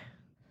comedy.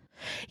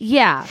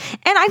 Yeah,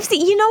 And I've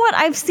seen, you know what?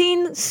 I've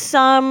seen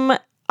some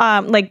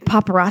like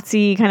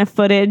paparazzi kind of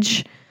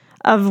footage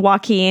of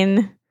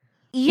Joaquin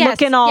yes,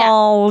 looking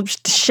all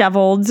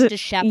disheveled.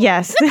 disheveled.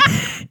 Yes.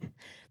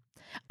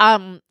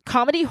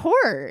 Comedy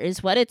horror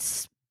is what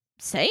it's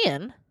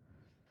saying.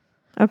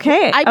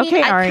 Okay. I mean,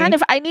 okay, I Ari.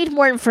 I need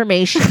more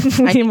information.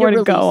 we I need more a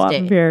to go release up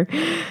date. here.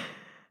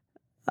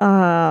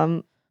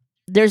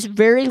 There's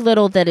very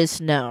little that is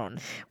known.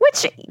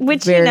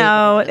 Which Very you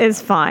know little.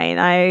 is fine.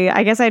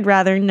 I guess I'd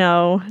rather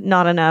know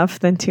not enough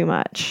than too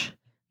much.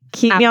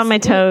 Keep me on my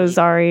toes,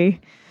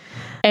 Ari.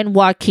 And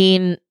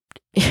Joaquin,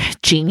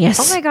 genius.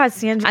 Oh my God,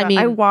 Sandra! I mean-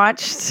 I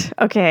watched.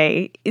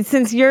 Okay,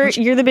 since you're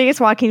the biggest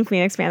Joaquin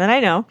Phoenix fan that I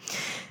know,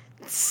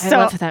 so I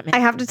love that man. I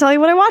have to tell you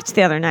what I watched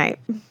the other night.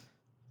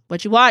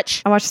 What'd you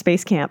watch? I watched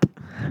Space Camp.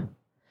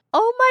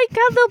 Oh my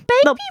God, little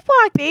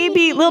baby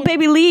Joaquin. Little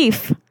baby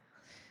Leaf.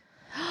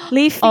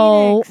 Leaf Phoenix.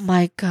 Oh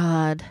my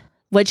God.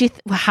 What'd you?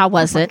 How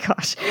was it?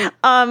 Gosh.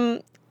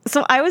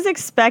 So I was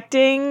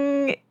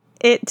expecting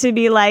it to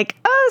be like,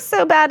 oh,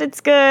 so bad it's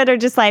good, or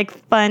just like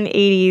fun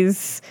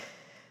 80s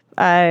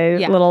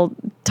little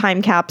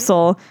time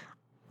capsule.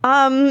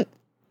 I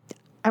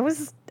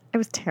was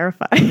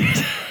terrified.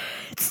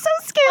 It's so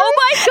scary. Oh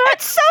my God.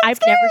 It's so I've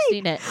scary. never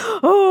seen it.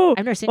 Oh,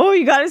 I've never seen oh,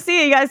 you gotta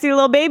see it. You gotta see your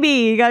little baby.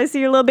 You gotta see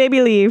your little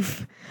baby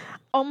Leaf,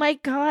 Oh my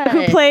God.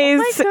 who plays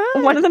Oh my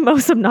God. one of the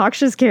most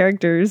obnoxious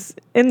characters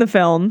in the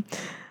film.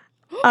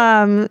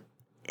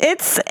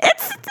 It's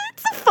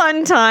a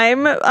fun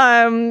time.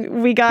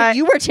 We got.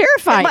 You were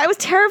terrified. I was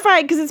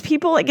terrified because it's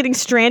people like getting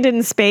stranded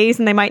in space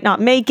and they might not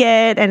make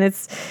it, and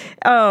it's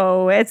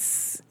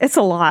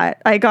a lot.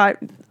 I got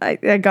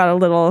a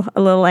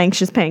little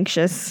anxious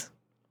panxious.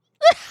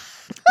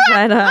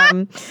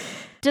 But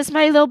Does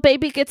my little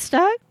baby get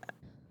stuck?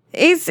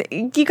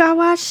 you gotta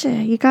watch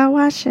it. You gotta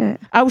watch it.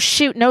 Oh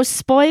shoot, no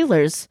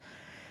spoilers.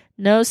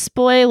 No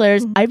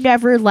spoilers. Mm. I've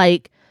never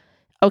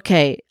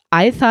okay,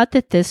 I thought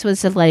that this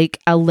was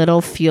a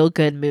little feel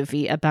good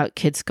movie about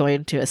kids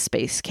going to a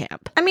space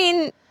camp. I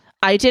mean,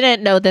 I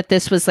didn't know that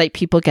this was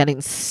people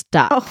getting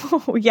stuck.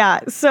 oh yeah.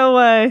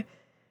 So,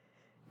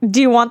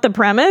 do you want the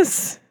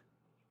premise?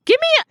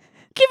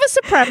 Give us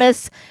a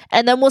premise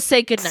and then we'll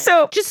say goodnight.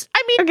 So,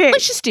 okay,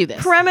 let's just do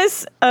this.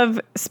 Premise of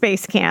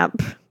Space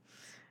Camp,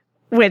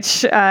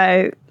 which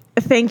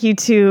thank you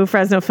to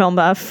Fresno Film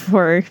Buff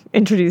for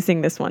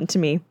introducing this one to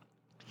me.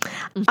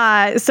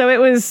 So it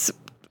was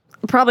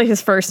probably his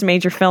first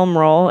major film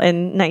role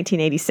in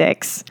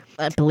 1986.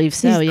 I believe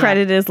so, He's yeah.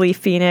 credited as Leaf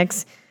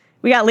Phoenix.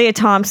 We got Leah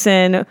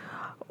Thompson.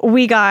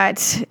 We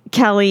got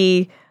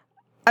Kelly.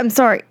 I'm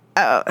sorry.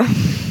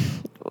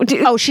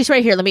 Oh, she's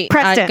right here. I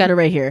Preston. got her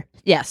right here.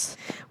 Yes.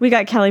 We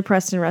got Kelly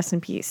Preston. Rest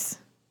in peace.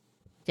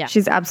 Yeah.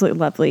 She's absolutely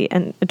lovely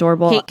and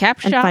adorable. Kate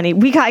Capshaw. And funny.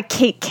 We got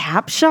Kate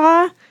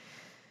Capshaw.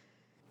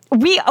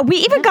 We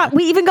even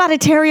got a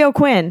Terry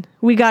O'Quinn.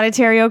 We got a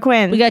Terry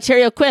O'Quinn. We got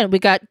Terry O'Quinn. We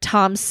got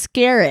Tom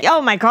Skerritt.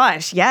 Oh my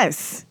gosh,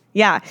 yes.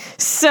 Yeah.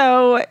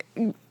 So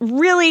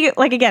really,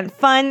 again,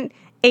 fun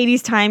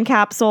 80s time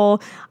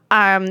capsule.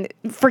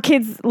 For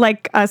kids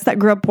like us that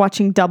grew up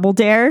watching Double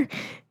Dare.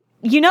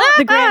 You know,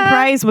 the grand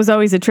prize was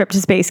always a trip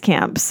to space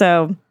camp.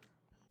 So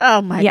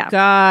Oh my Yeah.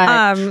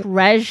 God.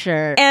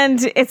 Treasure. and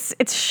it's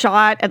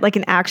shot at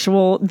an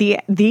actual the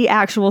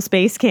actual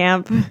space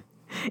camp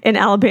in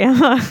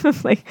Alabama.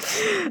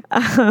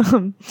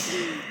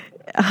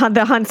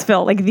 The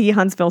Huntsville, the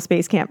Huntsville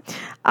space camp.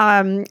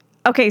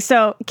 Okay,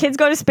 so kids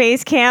go to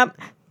space camp.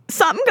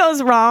 Something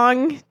goes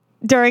wrong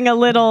during a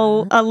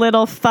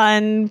little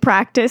fun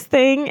practice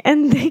thing,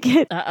 and they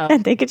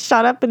get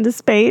shot up into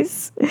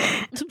space,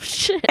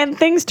 Shit. and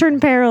things turn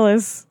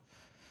perilous.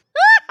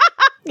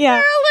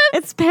 Yeah,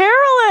 it's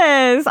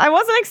perilous. I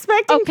wasn't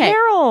expecting Okay.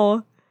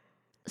 peril.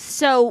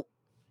 So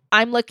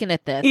I'm looking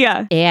at this.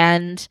 Yeah.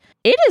 And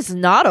it is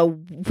not a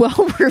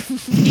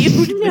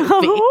well-reviewed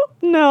movie.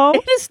 No.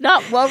 It is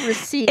not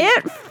well-received.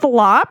 It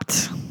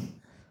flopped.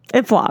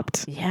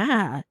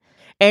 Yeah.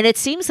 And it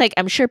seems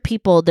I'm sure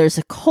there's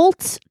a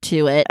cult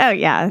to it. Oh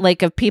yeah.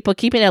 Of people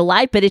keeping it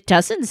alive, but it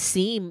doesn't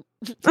seem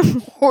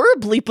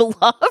horribly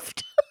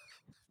beloved.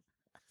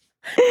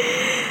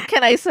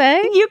 Can I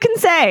say? You can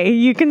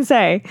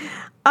say.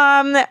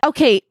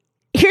 Okay,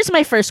 here's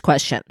my first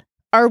question.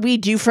 Are we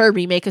due for a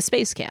remake of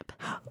Space Camp?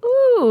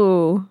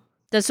 Ooh.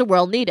 Does the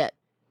world need it?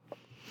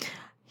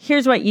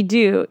 Here's what you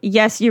do.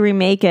 Yes, you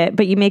remake it,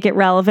 but you make it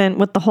relevant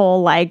with the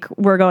whole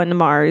we're going to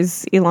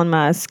Mars, Elon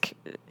Musk.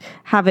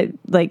 Have it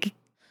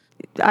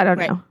I don't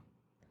Right. know.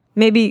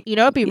 Maybe You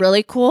know what'd be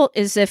really cool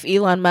is if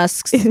Elon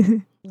Musk's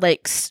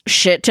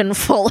shit and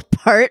fall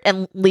apart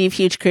and leave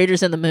huge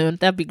craters in the moon.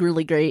 That'd be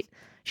really great.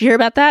 Did you hear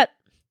about that?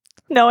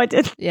 No, I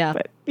didn't. Yeah.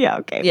 But yeah,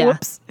 okay. Yeah.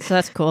 Whoops. So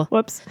that's cool.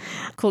 Whoops.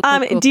 Cool.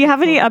 Do you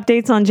have any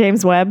updates on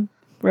James Webb,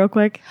 real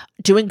quick?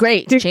 Doing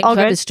great. James all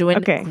Webb good? is doing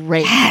Okay.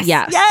 great. Yes.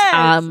 Yes.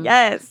 Yes.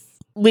 Yes.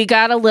 We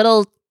got a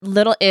little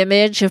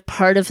image of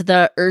part of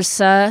the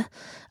Ursa,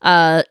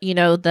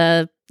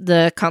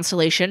 the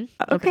constellation.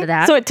 Over Okay.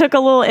 that. So it took a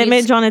little He's-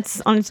 image on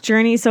its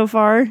journey so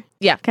far.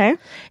 Yeah. Okay.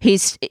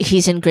 He's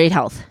in great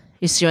health.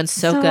 He's doing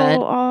so good.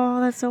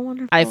 Oh, that's so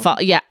wonderful.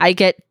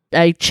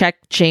 I check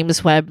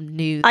James Webb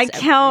news. I every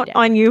count day.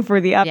 on you for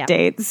the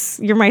updates.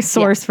 You're my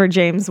source for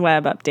James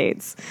Webb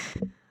updates.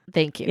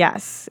 Thank you.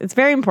 Yes, it's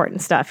very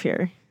important stuff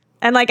here.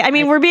 And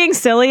we're being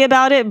silly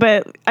about it,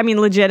 but I mean,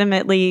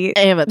 legitimately,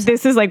 I am obsessed.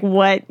 this is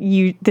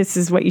this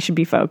is what you should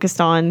be focused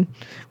on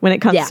when it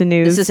comes to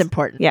news. This is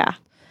important. Yeah.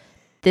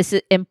 This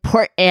is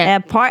important.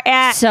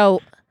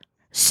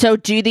 So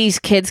do these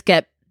kids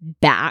get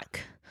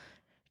back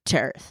to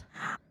Earth?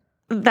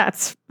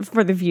 That's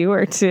for the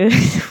viewer to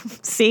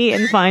see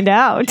and find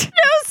out.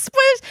 No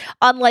spoilers.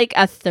 Unlike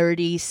a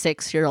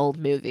 36-year-old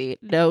movie.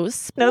 No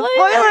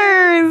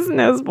spoilers.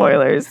 No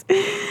spoilers.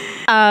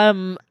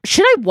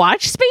 Should I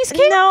watch Space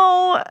Camp?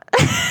 No.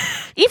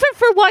 Even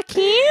for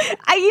Joaquin?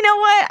 You know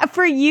what?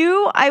 For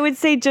you, I would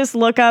say just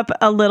look up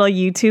a little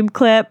YouTube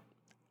clip.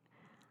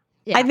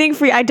 Yeah.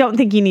 I don't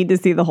think you need to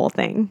see the whole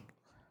thing.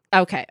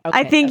 Okay.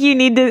 I think you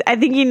need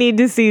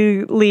to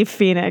see Leaf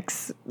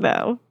Phoenix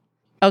though.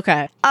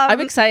 Okay.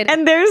 I'm excited.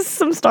 And there's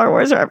some Star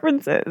Wars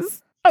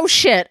references. Oh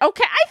shit.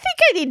 Okay. I think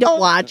I need to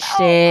watch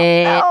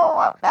it.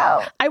 No.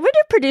 I wonder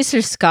if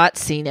producer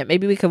Scott's seen it.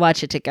 Maybe we could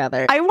watch it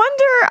together. I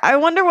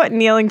wonder what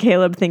Neil and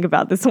Caleb think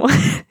about this one.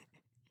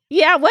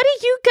 Yeah, what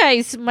do you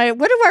guys, what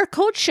do our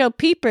Cold Show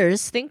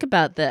peepers think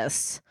about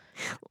this?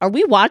 Are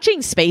we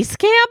watching Space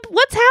Camp?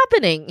 What's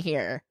happening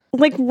here?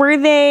 Were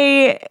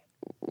they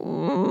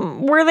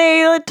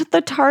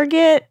the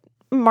target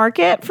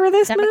market for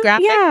this movie? Demographic?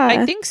 Yeah.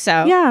 I think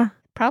so. Yeah.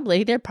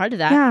 Probably. They're part of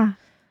that. Yeah.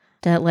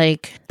 That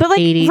But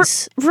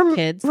 80s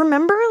kids.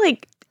 Remember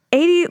late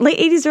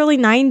 80s, early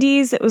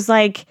 90s? It was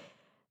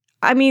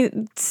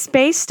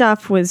space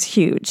stuff was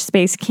huge.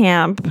 Space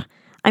Camp.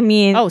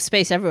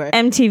 Space everywhere.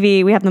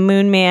 MTV, we have the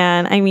Moon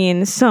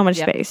Man. So much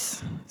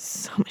space.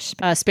 So much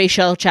space. Space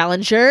Shuttle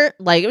Challenger.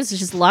 It was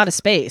just a lot of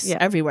space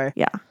everywhere.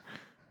 Yeah.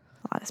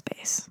 A lot of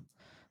space.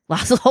 A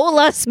whole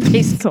lot of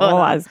space. It's a whole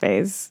lot of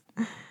space.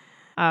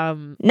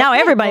 Now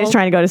everybody's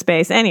trying to go to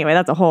space. Anyway,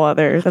 that's a whole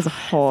other.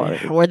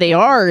 Where they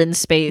are in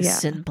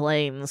space in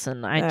planes,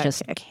 and I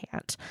just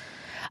can't.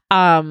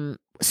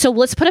 So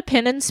let's put a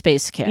pin in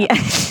Space Camp. Yeah.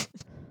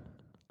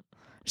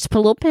 Just put a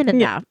little pin in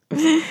that.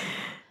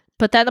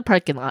 Put that in the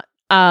parking lot.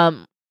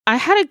 I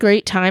had a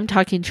great time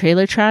talking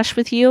trailer trash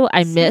with you.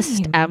 I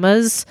missed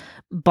Emma's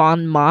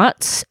bon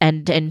mots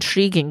and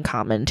intriguing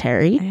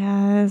commentary.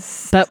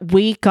 Yes. But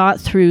we got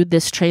through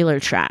this trailer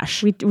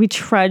trash. We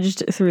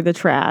trudged through the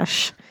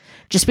trash.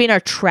 Just being our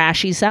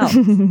trashy self.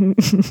 And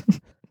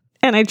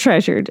I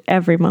treasured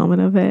every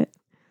moment of it.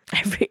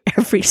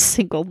 Every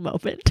single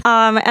moment.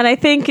 And I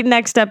think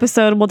next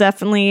episode we'll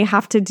definitely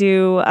have to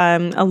do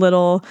a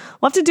little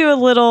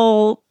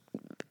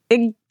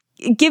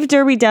give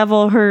Derby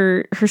Devil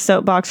her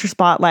soapbox, her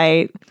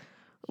spotlight.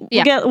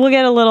 Yeah. We'll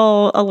get a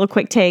little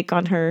quick take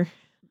on her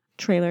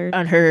trailer,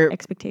 On her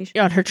expectation.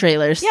 on her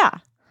trailers. Yeah.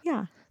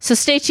 So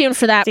stay tuned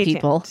for that, Stay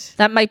people. tuned.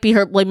 That might be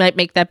her. We might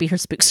make that be her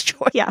Spook's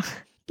choice. Yeah.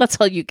 That's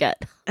all you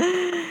get.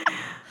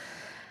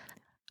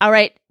 All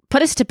right.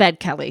 Put us to bed,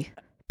 Kelly.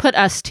 Put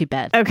us to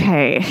bed.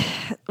 Okay.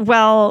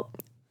 Well,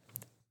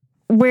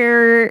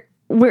 we're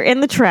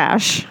in the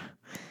trash.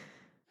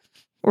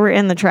 We're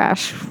in the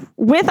trash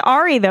with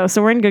Ari though,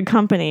 so we're in good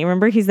company.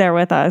 Remember, he's there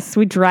with us.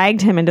 We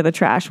dragged him into the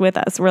trash with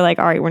us. We're like,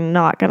 Ari, we're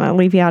not gonna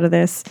leave you out of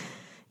this.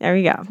 There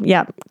we go.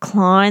 Yep,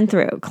 clawing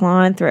through.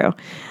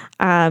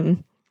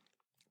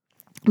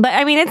 But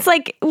I mean, it's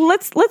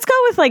let's go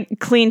with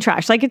clean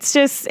trash. It's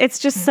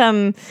just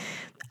some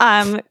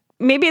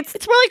maybe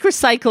it's more like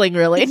recycling,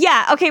 really.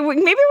 yeah. Okay, maybe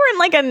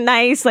we're in a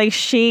nice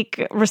chic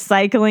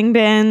recycling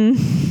bin,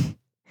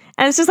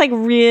 and it's just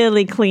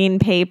really clean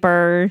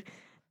paper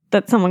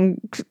that someone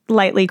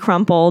lightly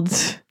crumpled.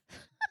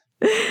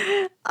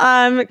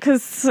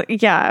 Because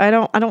I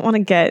don't want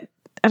to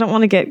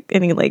get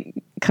any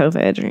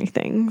COVID or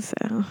anything.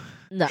 So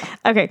No.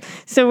 okay,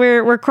 so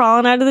we're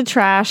crawling out of the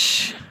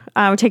trash.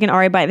 We're taking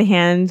Ari by the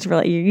hand. We're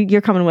like,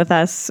 you're coming with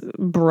us,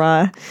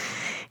 bruh.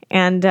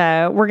 And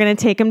we're gonna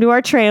take him to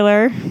our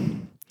trailer.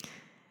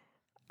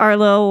 Our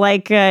little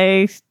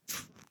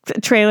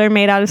trailer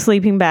made out of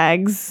sleeping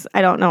bags.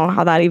 I don't know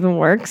how that even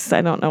works.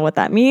 I don't know what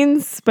that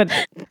means, but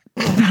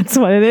that's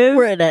what it is.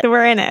 We're in it.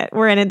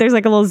 We're in it. There's a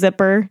little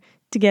zipper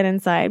to get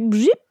inside.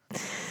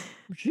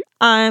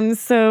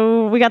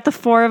 So we got the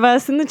four of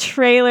us in the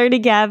trailer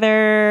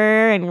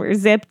together, and we're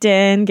zipped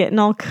in, getting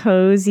all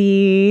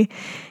cozy.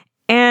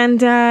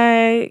 And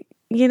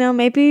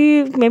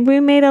maybe we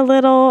made a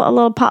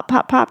little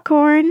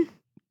popcorn,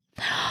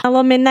 a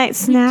little midnight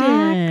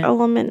snack,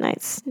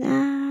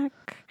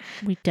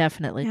 We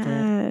definitely did.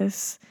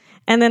 Yes.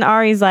 And then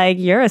Ari's like,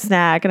 "You're a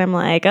snack," and I'm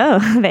like, "Oh,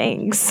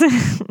 thanks."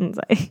 It's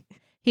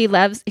He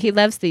loves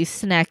these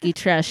snacky,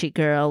 trashy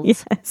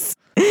girls. Yes.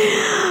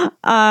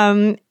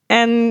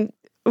 And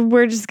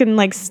we're just gonna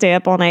like stay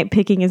up all night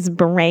picking his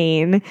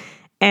brain.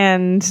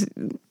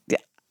 And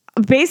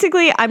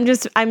basically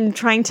I'm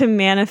trying to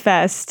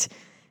manifest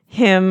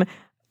him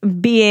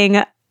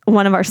being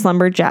one of our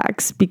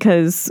slumberjacks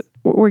because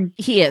we're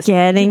He is.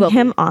 getting He will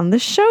him be. on the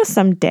show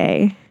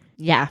someday.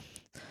 Yeah.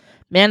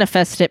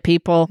 Manifest it,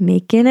 people.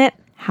 Making it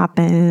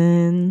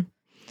happen.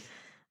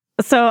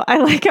 So I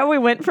like how we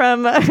went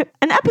from an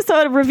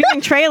episode of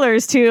reviewing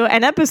trailers to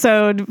an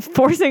episode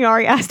forcing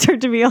Ari Aster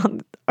to be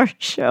on our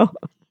show,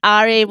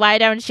 Ari, why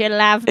don't you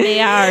love me,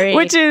 Ari?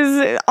 which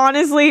is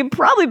honestly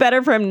probably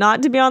better for him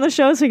not to be on the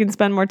show so he can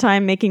spend more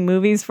time making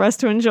movies for us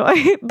to enjoy.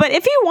 But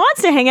if he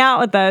wants to hang out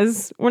with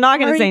us, we're not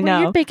going to Ari, say we're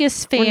no. your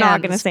biggest fans. We're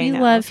not gonna say we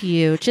no. love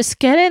you. Just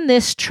get in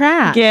this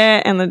trash.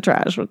 Get in the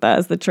trash with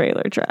us, the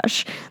trailer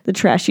trash, the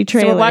trashy So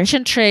trailer. we're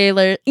watching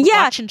trailer.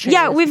 Yeah, watching trailers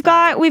yeah, we've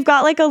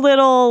got like a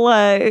little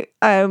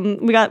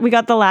we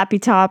got the Lappy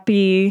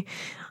Toppy.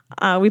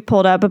 We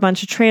pulled up a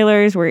bunch of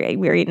trailers. We're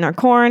eating our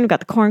corn. We got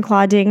the corn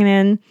claw digging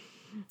in,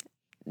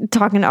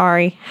 talking to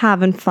Ari,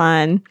 having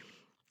fun.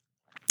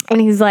 And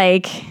he's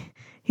like,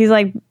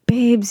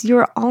 babes,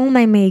 you're all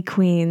my May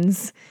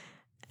Queens.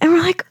 And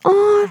we're like,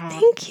 oh,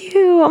 thank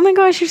you. Oh my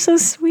gosh, you're so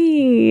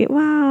sweet.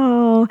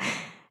 Wow.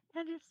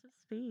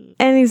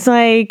 And he's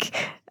like,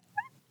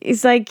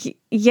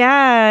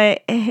 yeah,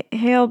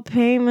 hail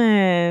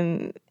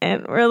payment.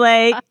 And we're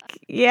like,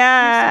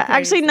 yeah. You're so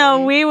Actually, no,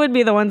 crazy. we would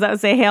be the ones that would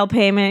say hail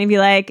payment and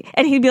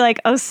he'd be like,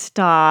 oh,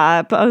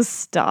 stop.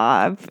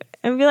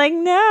 And be like,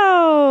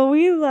 no,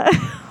 we love.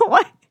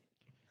 What?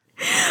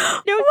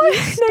 No, What?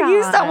 you No,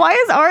 you stop. stop. Why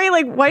is Ari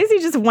like? Why is he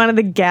just one of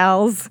the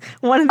gals?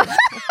 One of the.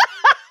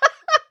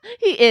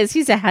 He is.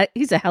 He's a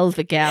hell of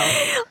a gal.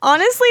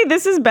 Honestly,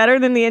 this is better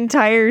than the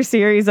entire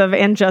series of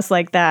And Just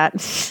Like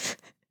That.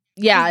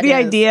 Yeah, The it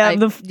is. idea of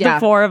the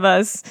four of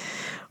us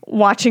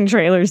watching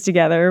trailers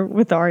together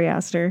with Ari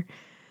Aster.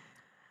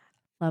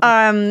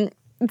 Love it.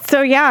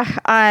 So yeah,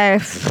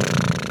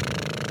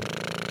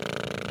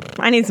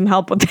 I need some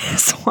help with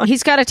this one.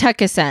 He's got to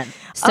tuck us in.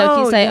 So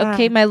Oh, he's like, yeah.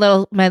 okay, my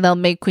little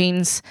May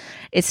Queens,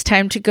 it's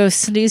time to go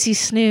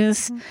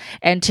snooze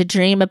and to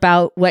dream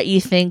about what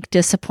you think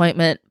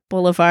Disappointment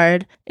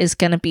Boulevard is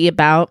going to be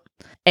about.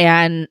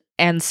 And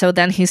so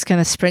then he's going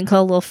to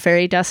sprinkle a little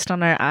fairy dust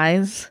on our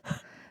eyes.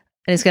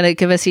 And he's going to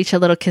give us each a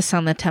little kiss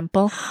on the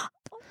temple.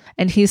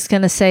 And he's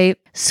going to say,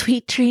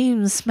 sweet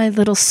dreams, my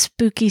little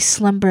spooky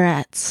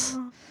slumberettes.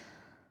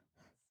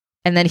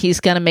 And then he's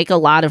going to make a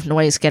lot of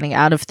noise getting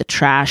out of the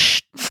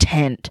trash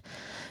tent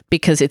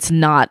because it's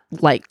not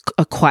like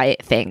a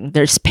quiet thing.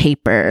 There's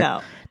paper,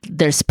 No.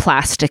 there's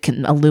plastic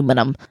and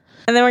aluminum.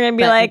 And then we're gonna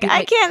be But like, we'll be I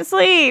like- can't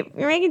sleep.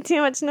 You're making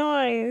too much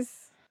noise.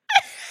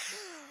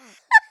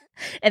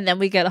 And then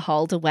we get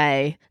hauled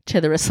away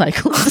to the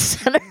recycling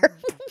center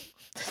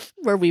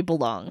where we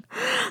belong.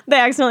 They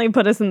accidentally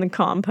put us in the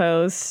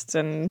compost,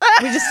 and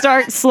we just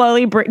start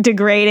slowly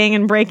degrading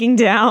and breaking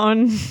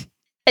down.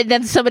 And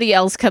then somebody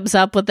else comes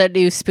up with a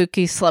new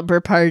spooky slumber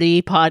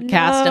party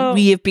podcast, No. and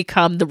we have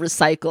become the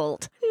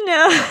recycled.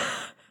 No.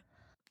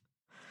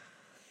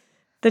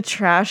 The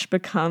trash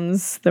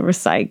becomes the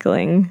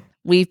recycling,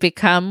 We've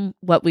become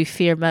what we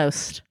fear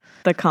most.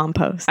 the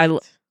compost.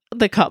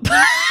 The cup.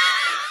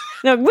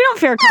 No, we don't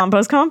fear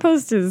compost.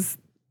 Compost is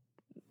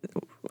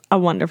a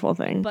wonderful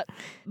thing.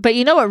 But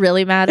you know what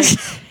really matters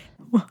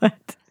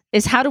What?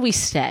 is how do we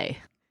stay?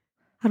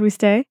 How do we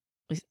stay?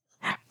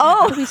 How do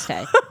Oh, we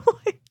stay?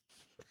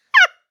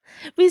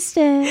 We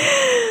stay.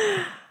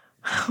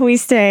 we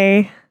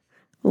stay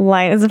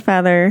light as a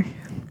feather,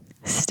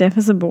 stiff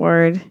as a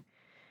board,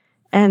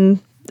 and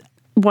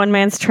one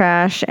man's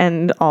trash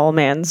and all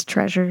man's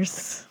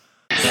treasures.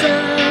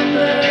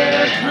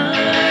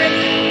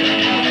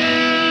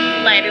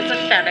 Light as a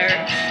feather,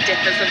 stiff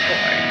as a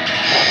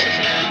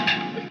board.